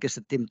striker is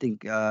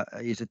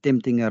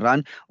attempting a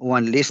run, or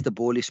unless the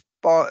ball is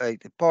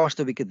past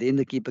the wicket, then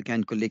the keeper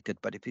can collect it.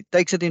 But if he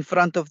takes it in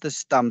front of the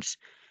stumps,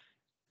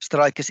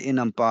 strikers and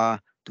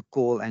umpire to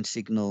call and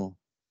signal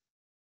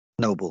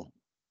no ball.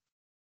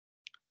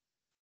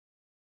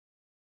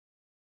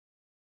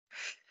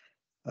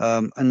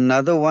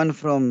 Another one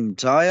from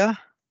Jaya.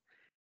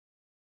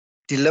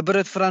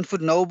 Deliberate front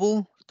foot no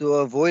ball to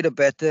avoid a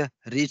batter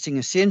reaching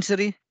a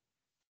century.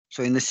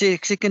 So in the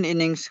second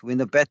innings, when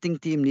the batting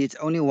team needs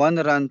only 1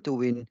 run to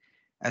win,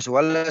 as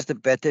well as the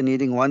batter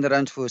needing 1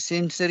 run for a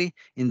century,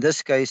 in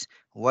this case,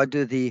 what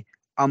do the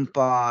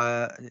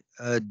umpire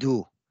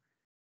do?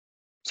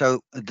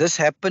 So this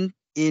happened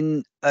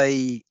in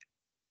a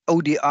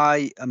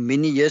ODI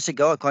many years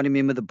ago. I can't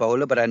remember the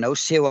bowler, but I know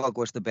Sehwag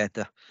was the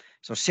batter.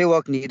 So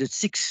Sehwag needed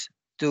 6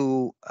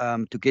 to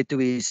get to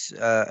his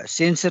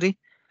century.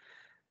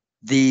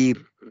 The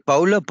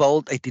bowler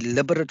bowled a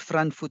deliberate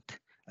front foot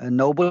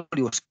no ball.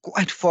 He was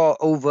quite far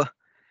over.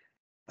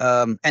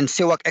 And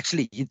Sehwag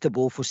actually hit the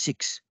ball for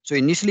 6. So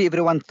initially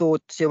everyone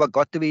thought Sehwag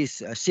got to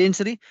his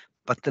century,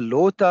 but the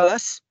law tells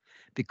us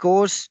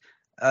because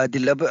a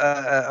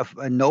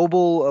no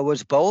ball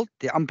was bowled,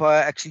 the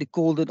umpire actually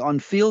called it on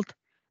field.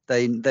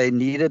 They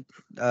needed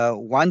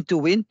 1 to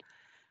win.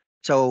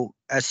 So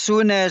as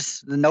soon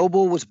as the no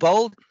ball was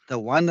bowled, the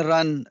 1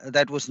 run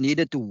that was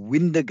needed to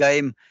win the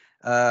game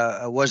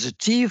was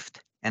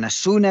achieved, and as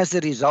soon as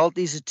the result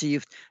is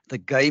achieved, the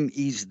game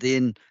is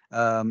then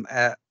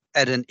at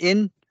an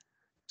end.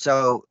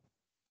 So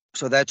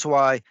that's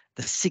why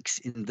the 6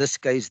 in this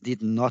case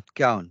did not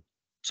count.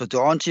 So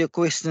to answer your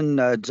question,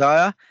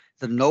 Jaya,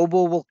 the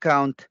noble will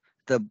count.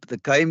 The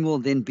game will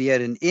then be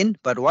at an end.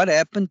 But what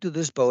happened to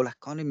this bowler? I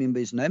can't remember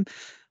his name.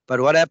 But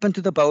what happened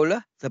to the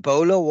bowler? The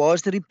bowler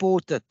was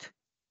reported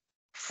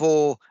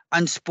for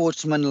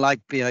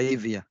unsportsmanlike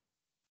behavior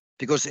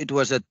because it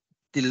was a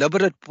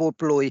deliberate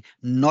ploy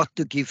not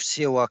to give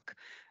Sehwag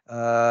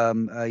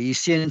his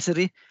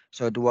century.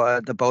 So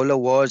the bowler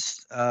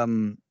was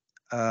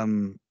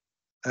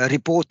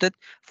reported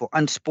for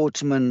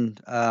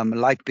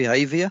unsportsman-like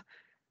behavior.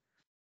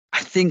 I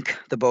think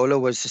the bowler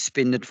was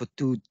suspended for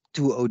two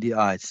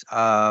ODIs.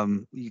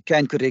 You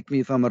can correct me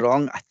if I'm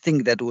wrong. I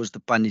think that was the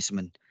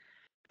punishment.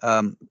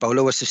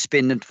 Bowler was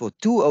suspended for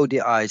 2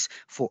 ODIs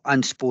for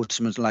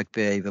unsportsmanlike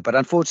behavior. But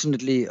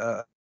unfortunately,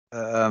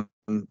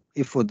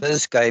 if for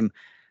this game,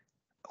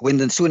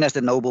 as soon as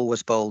the noble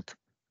was bowled,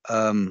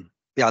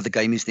 the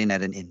game is then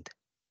at an end.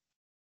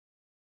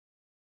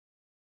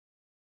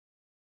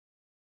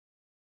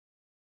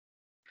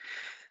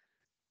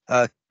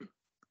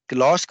 The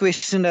last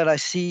question that I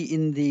see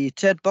in the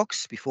chat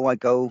box before I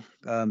go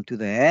to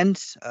the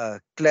hands,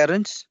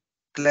 Clarence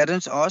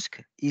asks,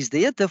 is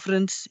there a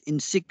difference in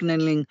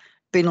signaling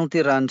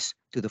penalty runs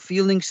to the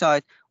fielding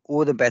side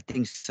or the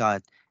batting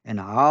side? And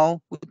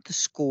how would the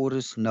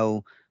scorers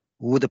know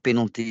who the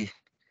penalties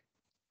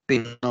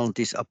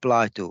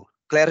apply to?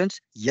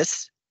 Clarence,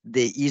 yes,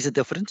 there is a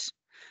difference.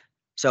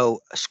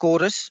 So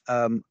scorers,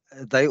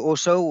 they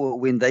also,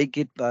 when they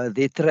get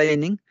their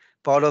training,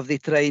 part of their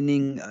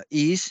training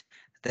is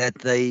that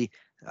they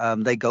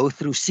go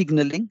through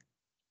signaling.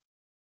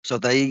 So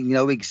they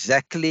know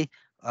exactly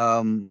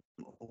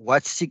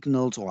what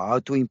signals or how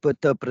to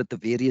interpret the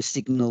various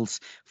signals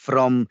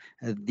from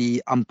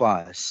the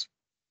umpires.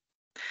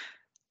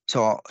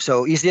 So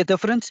is there a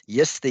difference?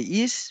 Yes, there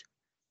is.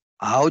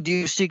 How do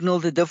you signal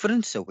the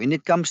difference? So when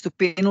it comes to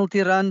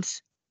penalty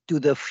runs to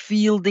the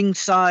fielding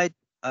side,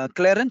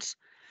 Clarence,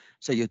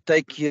 so you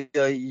take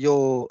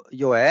your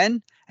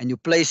hand and you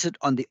place it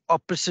on the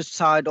opposite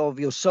side of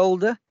your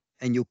shoulder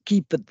and you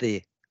keep it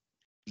there.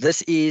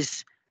 This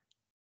is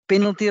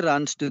penalty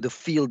runs to the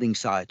fielding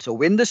side. So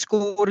when the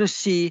scorers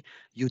see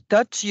you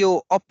touch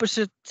your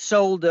opposite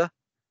shoulder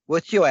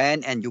with your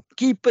hand and you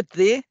keep it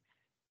there,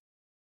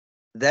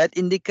 that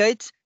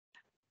indicates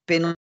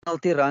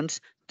penalty runs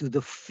to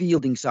the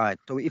fielding side.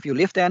 So if you're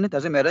left-handed,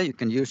 doesn't matter. You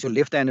can use your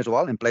left hand as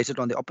well and place it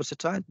on the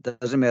opposite side.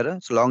 Doesn't matter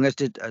as long as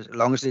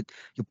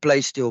you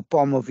place your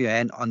palm of your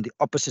hand on the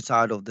opposite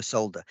side of the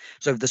shoulder.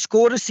 So if the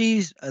scorer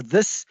sees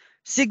this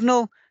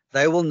signal,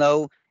 they will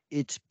know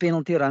it's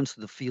penalty runs to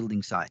the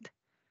fielding side.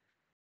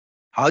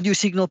 How do you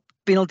signal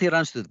penalty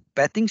runs to the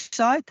batting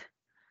side?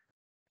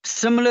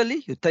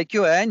 Similarly, you take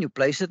your hand, you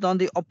place it on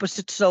the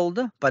opposite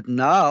shoulder, but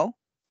now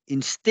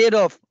instead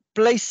of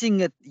placing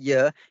it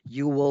here,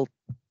 you will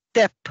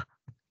tap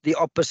the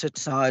opposite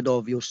side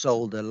of your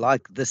shoulder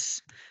like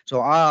this.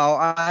 So how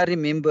I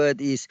remember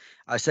it is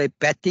I say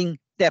batting,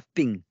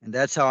 tapping, and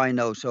that's how I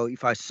know. So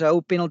if I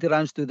show penalty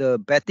runs to the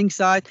batting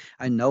side,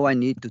 I know I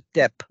need to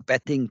tap,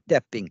 batting,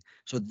 tapping.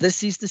 So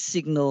this is the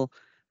signal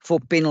for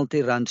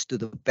penalty runs to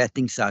the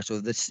batting side. So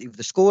if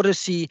the scorers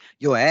see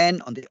your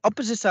hand on the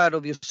opposite side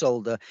of your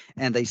shoulder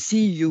and they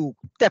see you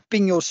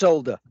tapping your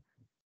shoulder,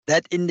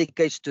 that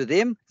indicates to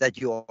them that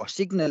you are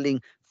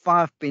signaling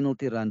 5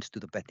 penalty runs to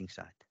the batting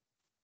side.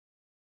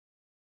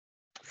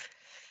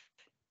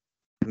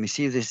 Let me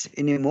see if there's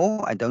any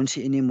more. I don't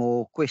see any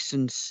more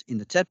questions in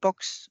the chat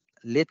box.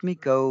 Let me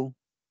go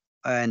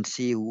and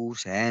see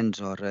whose hands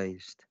are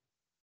raised.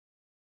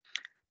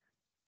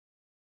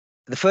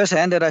 The first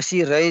hand that I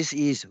see raised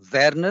is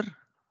Werner.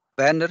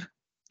 Werner,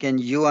 can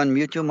you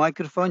unmute your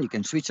microphone? You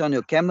can switch on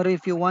your camera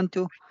if you want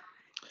to.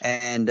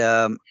 And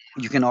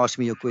you can ask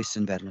me your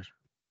question, Werner.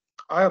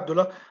 Hi,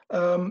 Abdullah.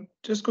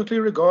 Just quickly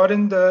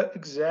regarding the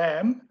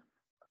exam,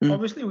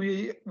 obviously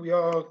we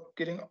are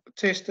getting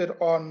tested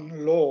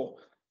on law.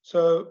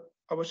 So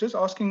I was just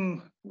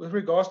asking with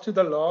regards to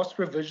the last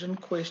revision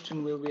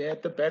question where we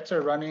had the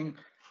batter running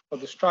or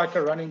the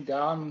striker running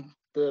down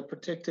the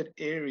protected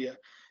area.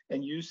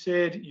 And you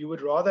said you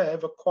would rather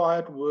have a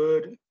quiet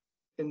word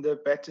in the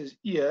batter's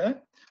ear,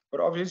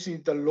 but obviously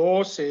the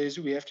law says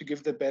we have to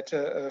give the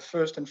batter a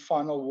first and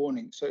final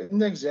warning. So in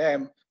the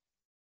exam,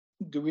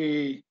 are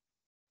we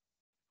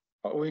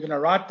going to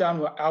write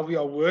down how we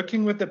are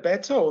working with the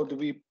batter, or do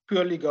we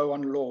purely go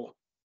on law?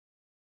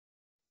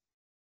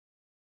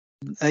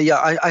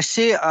 I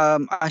said,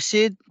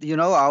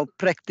 how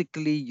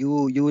practically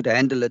you would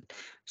handle it.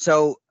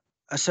 So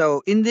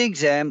in the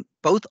exam,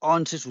 both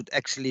answers would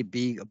actually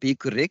be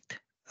correct,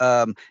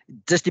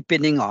 just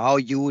depending on how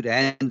you would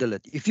handle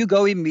it. If you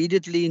go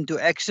immediately into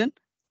action,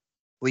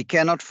 we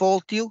cannot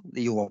fault you.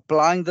 You are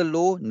applying the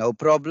law, no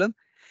problem.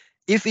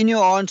 If in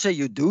your answer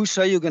you do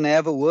say you're going to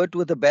have a word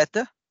with the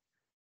batter,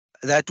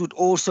 that would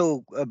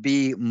also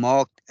be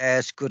marked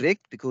as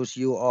correct because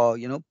you are,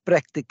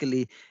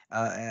 practically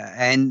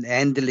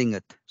handling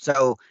it.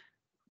 So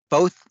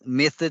both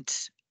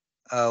methods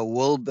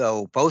or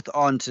both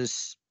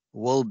answers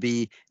will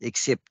be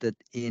accepted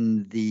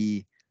in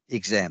the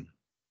exam.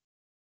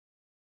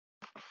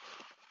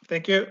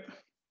 Thank you.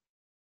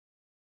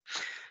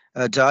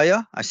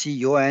 Jaya, I see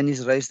your hand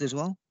is raised as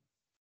well.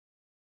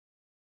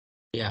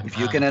 Yeah, If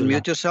you can Abdullah.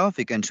 unmute yourself,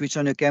 you can switch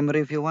on your camera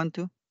if you want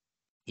to.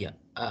 Yeah,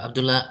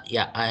 Abdullah.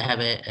 Yeah, I have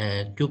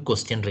a quick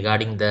question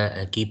regarding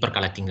the keeper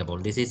collecting the ball.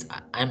 This is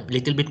I'm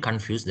little bit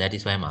confused. That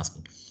is why I'm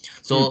asking.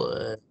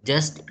 So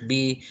just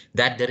be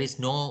that there is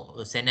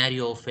no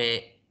scenario of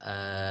a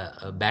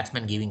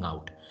batsman giving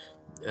out.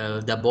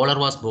 The bowler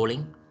was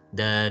bowling.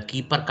 The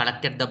keeper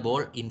collected the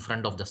ball in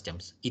front of the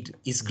stumps.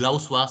 His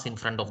gloves was in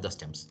front of the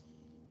stumps.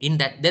 In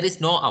that there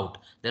is no out.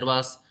 There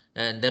was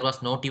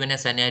not even a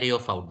scenario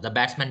of out. The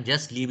batsman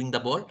just leaving the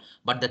ball,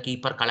 but the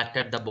keeper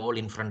collected the ball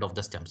in front of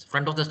the stumps.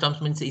 Front of the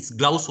stumps means his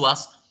gloves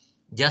was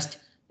just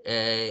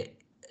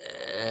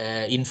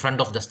in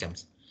front of the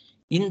stumps.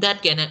 In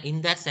that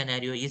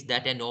scenario, is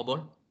that a no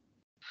ball?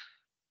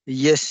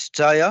 Yes,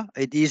 Jaya,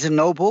 it is a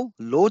no ball.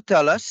 Law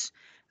tell us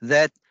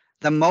that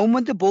the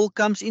moment the ball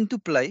comes into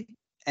play,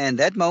 and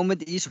that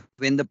moment is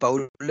when the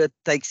bowler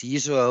takes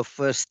his or her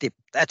first step.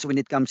 That's when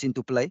it comes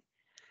into play.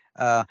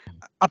 Uh,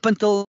 Up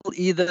until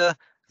either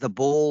the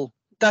ball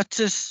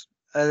touches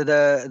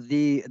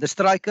the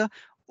striker,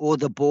 or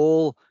the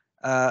ball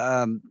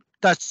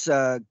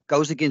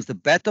goes against the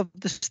bat of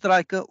the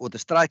striker, or the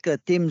striker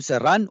attempts a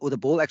run, or the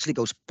ball actually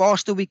goes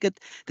past the wicket.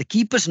 The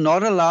keeper's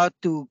not allowed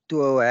to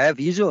have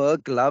his or her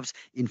gloves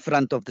in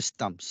front of the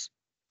stumps.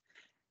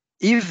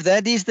 If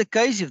that is the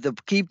case, if the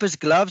keeper's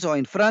gloves are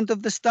in front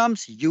of the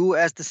stumps, you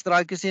as the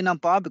strikers and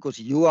umpire, because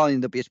you are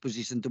in the best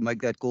position to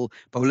make that call,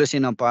 bowlers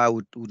and umpire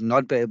would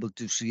not be able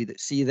to see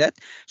that.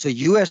 So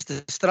you as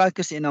the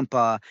strikers and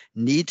umpire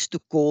needs to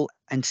call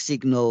and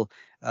signal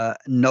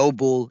no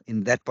ball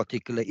in that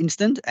particular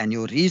instant. And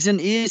your reason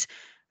is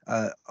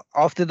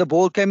after the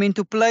ball came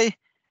into play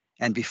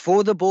and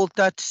before the ball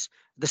touched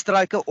the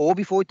striker, or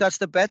before he touched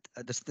the bat,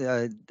 the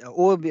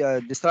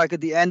striker,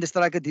 the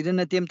striker didn't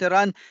attempt to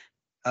run,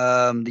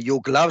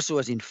 your gloves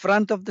was in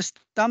front of the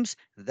stumps.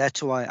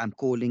 That's why I'm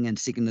calling and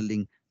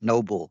signaling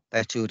no ball.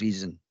 That's your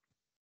reason.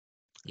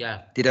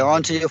 Yeah. Did I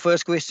answer your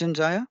first question,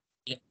 Jaya?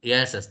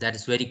 Yes, yes, that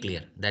is very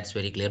clear. That's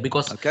very clear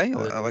because Okay.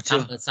 What's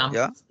your,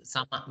 yeah?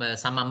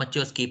 some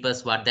amateur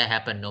keepers, what they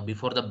happen, no,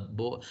 before the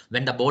ball,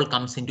 when the ball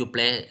comes into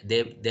play,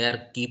 they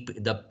keep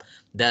the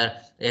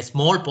a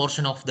small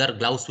portion of their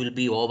gloves will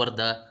be over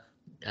the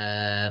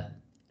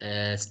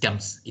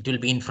stumps. It will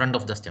be in front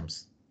of the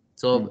stumps.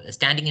 So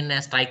standing in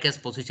a striker's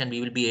position, we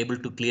will be able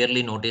to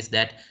clearly notice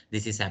that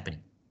this is happening.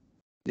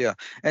 Yeah,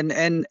 and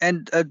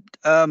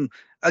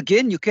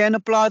again, you can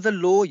apply the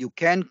law. You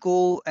can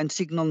call and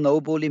signal no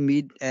ball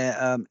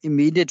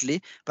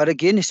immediately. But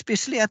again,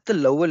 especially at the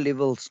lower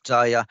levels,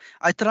 Jaya,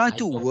 I try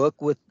to work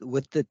with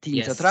the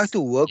teams. I try Yes, to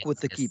work with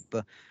yes, the yes.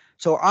 keeper.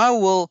 So I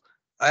will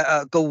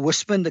go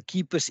whisper in the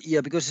keeper's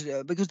ear because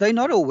they're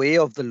not aware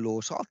of the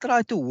law. So I'll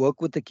try to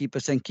work with the keeper,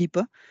 saying,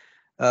 "Keeper,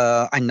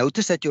 I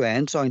notice that your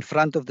hands are in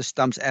front of the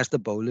stumps as the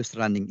bowler's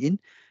running in.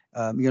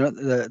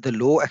 The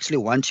law actually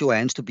wants your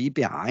hands to be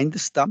behind the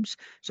stumps.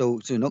 So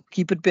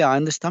keep it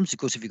behind the stumps,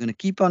 because if you're going to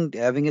keep on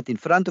having it in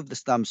front of the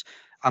stumps,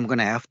 I'm going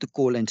to have to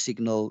call and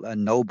signal a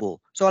no ball.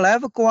 So I'll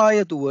have a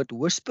quiet word,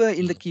 whisper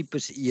in the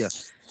keeper's ear.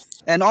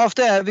 And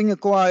after having a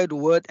quiet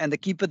word and the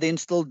keeper then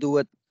still do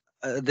it,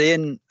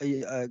 then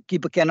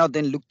keeper cannot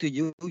then look to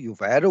you. You've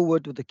had a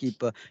word with the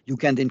keeper. You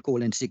can then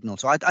call and signal.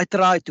 So I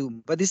try to,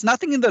 but there's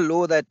nothing in the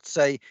law that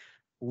say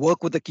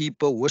work with the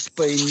keeper,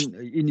 whisper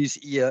in his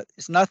ear.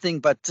 It's nothing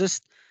but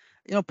just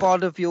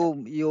part of That's a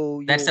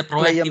your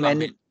player proactive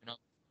man. umpiring,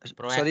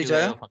 Sorry, proactive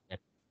way Jaya. of umpiring.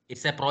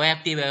 It's a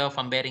proactive way of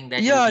umpiring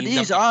that you Yeah, it give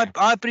them is. a chance.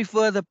 I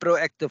prefer the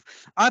proactive.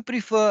 I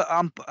prefer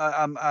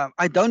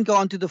I don't go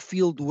onto the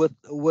field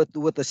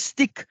with a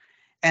stick,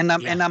 and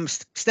Yeah. I'm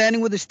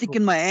standing with a stick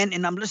in my hand,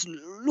 and I'm just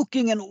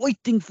looking and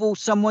waiting for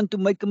someone to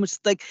make a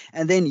mistake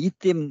and then hit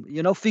them,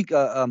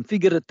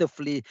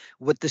 figuratively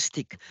with the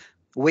stick.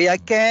 Where I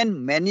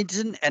can manage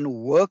and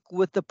work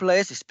with the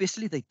players,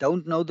 especially they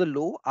don't know the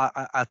law,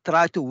 I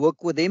try to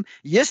work with them.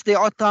 Yes, there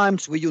are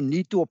times where you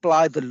need to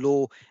apply the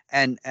law,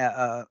 and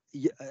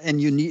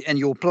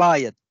you apply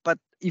it. But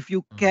if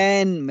you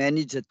can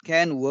manage it,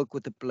 can work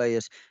with the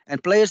players,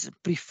 and players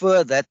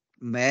prefer that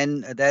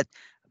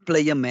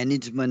player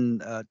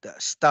management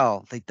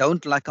style. They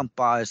don't like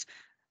umpires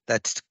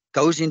that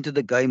goes into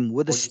the game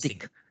with a Policing.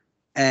 stick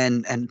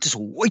and just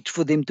wait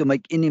for them to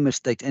make any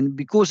mistakes. And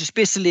because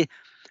especially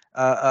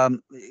uh,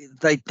 um,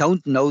 they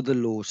don't know the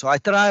law, so I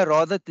try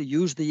rather to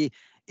use the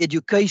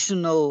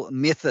educational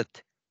method,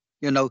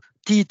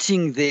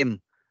 teaching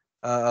them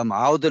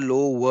how the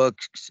law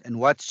works and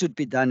what should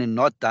be done and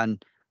not done,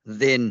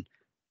 then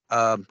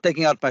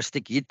taking out my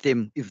stick, hit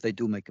them if they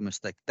do make a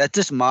mistake. That's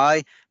just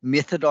my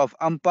method of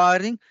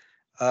umpiring.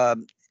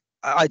 Um,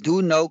 I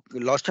do know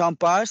lost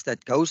umpires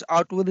that goes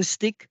out with a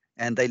stick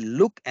and they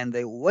look and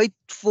they wait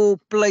for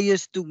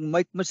players to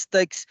make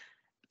mistakes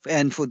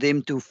and for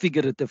them to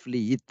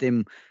figuratively hit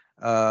them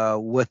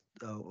with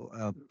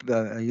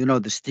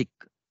the stick.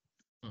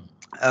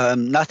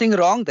 Nothing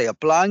wrong. They're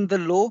applying the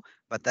law,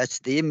 but that's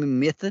their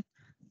method.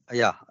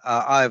 Yeah,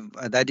 I've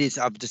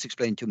just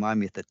explained to my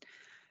method.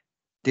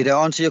 Did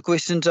I answer your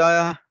question,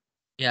 Jaya?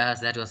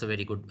 Yes, that was a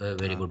very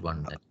good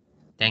one.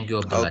 Thank you,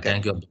 Abdullah. Okay.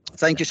 Thank you, Abdullah.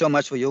 Thank you so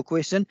much for your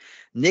question.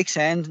 Next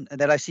hand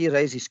that I see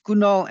raised is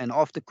Kunal, and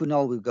after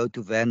Kunal, we'll go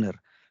to Werner.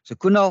 So,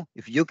 Kunal,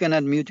 if you can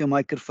unmute your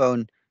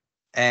microphone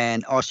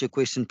and ask your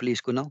question, please,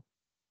 Kunal.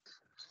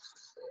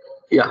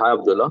 Yeah, hi,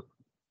 Abdullah.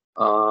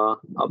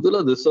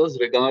 Abdullah, this was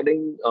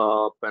regarding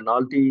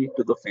penalty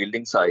to the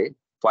fielding side,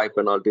 5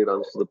 penalty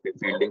runs to the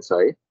fielding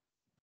side.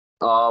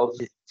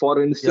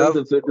 For instance,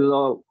 Yeah. if it is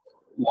a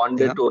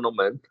one-day Yeah.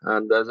 tournament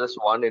and there's just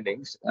one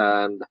innings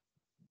and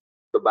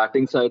the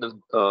batting side is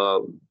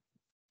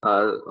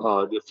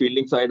the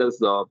fielding side has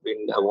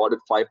been awarded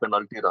 5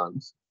 penalty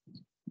runs.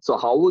 So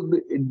how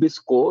would it be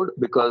scored?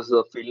 Because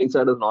the fielding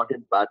side is not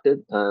yet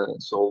batted.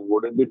 So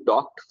would it be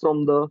docked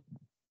from the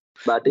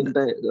batting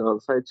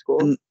side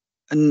score?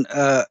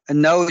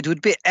 No, it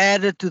would be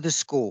added to the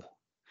score.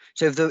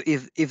 So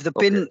if the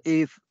pin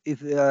Okay. if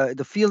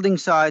the fielding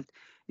side,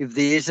 if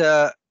there's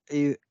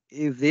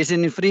if there's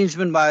an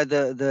infringement by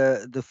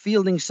the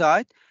fielding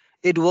side,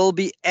 it will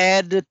be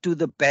added to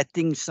the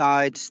batting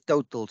side's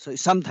total. So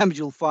sometimes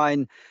you'll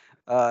find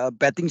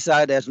batting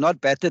side has not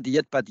batted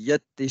yet, but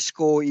yet the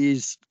score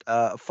is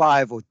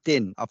 5 or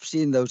 10. I've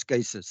seen those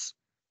cases.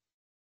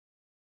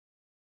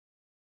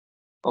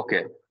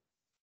 Okay.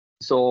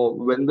 So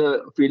when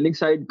the fielding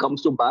side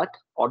comes to bat,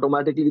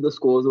 automatically the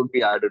scores would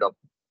be added up.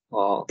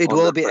 It On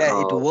will that. be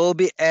it will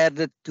be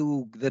added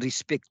to the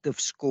respective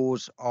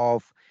scores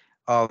of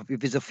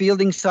if it's a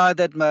fielding side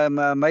that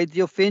made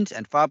the offence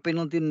and 5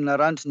 penalty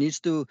runs needs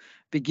to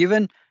be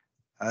given.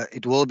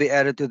 It will be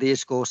added to their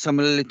score.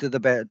 Similarly to the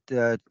bat,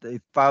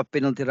 if 5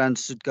 penalty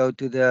runs should go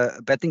to the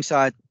batting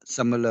side,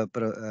 similar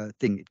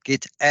thing. It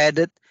gets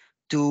added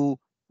to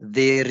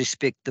their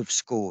respective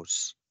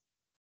scores.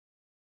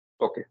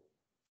 Okay.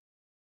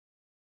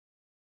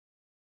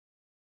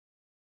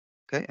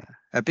 Okay,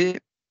 happy.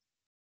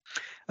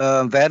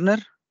 Werner,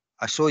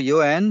 I saw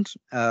your hand.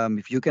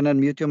 If you can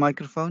unmute your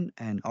microphone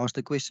and ask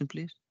the question,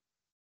 please.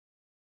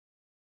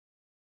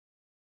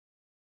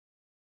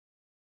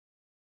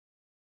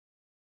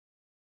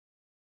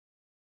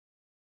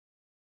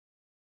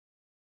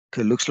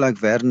 Okay, looks like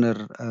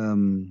Werner.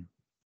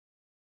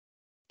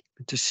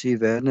 Just see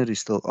Werner is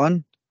still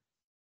on.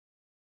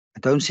 I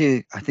don't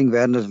see. I think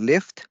Werner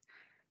left.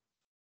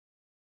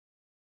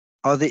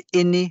 Are there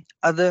any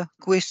other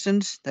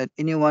questions that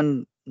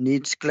anyone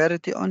needs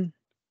clarity on?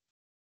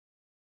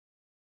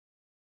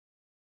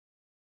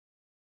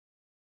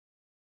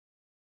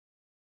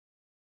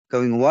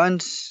 Going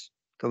once,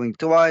 going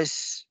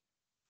twice.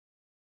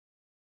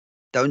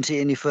 Don't see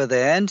any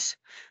further hands.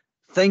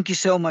 Thank you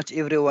so much,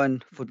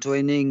 everyone, for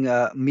joining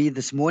me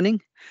this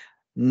morning.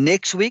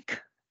 Next week,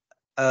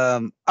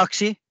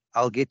 Aksi,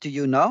 I'll get to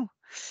you now.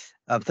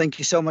 Thank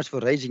you so much for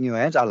raising your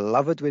hands. I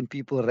love it when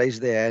people raise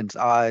their hands.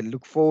 I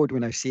look forward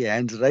when I see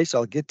hands raised.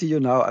 I'll get to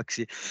you now,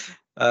 Aksi.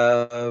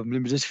 Let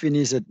me just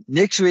finish it.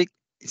 Next week,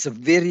 it's a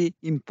very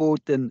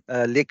important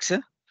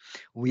lecture.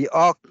 We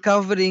are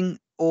covering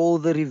all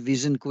the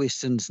revision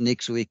questions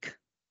next week.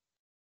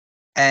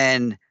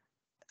 And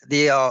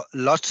there are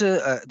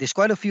there's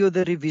quite a few of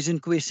the revision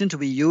questions.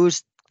 We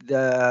use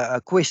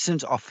the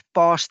questions of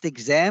past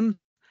exam.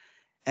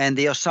 And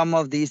there are some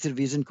of these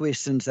revision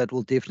questions that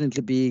will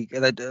definitely be,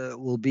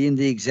 will be in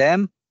the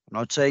exam. I'm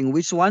not saying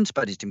which ones,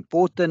 but it's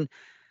important.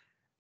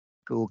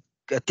 Go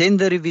attend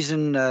the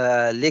revision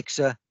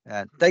lecture.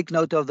 Take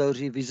note of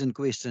those revision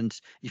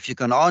questions. If you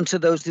can answer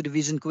those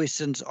revision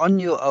questions on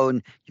your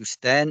own, you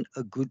stand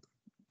a good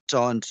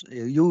chance.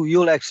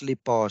 You'll actually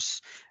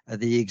pass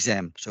the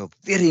exam. So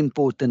very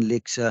important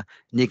lecture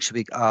next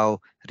week, our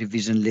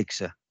revision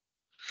lecture.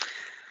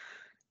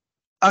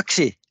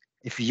 Aksi,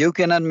 if you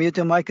can unmute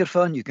your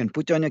microphone, you can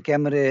put on your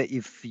camera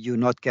if you're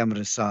not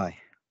camera shy.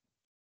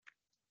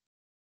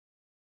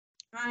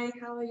 Hi,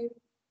 how are you?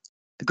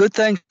 Good,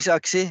 thanks,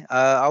 Aksi.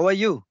 How are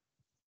you?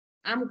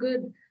 I'm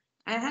good.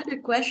 I had a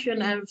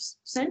question. I've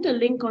sent a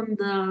link on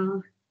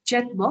the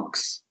chat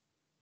box.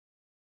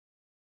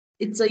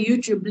 It's a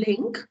YouTube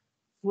link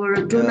for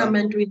a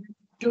tournament we did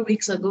 2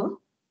 weeks ago.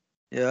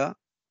 Yeah.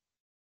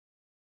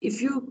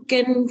 If you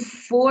can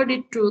forward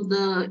it to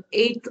the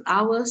 8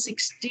 hour,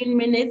 16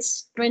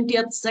 minutes,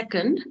 20th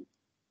second.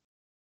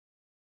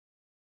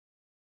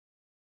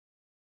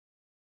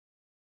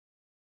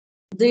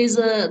 There's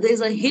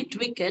a hit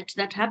wicket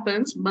that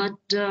happens, but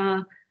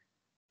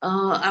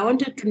I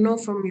wanted to know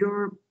from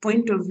your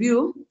point of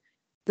view,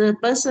 the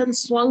person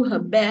swung her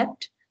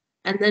bat,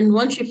 and then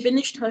once she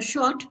finished her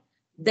shot,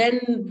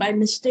 then by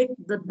mistake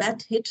the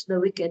bat hit the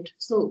wicket.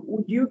 So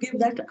would you give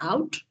that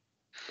out?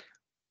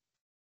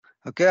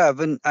 Okay,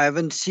 I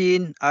haven't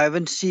seen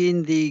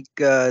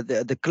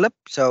the clip.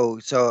 So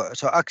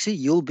Aksi,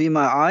 you'll be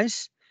my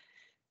eyes.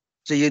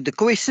 So the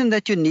question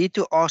that you need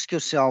to ask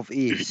yourself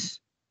is,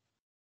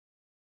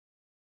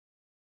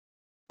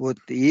 with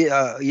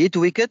the hit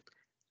wicket,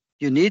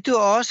 you need to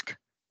ask,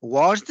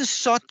 was the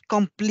shot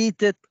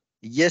completed,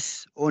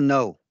 yes or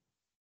no?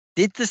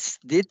 Did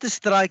the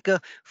striker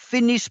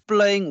finish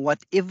playing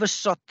whatever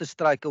shot the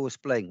striker was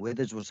playing,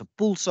 whether it was a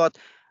pull shot,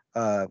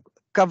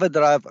 cover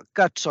drive, a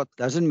cut shot,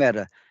 doesn't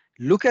matter.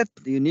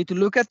 You need to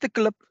look at the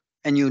clip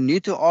and you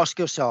need to ask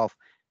yourself,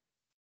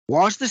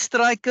 was the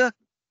striker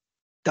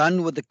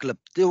done with the clip?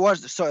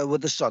 With the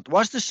shot?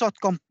 Was the shot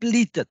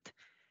completed?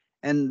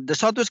 And the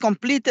shot was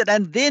completed,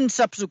 and then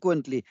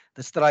subsequently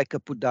the striker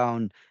put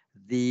down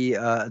the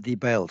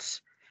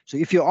bails. So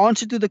if your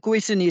answer to the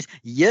question is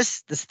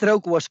yes, the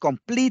stroke was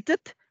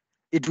completed,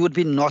 it would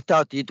be not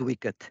out hit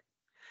wicket.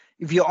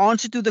 If your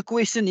answer to the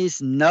question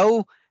is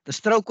no, the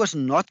stroke was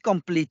not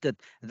completed,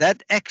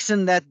 that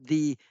action that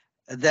the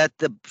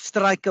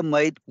striker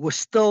made was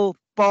still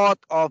part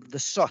of the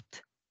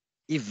shot.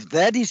 If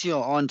that is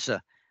your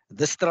answer,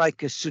 the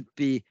striker should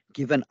be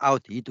given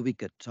out hit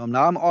wicket. So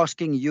now I'm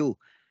asking you.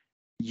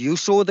 You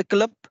saw the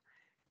clip.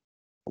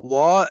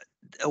 Was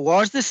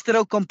the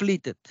stroke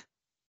completed?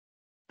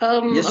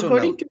 Yes or no?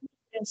 According to me,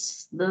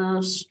 yes,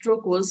 the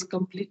stroke was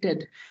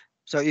completed.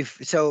 So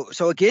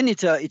again,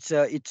 it's an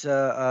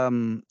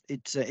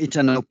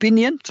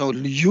opinion. So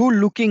you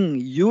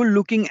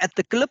looking at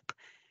the clip,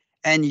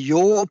 and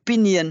your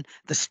opinion,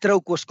 the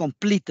stroke was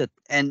completed,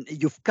 and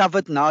you've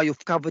covered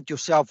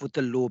yourself with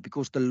the law,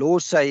 because the law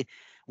say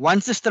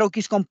once the stroke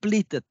is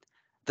completed,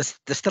 the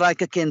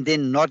striker can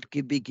then not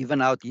be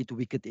given out hit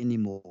wicket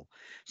anymore.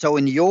 So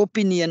in your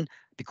opinion,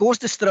 because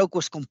the stroke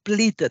was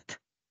completed,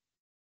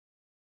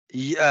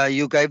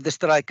 you gave the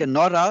striker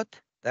not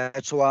out.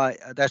 That's why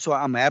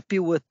I'm happy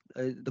with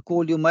the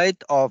call you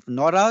made of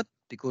not out,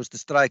 because the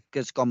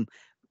strikers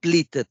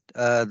completed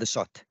the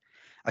shot.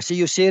 I see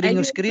you sharing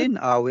your screen.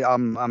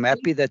 I'm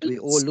happy that we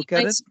all look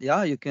at it.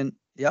 Yeah, you can.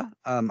 Yeah,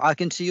 I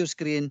can see your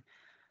screen.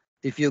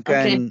 If you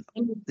can,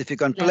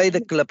 play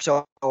the clip.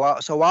 So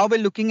while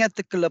we're looking at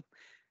the clip,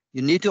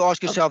 you need to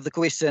ask yourself the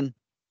question: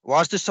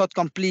 was the shot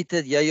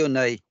completed, yea or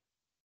nay?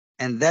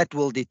 And that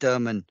will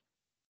determine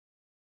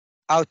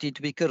out hit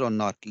wicket or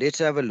not. Let's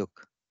have a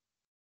look.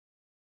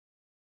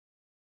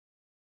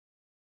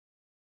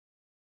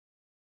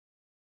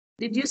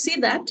 Did you see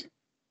that?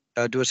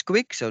 It was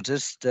quick, so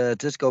just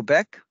go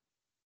back.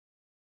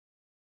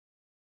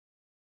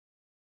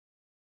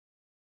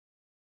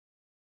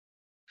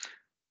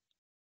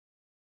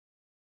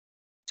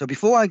 So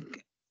before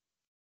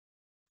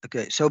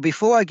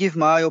I give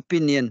my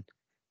opinion,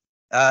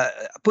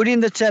 put in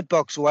the chat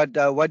box what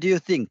do you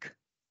think?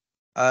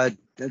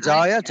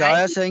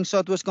 Jaya saying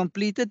shot was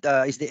completed.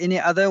 Is there any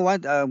other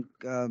one? Let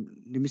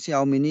me see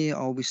how many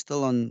are we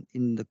still on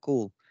in the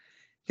call.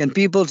 Can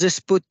people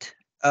just put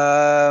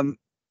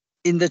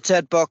in the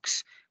chat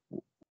box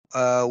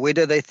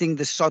whether they think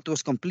the shot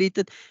was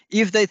completed?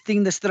 If they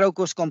think the stroke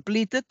was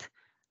completed,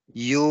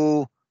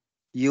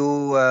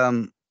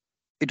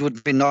 it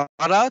would be not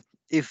out.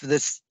 If the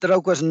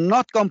stroke was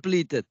not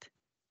completed,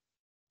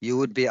 you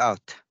would be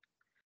out.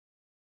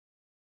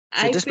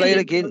 So just play it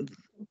again.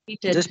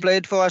 Just play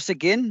it for us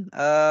again,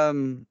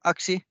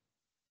 Aksi.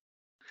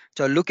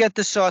 So look at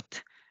the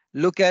shot.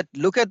 Look at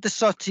the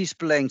shot he's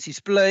playing. He's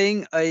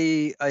playing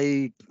I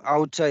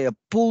would say a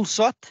pull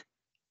shot.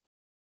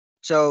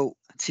 So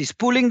she's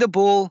pulling the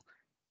ball.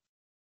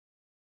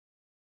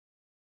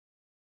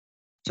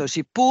 So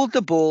she pulled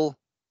the ball,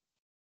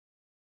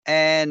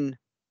 and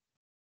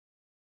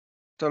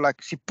so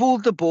like she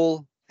pulled the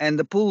ball, and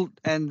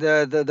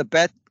the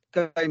bat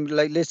came,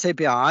 like, let's say,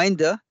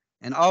 behind her,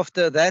 and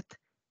after that,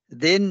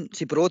 then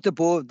she brought the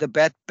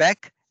bat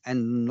back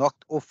and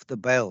knocked off the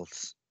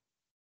bails.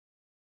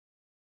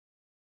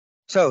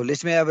 So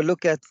let me have a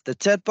look at the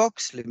chat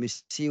box. Let me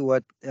see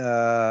what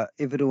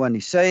everyone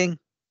is saying.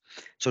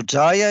 So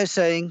Jaya is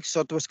saying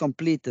shot was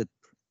completed.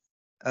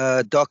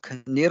 Doc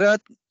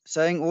Nirat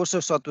saying also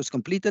shot was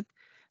completed.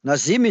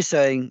 Nazim is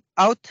saying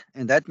out,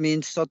 and that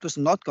means shot was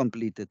not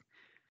completed.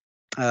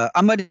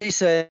 Ahmad is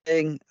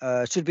saying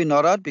should be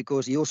not out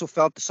because he also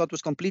felt the shot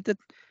was completed.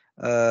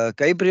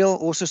 Gabriel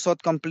also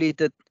shot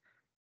completed.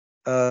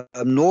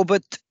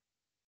 Norbert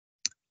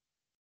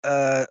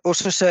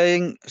also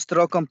saying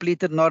stroke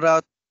completed, not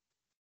out.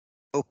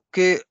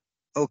 Okay,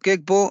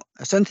 Bo.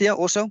 Cynthia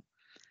also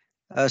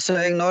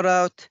saying not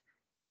out.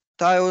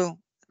 Tayo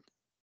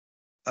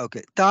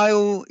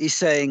is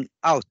saying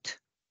out.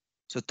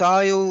 So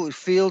Tayo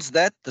feels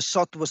that the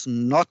shot was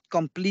not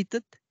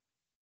completed.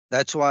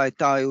 That's why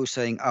Tayo is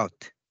saying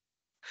out.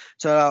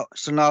 So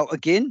now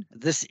again,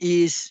 this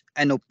is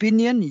an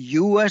opinion.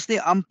 You as the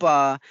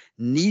umpire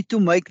need to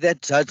make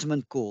that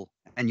judgment call,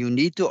 and you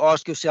need to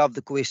ask yourself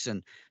the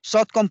question: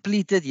 shot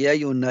completed, yeah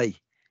or nay?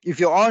 If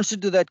your answer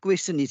to that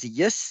question is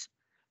yes,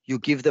 you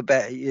give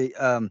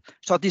the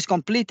shot is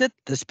completed,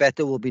 this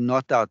batter will be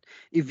not out.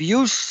 If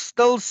you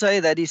still say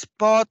that is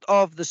part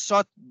of the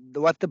shot,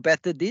 what the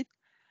batter did,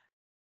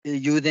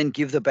 you then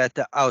give the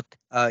batter out,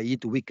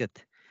 hit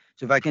wicket.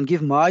 So if I can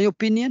give my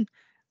opinion,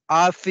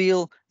 I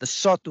feel the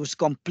shot was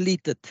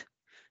completed.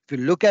 If you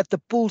look at the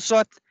pull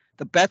shot,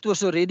 the bat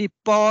was already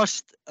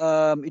past.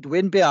 It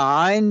went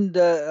behind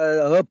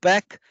her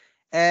back,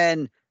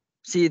 and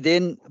she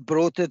then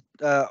brought it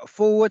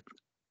forward.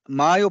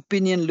 My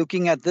opinion,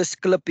 looking at this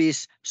clip,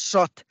 is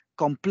shot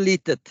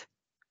completed.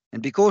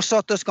 And because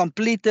shot was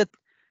completed,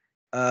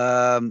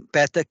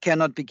 batter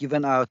cannot be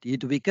given out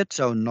hit wicket,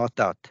 so not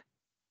out.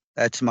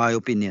 That's my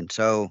opinion.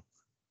 So,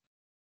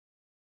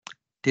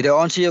 did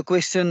I answer your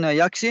question,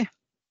 Yaksi?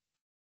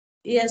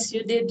 Yes,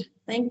 you did.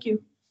 Thank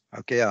you.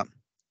 Okay, yeah.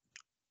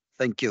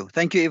 Thank you.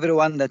 Thank you,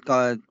 everyone that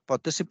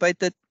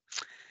participated.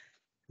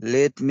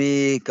 Let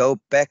me go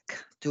back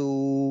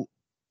to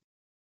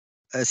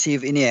see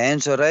if any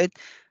hands are right.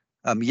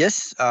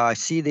 Yes, I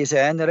see there's a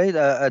hand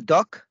right.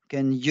 Doc,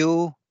 can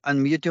you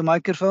unmute your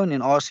microphone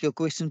and ask your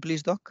question,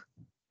 please, Doc?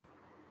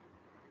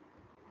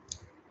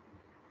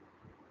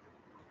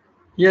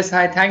 Yes,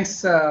 hi,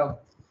 thanks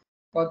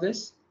for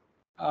this.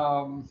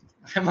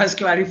 I must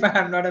clarify,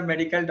 I'm not a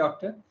medical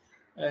doctor.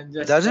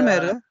 Just, doesn't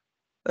matter.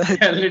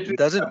 Literally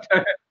doesn't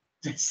doctor.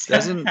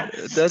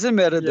 doesn't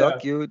matter, Yeah.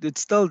 Doc. It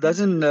still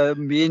doesn't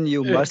mean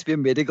you must be a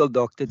medical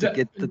doctor to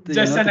get Just an to be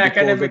called a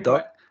academic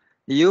doc. one.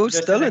 You're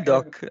Just still an a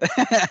doc.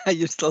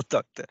 You're still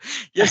doctor.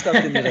 Yes,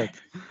 Dr. Nirat.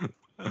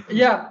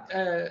 Yeah,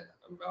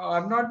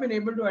 I've not been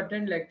able to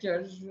attend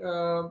lectures,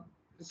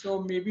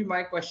 so maybe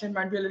my question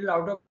might be a little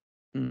out of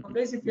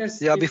place. If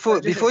yes, Yeah, if, before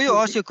just you excuse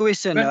ask me. your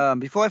question, When,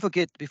 before I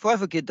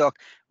forget, Doc,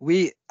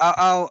 we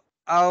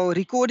our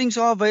recordings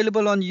are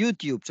available on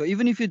YouTube. So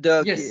even if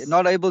you're yes,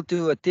 not able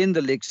to attend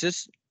the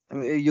lectures,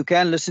 you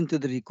can listen to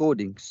the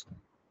recordings.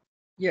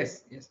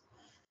 yes, yes.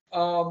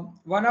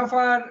 One of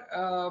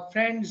our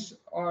friends,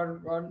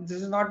 or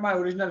this is not my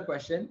original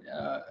question.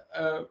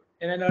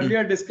 In an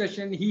earlier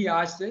discussion, he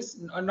asked this,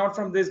 not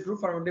from this group,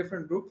 from a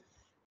different group.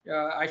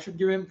 I should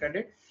give him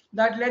credit.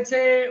 That let's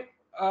say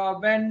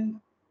when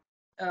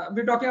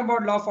we're talking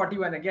about Law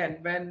 41 again,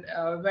 when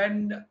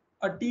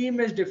a team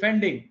is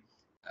defending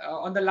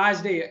on the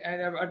last day,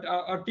 and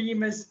a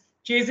team is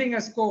chasing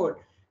a score,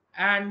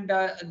 and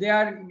they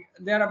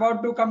are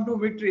about to come to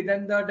victory,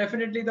 then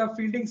definitely the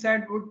fielding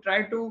side would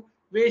try to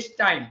waste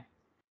time,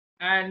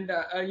 and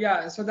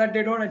yeah, so that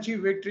they don't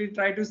achieve victory,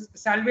 try to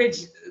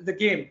salvage the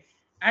game,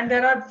 and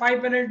there are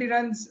 5 penalty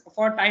runs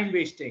for time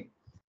wasting,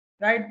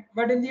 right?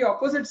 But in the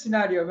opposite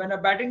scenario, when a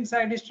batting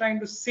side is trying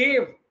to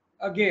save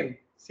a game,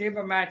 save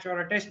a match or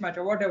a test match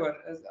or whatever,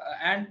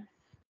 and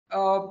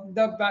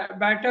the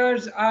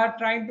batters are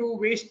trying to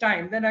waste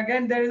time, then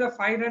again there is a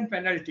 5 run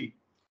penalty.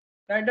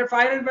 Right, the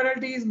 5 run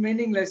penalty is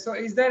meaningless. So,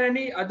 is there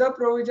any other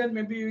provision?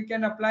 Maybe we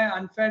can apply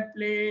unfair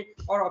play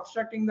or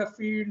obstructing the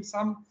field,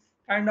 some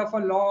kind of a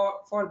law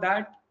for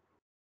that.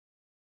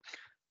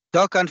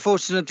 Doc,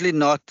 unfortunately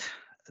not.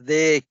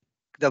 The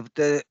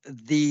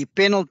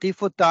penalty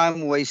for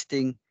time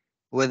wasting,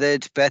 whether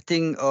it's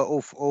batting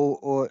or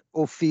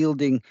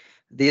fielding,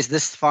 there's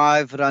this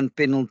 5 run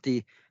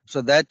penalty.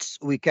 So that's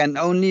we can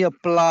only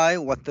apply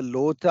what the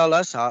law tell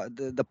us,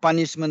 the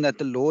punishment that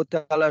the law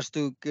tell us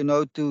to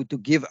to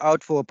give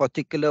out for a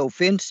particular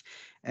offense.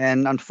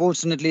 And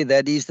unfortunately,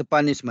 that is the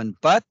punishment.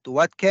 But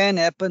what can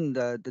happen,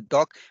 the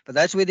doc? But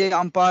that's where the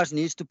umpires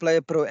needs to play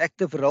a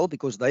proactive role,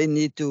 because they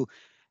need to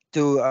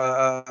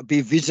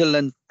be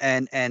vigilant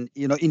and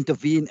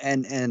intervene,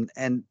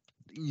 and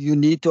you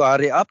need to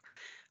hurry up.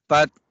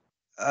 But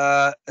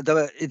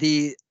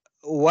the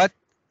what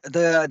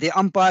the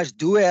umpires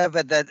do have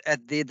at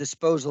their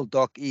disposal,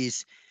 Doc,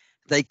 is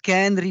they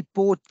can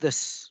report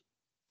this.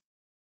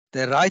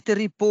 They write a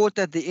report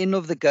at the end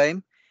of the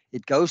game.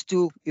 It goes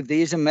to, if there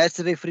is a match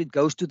referee, it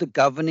goes to the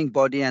governing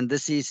body, and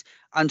this is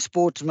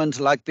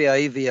unsportsmanlike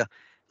behavior.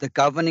 The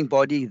governing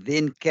body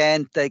then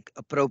can take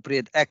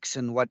appropriate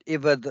action,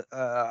 whatever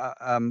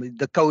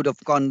the code of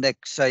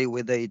conduct say,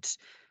 whether it's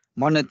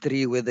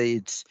monetary, whether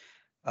it's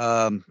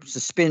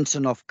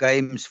suspension of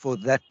games for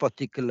that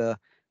particular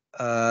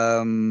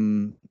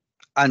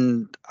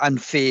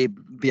unfair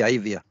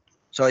behavior.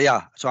 So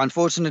yeah, so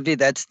unfortunately,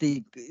 that's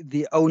the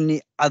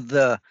only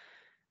other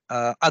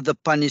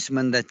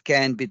punishment that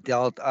can be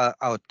dealt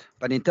out.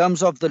 But in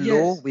terms of the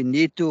law, Yes.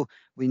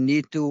 we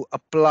need to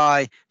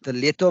apply the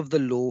letter of the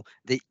law.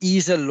 There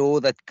is a law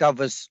that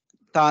covers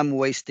time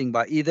wasting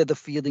by either the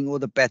fielding or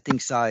the batting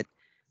side,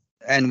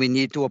 and we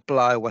need to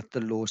apply what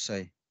the law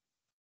say.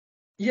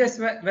 Yes,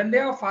 when they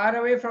are far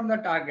away from the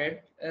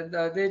target,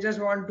 they just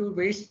want to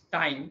waste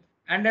time.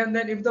 And then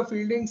if the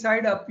fielding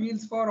side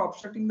appeals for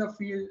obstructing the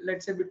field,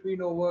 let's say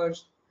between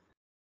overs,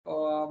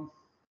 um,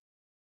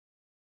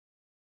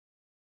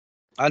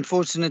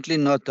 Unfortunately,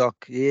 not,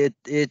 Doc.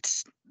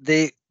 It's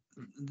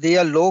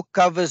their law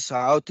covers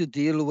how to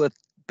deal with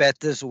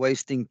batters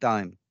wasting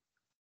time.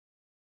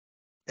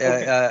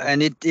 okay.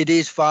 And it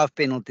is 5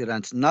 penalty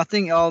runs.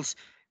 Nothing else.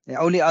 The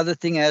only other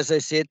thing, as I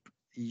said,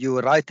 you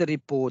write a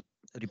report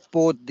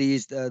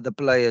these the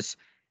players,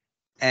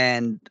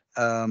 and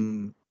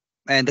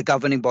the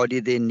governing body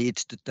then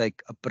needs to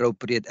take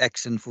appropriate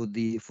action for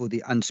the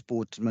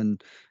unsportsman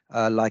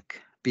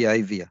like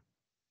behavior.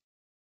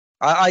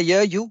 I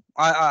hear you.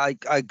 I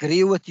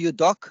agree with you,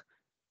 Doc.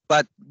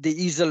 But there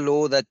is a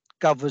law that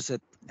covers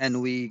it,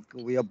 and we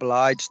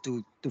obliged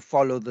to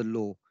follow the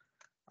law.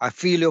 I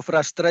feel your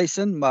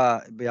frustration,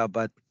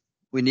 but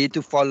we need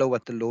to follow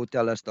what the law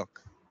tells us,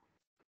 Doc.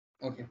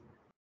 Okay.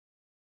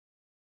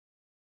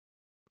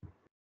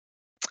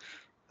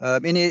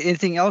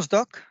 Anything else,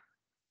 Doc?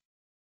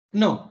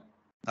 No.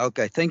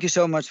 Okay, thank you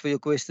so much for your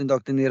question,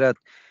 Dr. Nirat.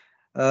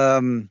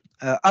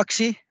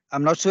 Aksi,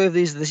 I'm not sure if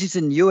this is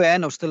a new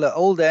hand or still an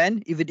old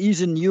hand. If it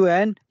is a new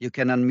hand, you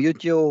can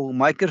unmute your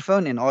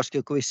microphone and ask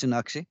your question,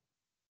 Aksi.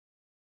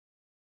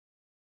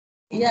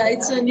 Yeah,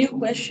 it's a new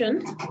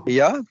question.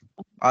 Yeah,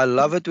 I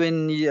love it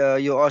when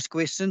you ask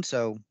questions.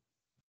 So,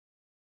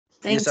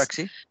 Thanks. yes,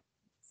 Aksi.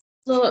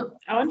 So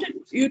I wanted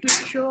you to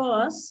show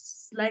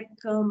us, like,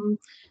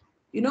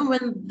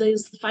 when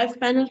there's 5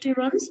 penalty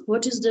runs,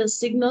 what is the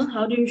signal?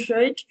 How do you show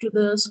it to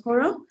the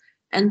scorer?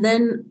 And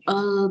then,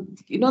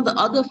 the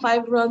other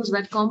 5 runs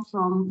that come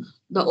from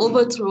the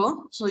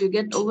overthrow. So you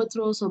get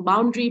overthrow, so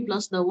boundary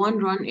plus the 1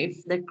 run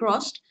if they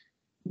crossed.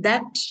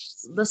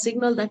 That's the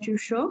signal that you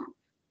show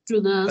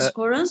to the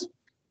scorers.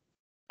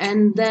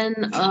 And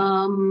then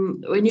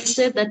when you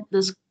say that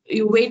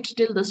you wait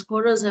till the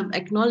scorers have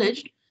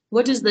acknowledged,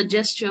 what is the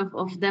gesture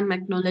of them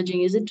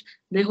acknowledging? Is it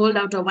they hold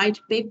out a white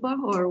paper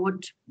or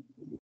what?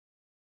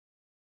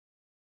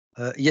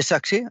 Yes,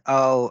 Akshay.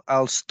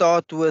 I'll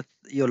start with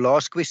your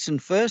last question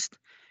first,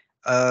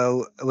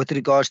 with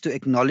regards to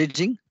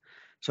acknowledging.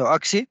 So,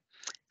 Akshay,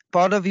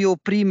 part of your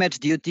pre-match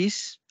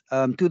duties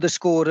to the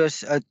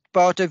scorers,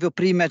 part of your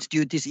pre-match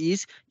duties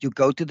is you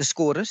go to the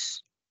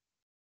scorers,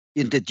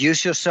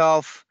 introduce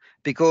yourself,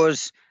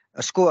 because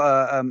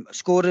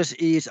scorers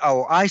is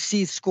our I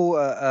see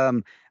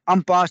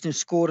umpires and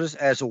scorers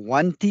as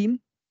one team.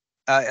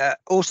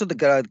 Also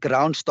the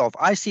ground staff.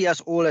 I see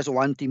us all as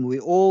one team. We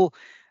all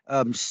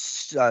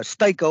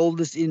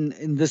stakeholders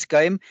in this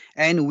game,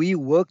 and we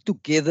work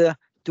together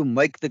to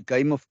make the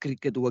game of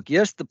cricket work.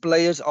 Yes, the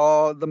players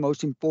are the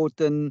most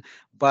important,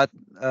 but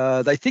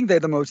they think they're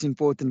the most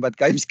important. But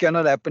games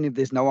cannot happen if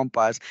there's no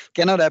umpires.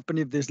 Cannot happen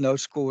if there's no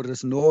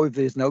scorers, nor if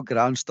there's no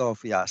ground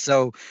staff. Yeah.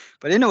 So,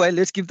 but anyway,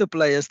 let's give the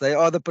players. They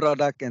are the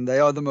product, and they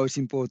are the most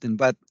important.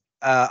 But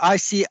I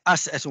see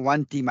us as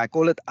one team. I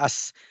call it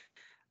us.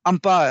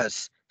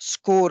 Umpires,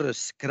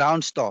 scorers,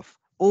 ground staff.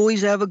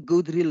 Always have a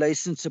good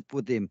relationship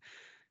with them.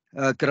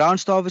 Ground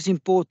staff is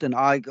important.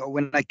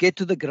 When I get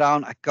to the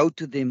ground, I go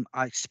to them.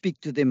 I speak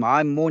to them.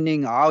 Hi,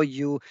 morning. How are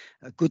you?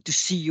 Good to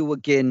see you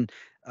again.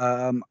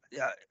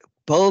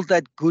 Build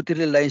that good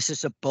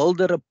relationship.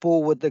 Build a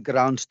rapport with the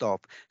ground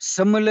staff.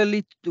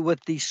 Similarly with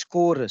the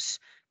scorers,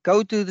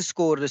 go to the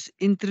scorers.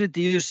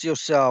 Introduce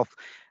yourself.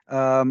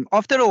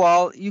 After a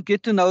while, you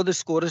get to know the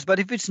scorers. But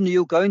if it's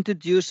new, go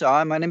introduce.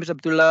 Hi, my name is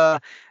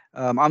Abdullah.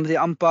 I'm the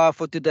umpire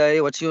for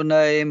today. What's your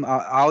name?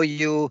 How are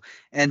you?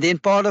 And then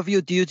part of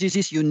your duties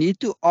is you need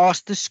to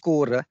ask the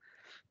scorer,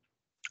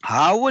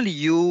 how will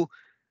you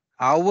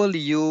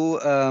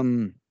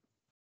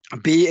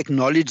be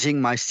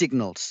acknowledging my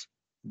signals?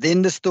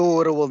 Then the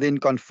scorer will then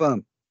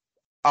confirm.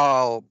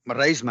 I'll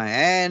raise my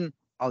hand.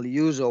 I'll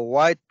use a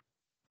white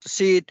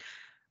sheet.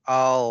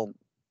 I'll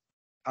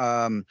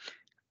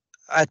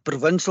at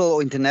provincial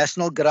or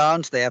international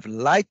grounds, they have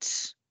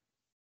lights.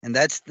 And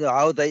that's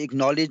how they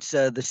acknowledge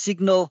the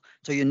signal.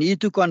 So you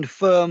need to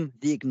confirm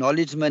the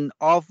acknowledgement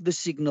of the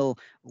signal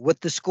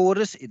with the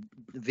scorers. It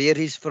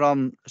varies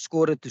from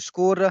scorer to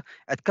scorer.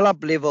 At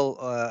club level,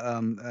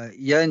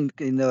 here in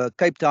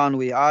Cape Town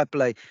where I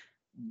play,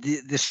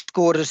 the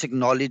scorers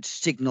acknowledge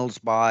signals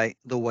by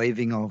the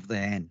waving of the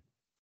hand.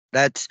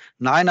 That's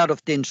 9 out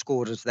of 10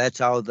 scorers. That's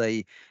how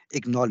they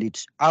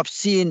acknowledge. I've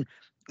seen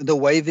the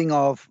waving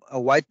of a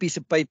white piece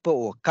of paper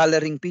or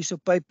coloring piece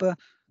of paper.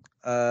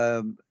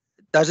 Um,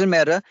 doesn't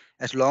matter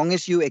as long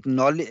as you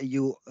acknowledge,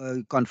 you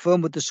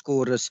confirm with the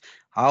scorers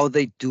how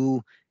they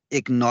do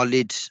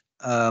acknowledge,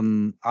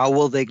 how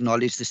will they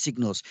acknowledge the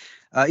signals.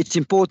 It's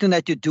important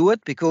that you do it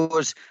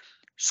because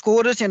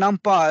scorers and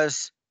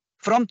umpires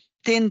from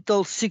 10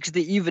 till 6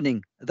 the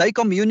evening, they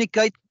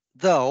communicate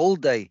the whole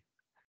day.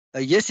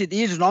 Yes, it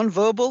is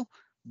non-verbal,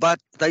 but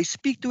they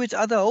speak to each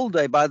other all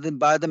day by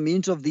the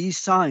means of these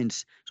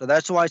signs. So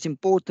that's why it's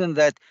important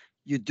that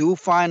you do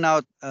find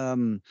out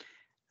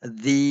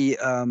the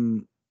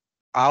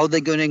how they're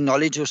going to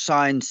acknowledge your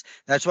signs.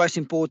 That's why it's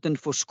important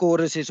for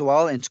scorers as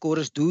well. And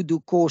scorers do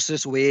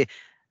courses where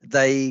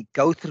they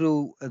go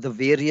through the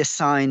various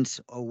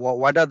signs.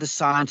 What are the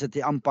signs that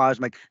the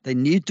umpires make? They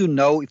need to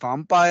know if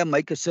umpire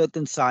make a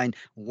certain sign,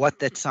 what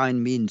that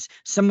sign means.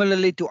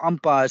 Similarly to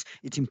umpires,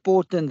 it's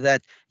important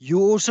that you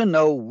also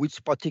know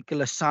which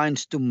particular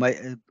signs to make,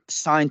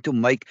 sign to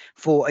make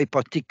for a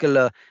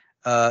particular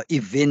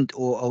event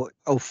or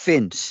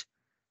offense.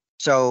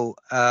 So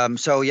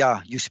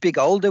yeah, you speak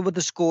older with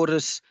the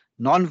scorers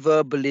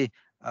non-verbally,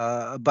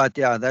 but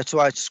yeah, that's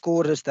why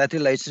scorers, that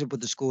relationship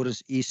with the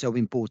scorers is so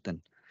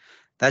important.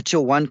 That's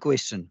your one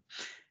question.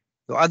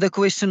 Your other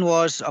question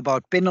was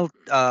about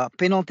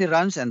penalty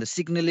runs and the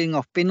signaling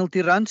of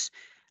penalty runs.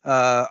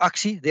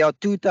 Actually, there are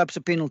 2 types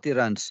of penalty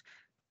runs.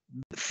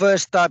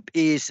 First type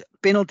is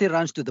penalty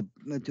runs to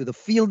the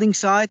fielding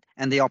side,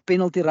 and there are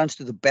penalty runs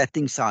to the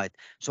batting side.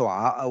 So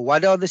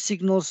what are the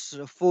signals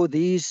for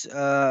these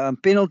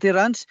penalty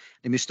runs?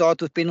 Let me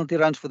start with penalty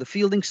runs for the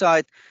fielding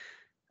side.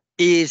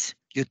 Is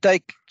you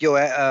take your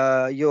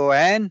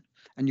hand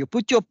and you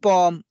put your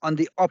palm on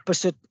the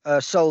opposite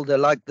shoulder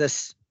like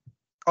this.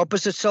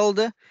 Opposite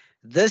shoulder.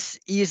 This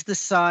is the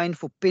sign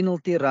for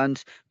penalty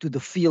runs to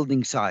the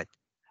fielding side.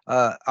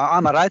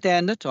 I'm a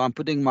right-handed, so I'm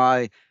putting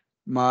my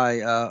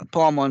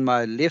palm on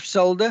my left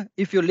shoulder.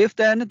 If you're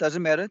left-handed,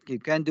 doesn't matter. You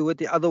can do it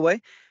the other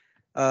way.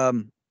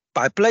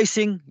 By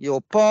placing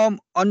your palm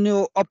on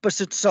your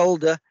opposite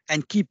shoulder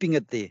and keeping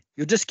it there.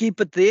 You just keep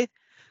it there.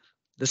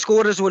 The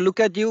scorers will look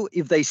at you.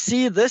 If they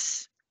see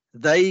this,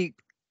 they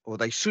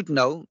should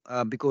know,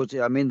 because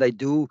I mean they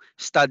do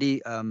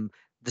study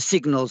the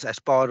signals as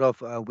part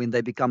of when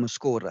they become a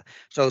scorer.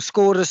 So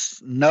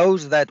scorers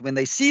knows that when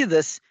they see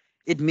this,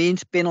 it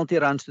means penalty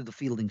runs to the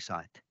fielding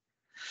side.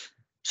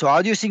 So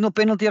how do you signal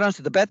penalty runs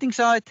to the batting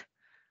side?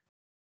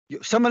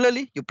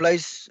 Similarly, you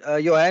place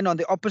your hand on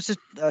the opposite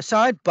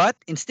side, but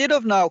instead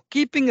of now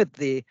keeping it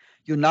there,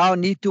 you now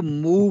need to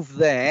move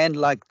the hand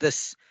like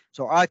this.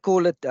 So I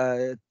call it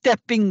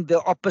tapping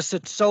the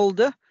opposite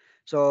shoulder.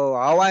 So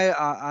how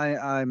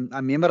I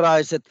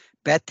memorize it: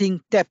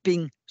 batting,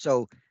 tapping.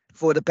 So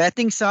for the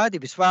batting side,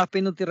 if it's 5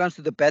 penalty runs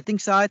to the batting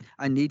side,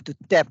 I need to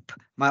tap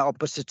my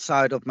opposite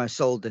side of my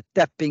shoulder,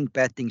 tapping,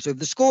 batting. So if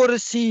the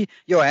scorers see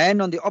your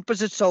hand on the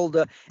opposite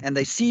shoulder and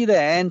they see the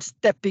hands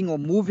tapping or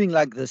moving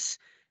like this,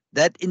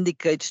 that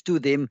indicates to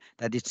them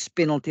that it's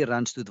penalty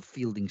runs to the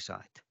fielding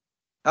side.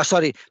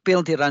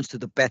 Penalty runs to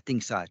the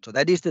batting side. So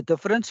that is the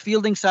difference.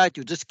 Fielding side,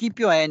 you just keep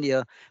your hand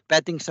here.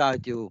 Batting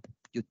side, you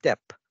tap.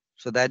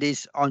 So that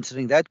is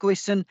answering that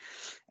question.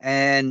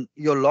 And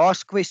your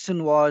last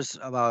question was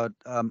about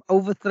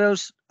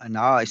overthrows, and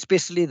now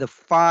especially the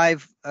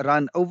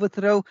 5-run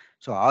overthrow.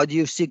 So how do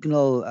you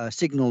signal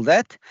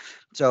that?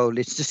 So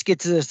let's just get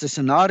to the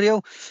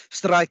scenario.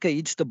 Striker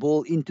hits the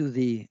ball into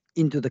the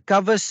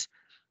covers.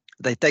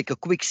 They take a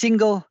quick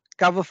single.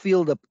 Cover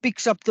fielder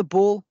picks up the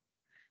ball.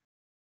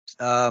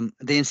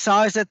 Then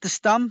size at the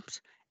stumps.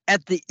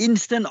 At the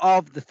instant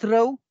of the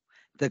throw,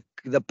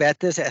 the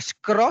batters has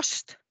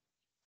crossed.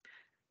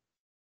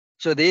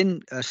 So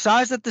then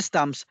size at the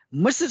stumps,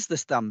 misses the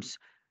stumps.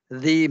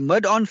 The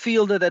mid-on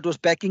fielder that was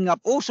backing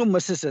up also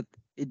misses it.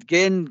 It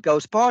again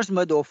goes past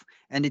mid-off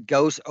and it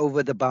goes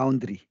over the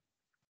boundary.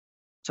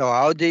 So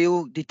how do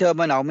you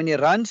determine how many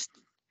runs?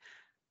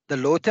 The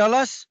law tells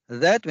us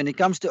that when it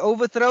comes to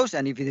overthrows,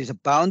 and if it is a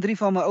boundary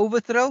from an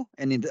overthrow,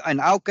 and in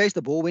our case,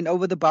 the ball went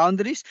over the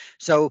boundaries,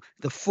 so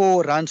the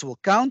 4 runs will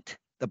count.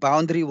 The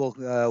boundary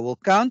will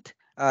count.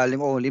 Let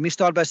me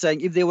start by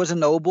saying if there was a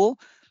no ball,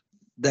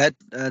 that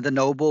the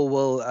no ball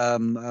will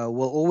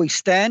always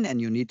stand, and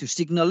you need to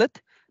signal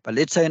it. But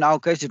let's say in our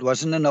case it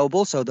wasn't a no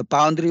ball, so the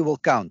boundary will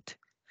count.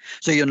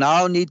 So you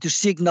now need to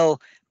signal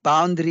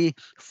boundary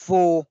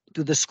 4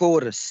 to the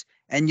scorers.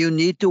 And you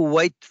need to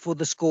wait for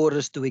the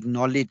scorers to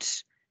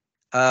acknowledge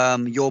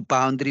your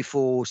boundary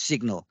 4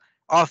 signal.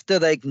 After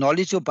they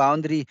acknowledge your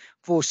boundary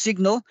 4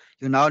 signal,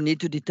 you now need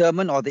to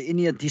determine are there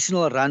any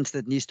additional runs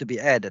that needs to be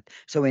added.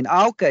 So in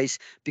our case,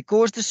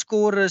 because the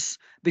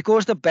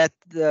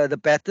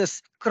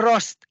batters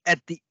crossed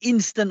at the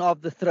instant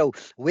of the throw,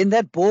 when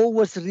that ball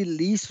was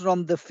released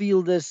from the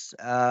fielder's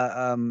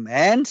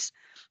hands,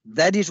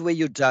 that is where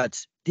you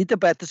judge. Did the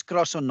batters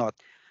cross or not?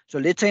 So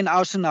let's say in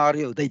our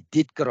scenario, they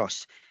did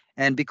cross.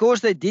 And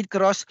because they did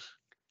cross,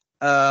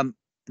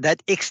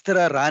 that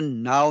extra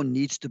run now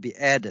needs to be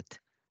added.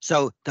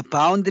 So the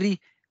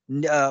boundary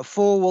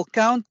 4 will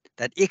count.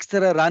 That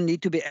extra run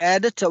need to be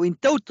added. So in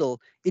total,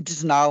 it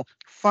is now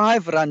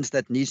 5 runs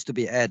that needs to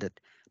be added.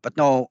 But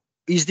now,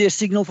 is there a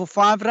signal for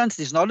 5 runs?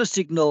 There's not a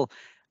signal,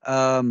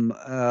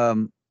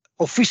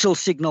 official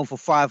signal for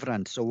 5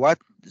 runs. So what?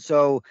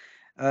 So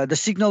the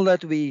signal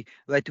that we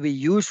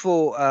use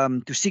for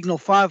to signal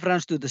 5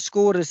 runs to the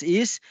scorers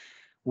is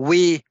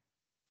we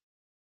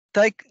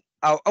take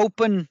our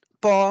open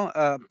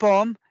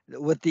palm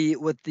with the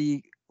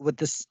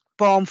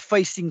palm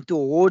facing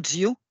towards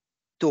you,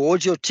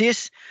 towards your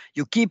chest.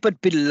 You keep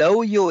it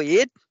below your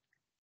head,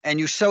 and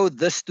you show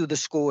this to the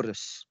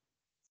scorers.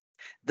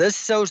 This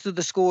shows to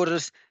the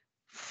scorers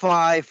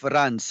 5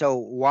 runs. So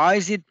why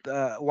is it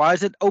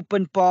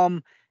open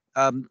palm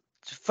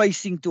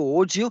facing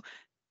towards you?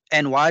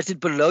 And why is it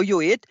below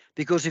your head?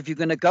 Because if you're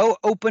going to go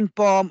open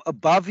palm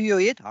above your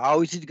head,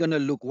 how is it going to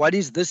look? What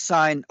is this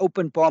sign,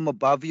 open palm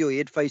above your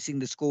head facing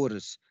the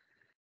scorers?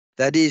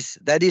 That is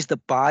the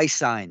buy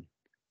sign.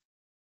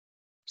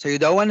 So you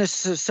don't want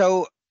to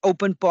show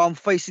open palm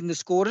facing the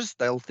scorers.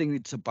 They'll think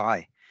it's a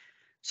buy.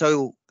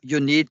 So you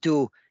need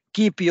to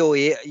keep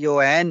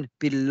your hand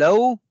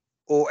below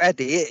or at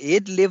the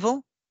head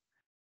level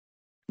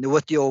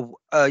with your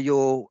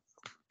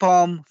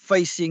palm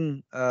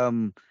facing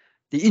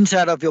the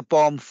inside of your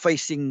palm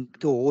facing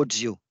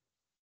towards you.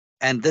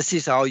 And this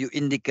is how you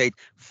indicate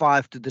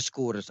 5 to the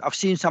scorers. I've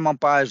seen some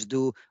umpires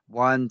do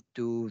 1,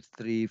 2,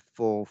 3,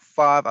 4,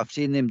 5. I've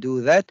seen them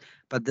do that,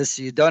 but this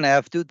you don't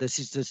have to. This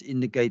is just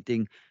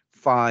indicating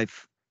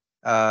 5.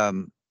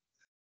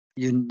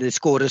 The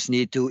scorers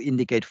need to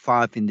indicate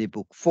 5 in the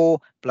book. 4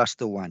 plus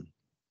the 1.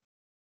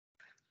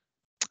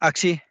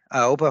 Axie, I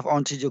hope I've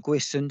answered your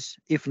questions.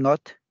 If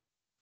not,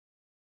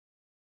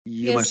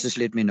 you must just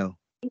let me know.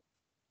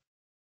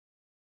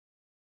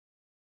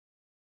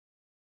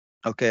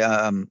 Okay.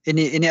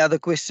 Any other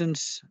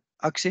questions,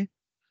 Axie?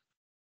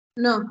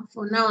 No,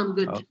 for now I'm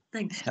good. Oh,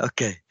 Thanks.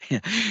 okay.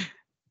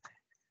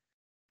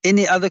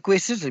 Any other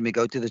questions? Let me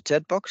go to the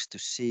chat box to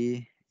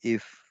see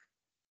if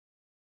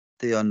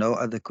there are no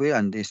other questions.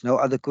 And there's no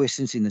other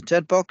questions in the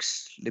chat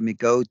box. Let me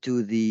go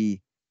to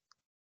the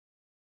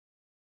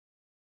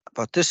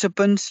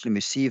participants. Let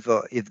me see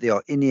if there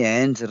are any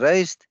hands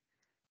raised.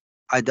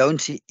 I don't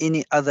see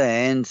any other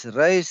hands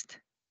raised.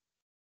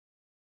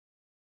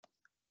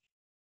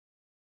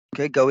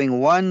 Okay, going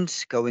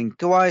once, going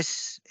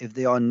twice. If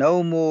there are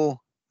no more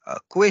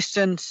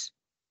questions,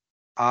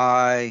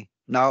 I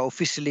now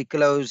officially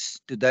close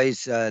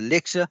today's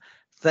lecture.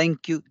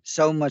 Thank you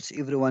so much,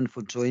 everyone,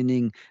 for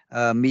joining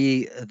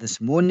me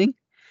this morning.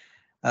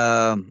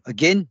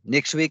 Again,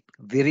 next week,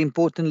 very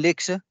important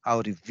lecture,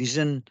 our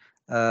revision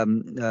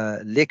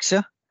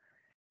lecture.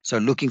 So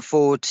looking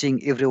forward to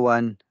seeing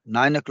everyone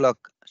 9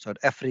 o'clock South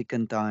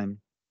African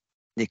time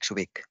next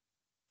week.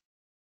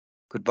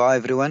 Goodbye,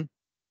 everyone.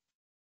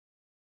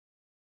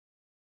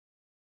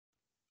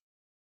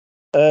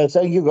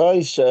 Thank you,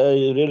 guys.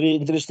 Really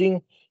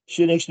interesting.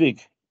 See you next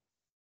week.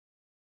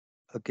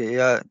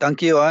 Okay,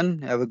 thank you,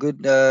 Johan. Have a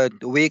good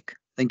week.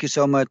 Thank you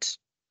so much.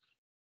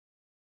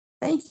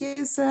 Thank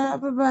you, sir.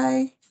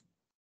 Bye-bye.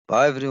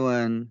 Bye,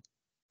 everyone.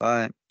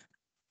 Bye.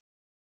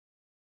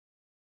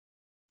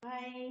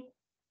 Bye.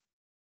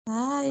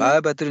 Bye.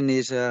 Bye,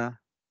 Patronisa.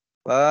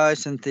 Bye,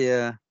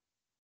 Cynthia.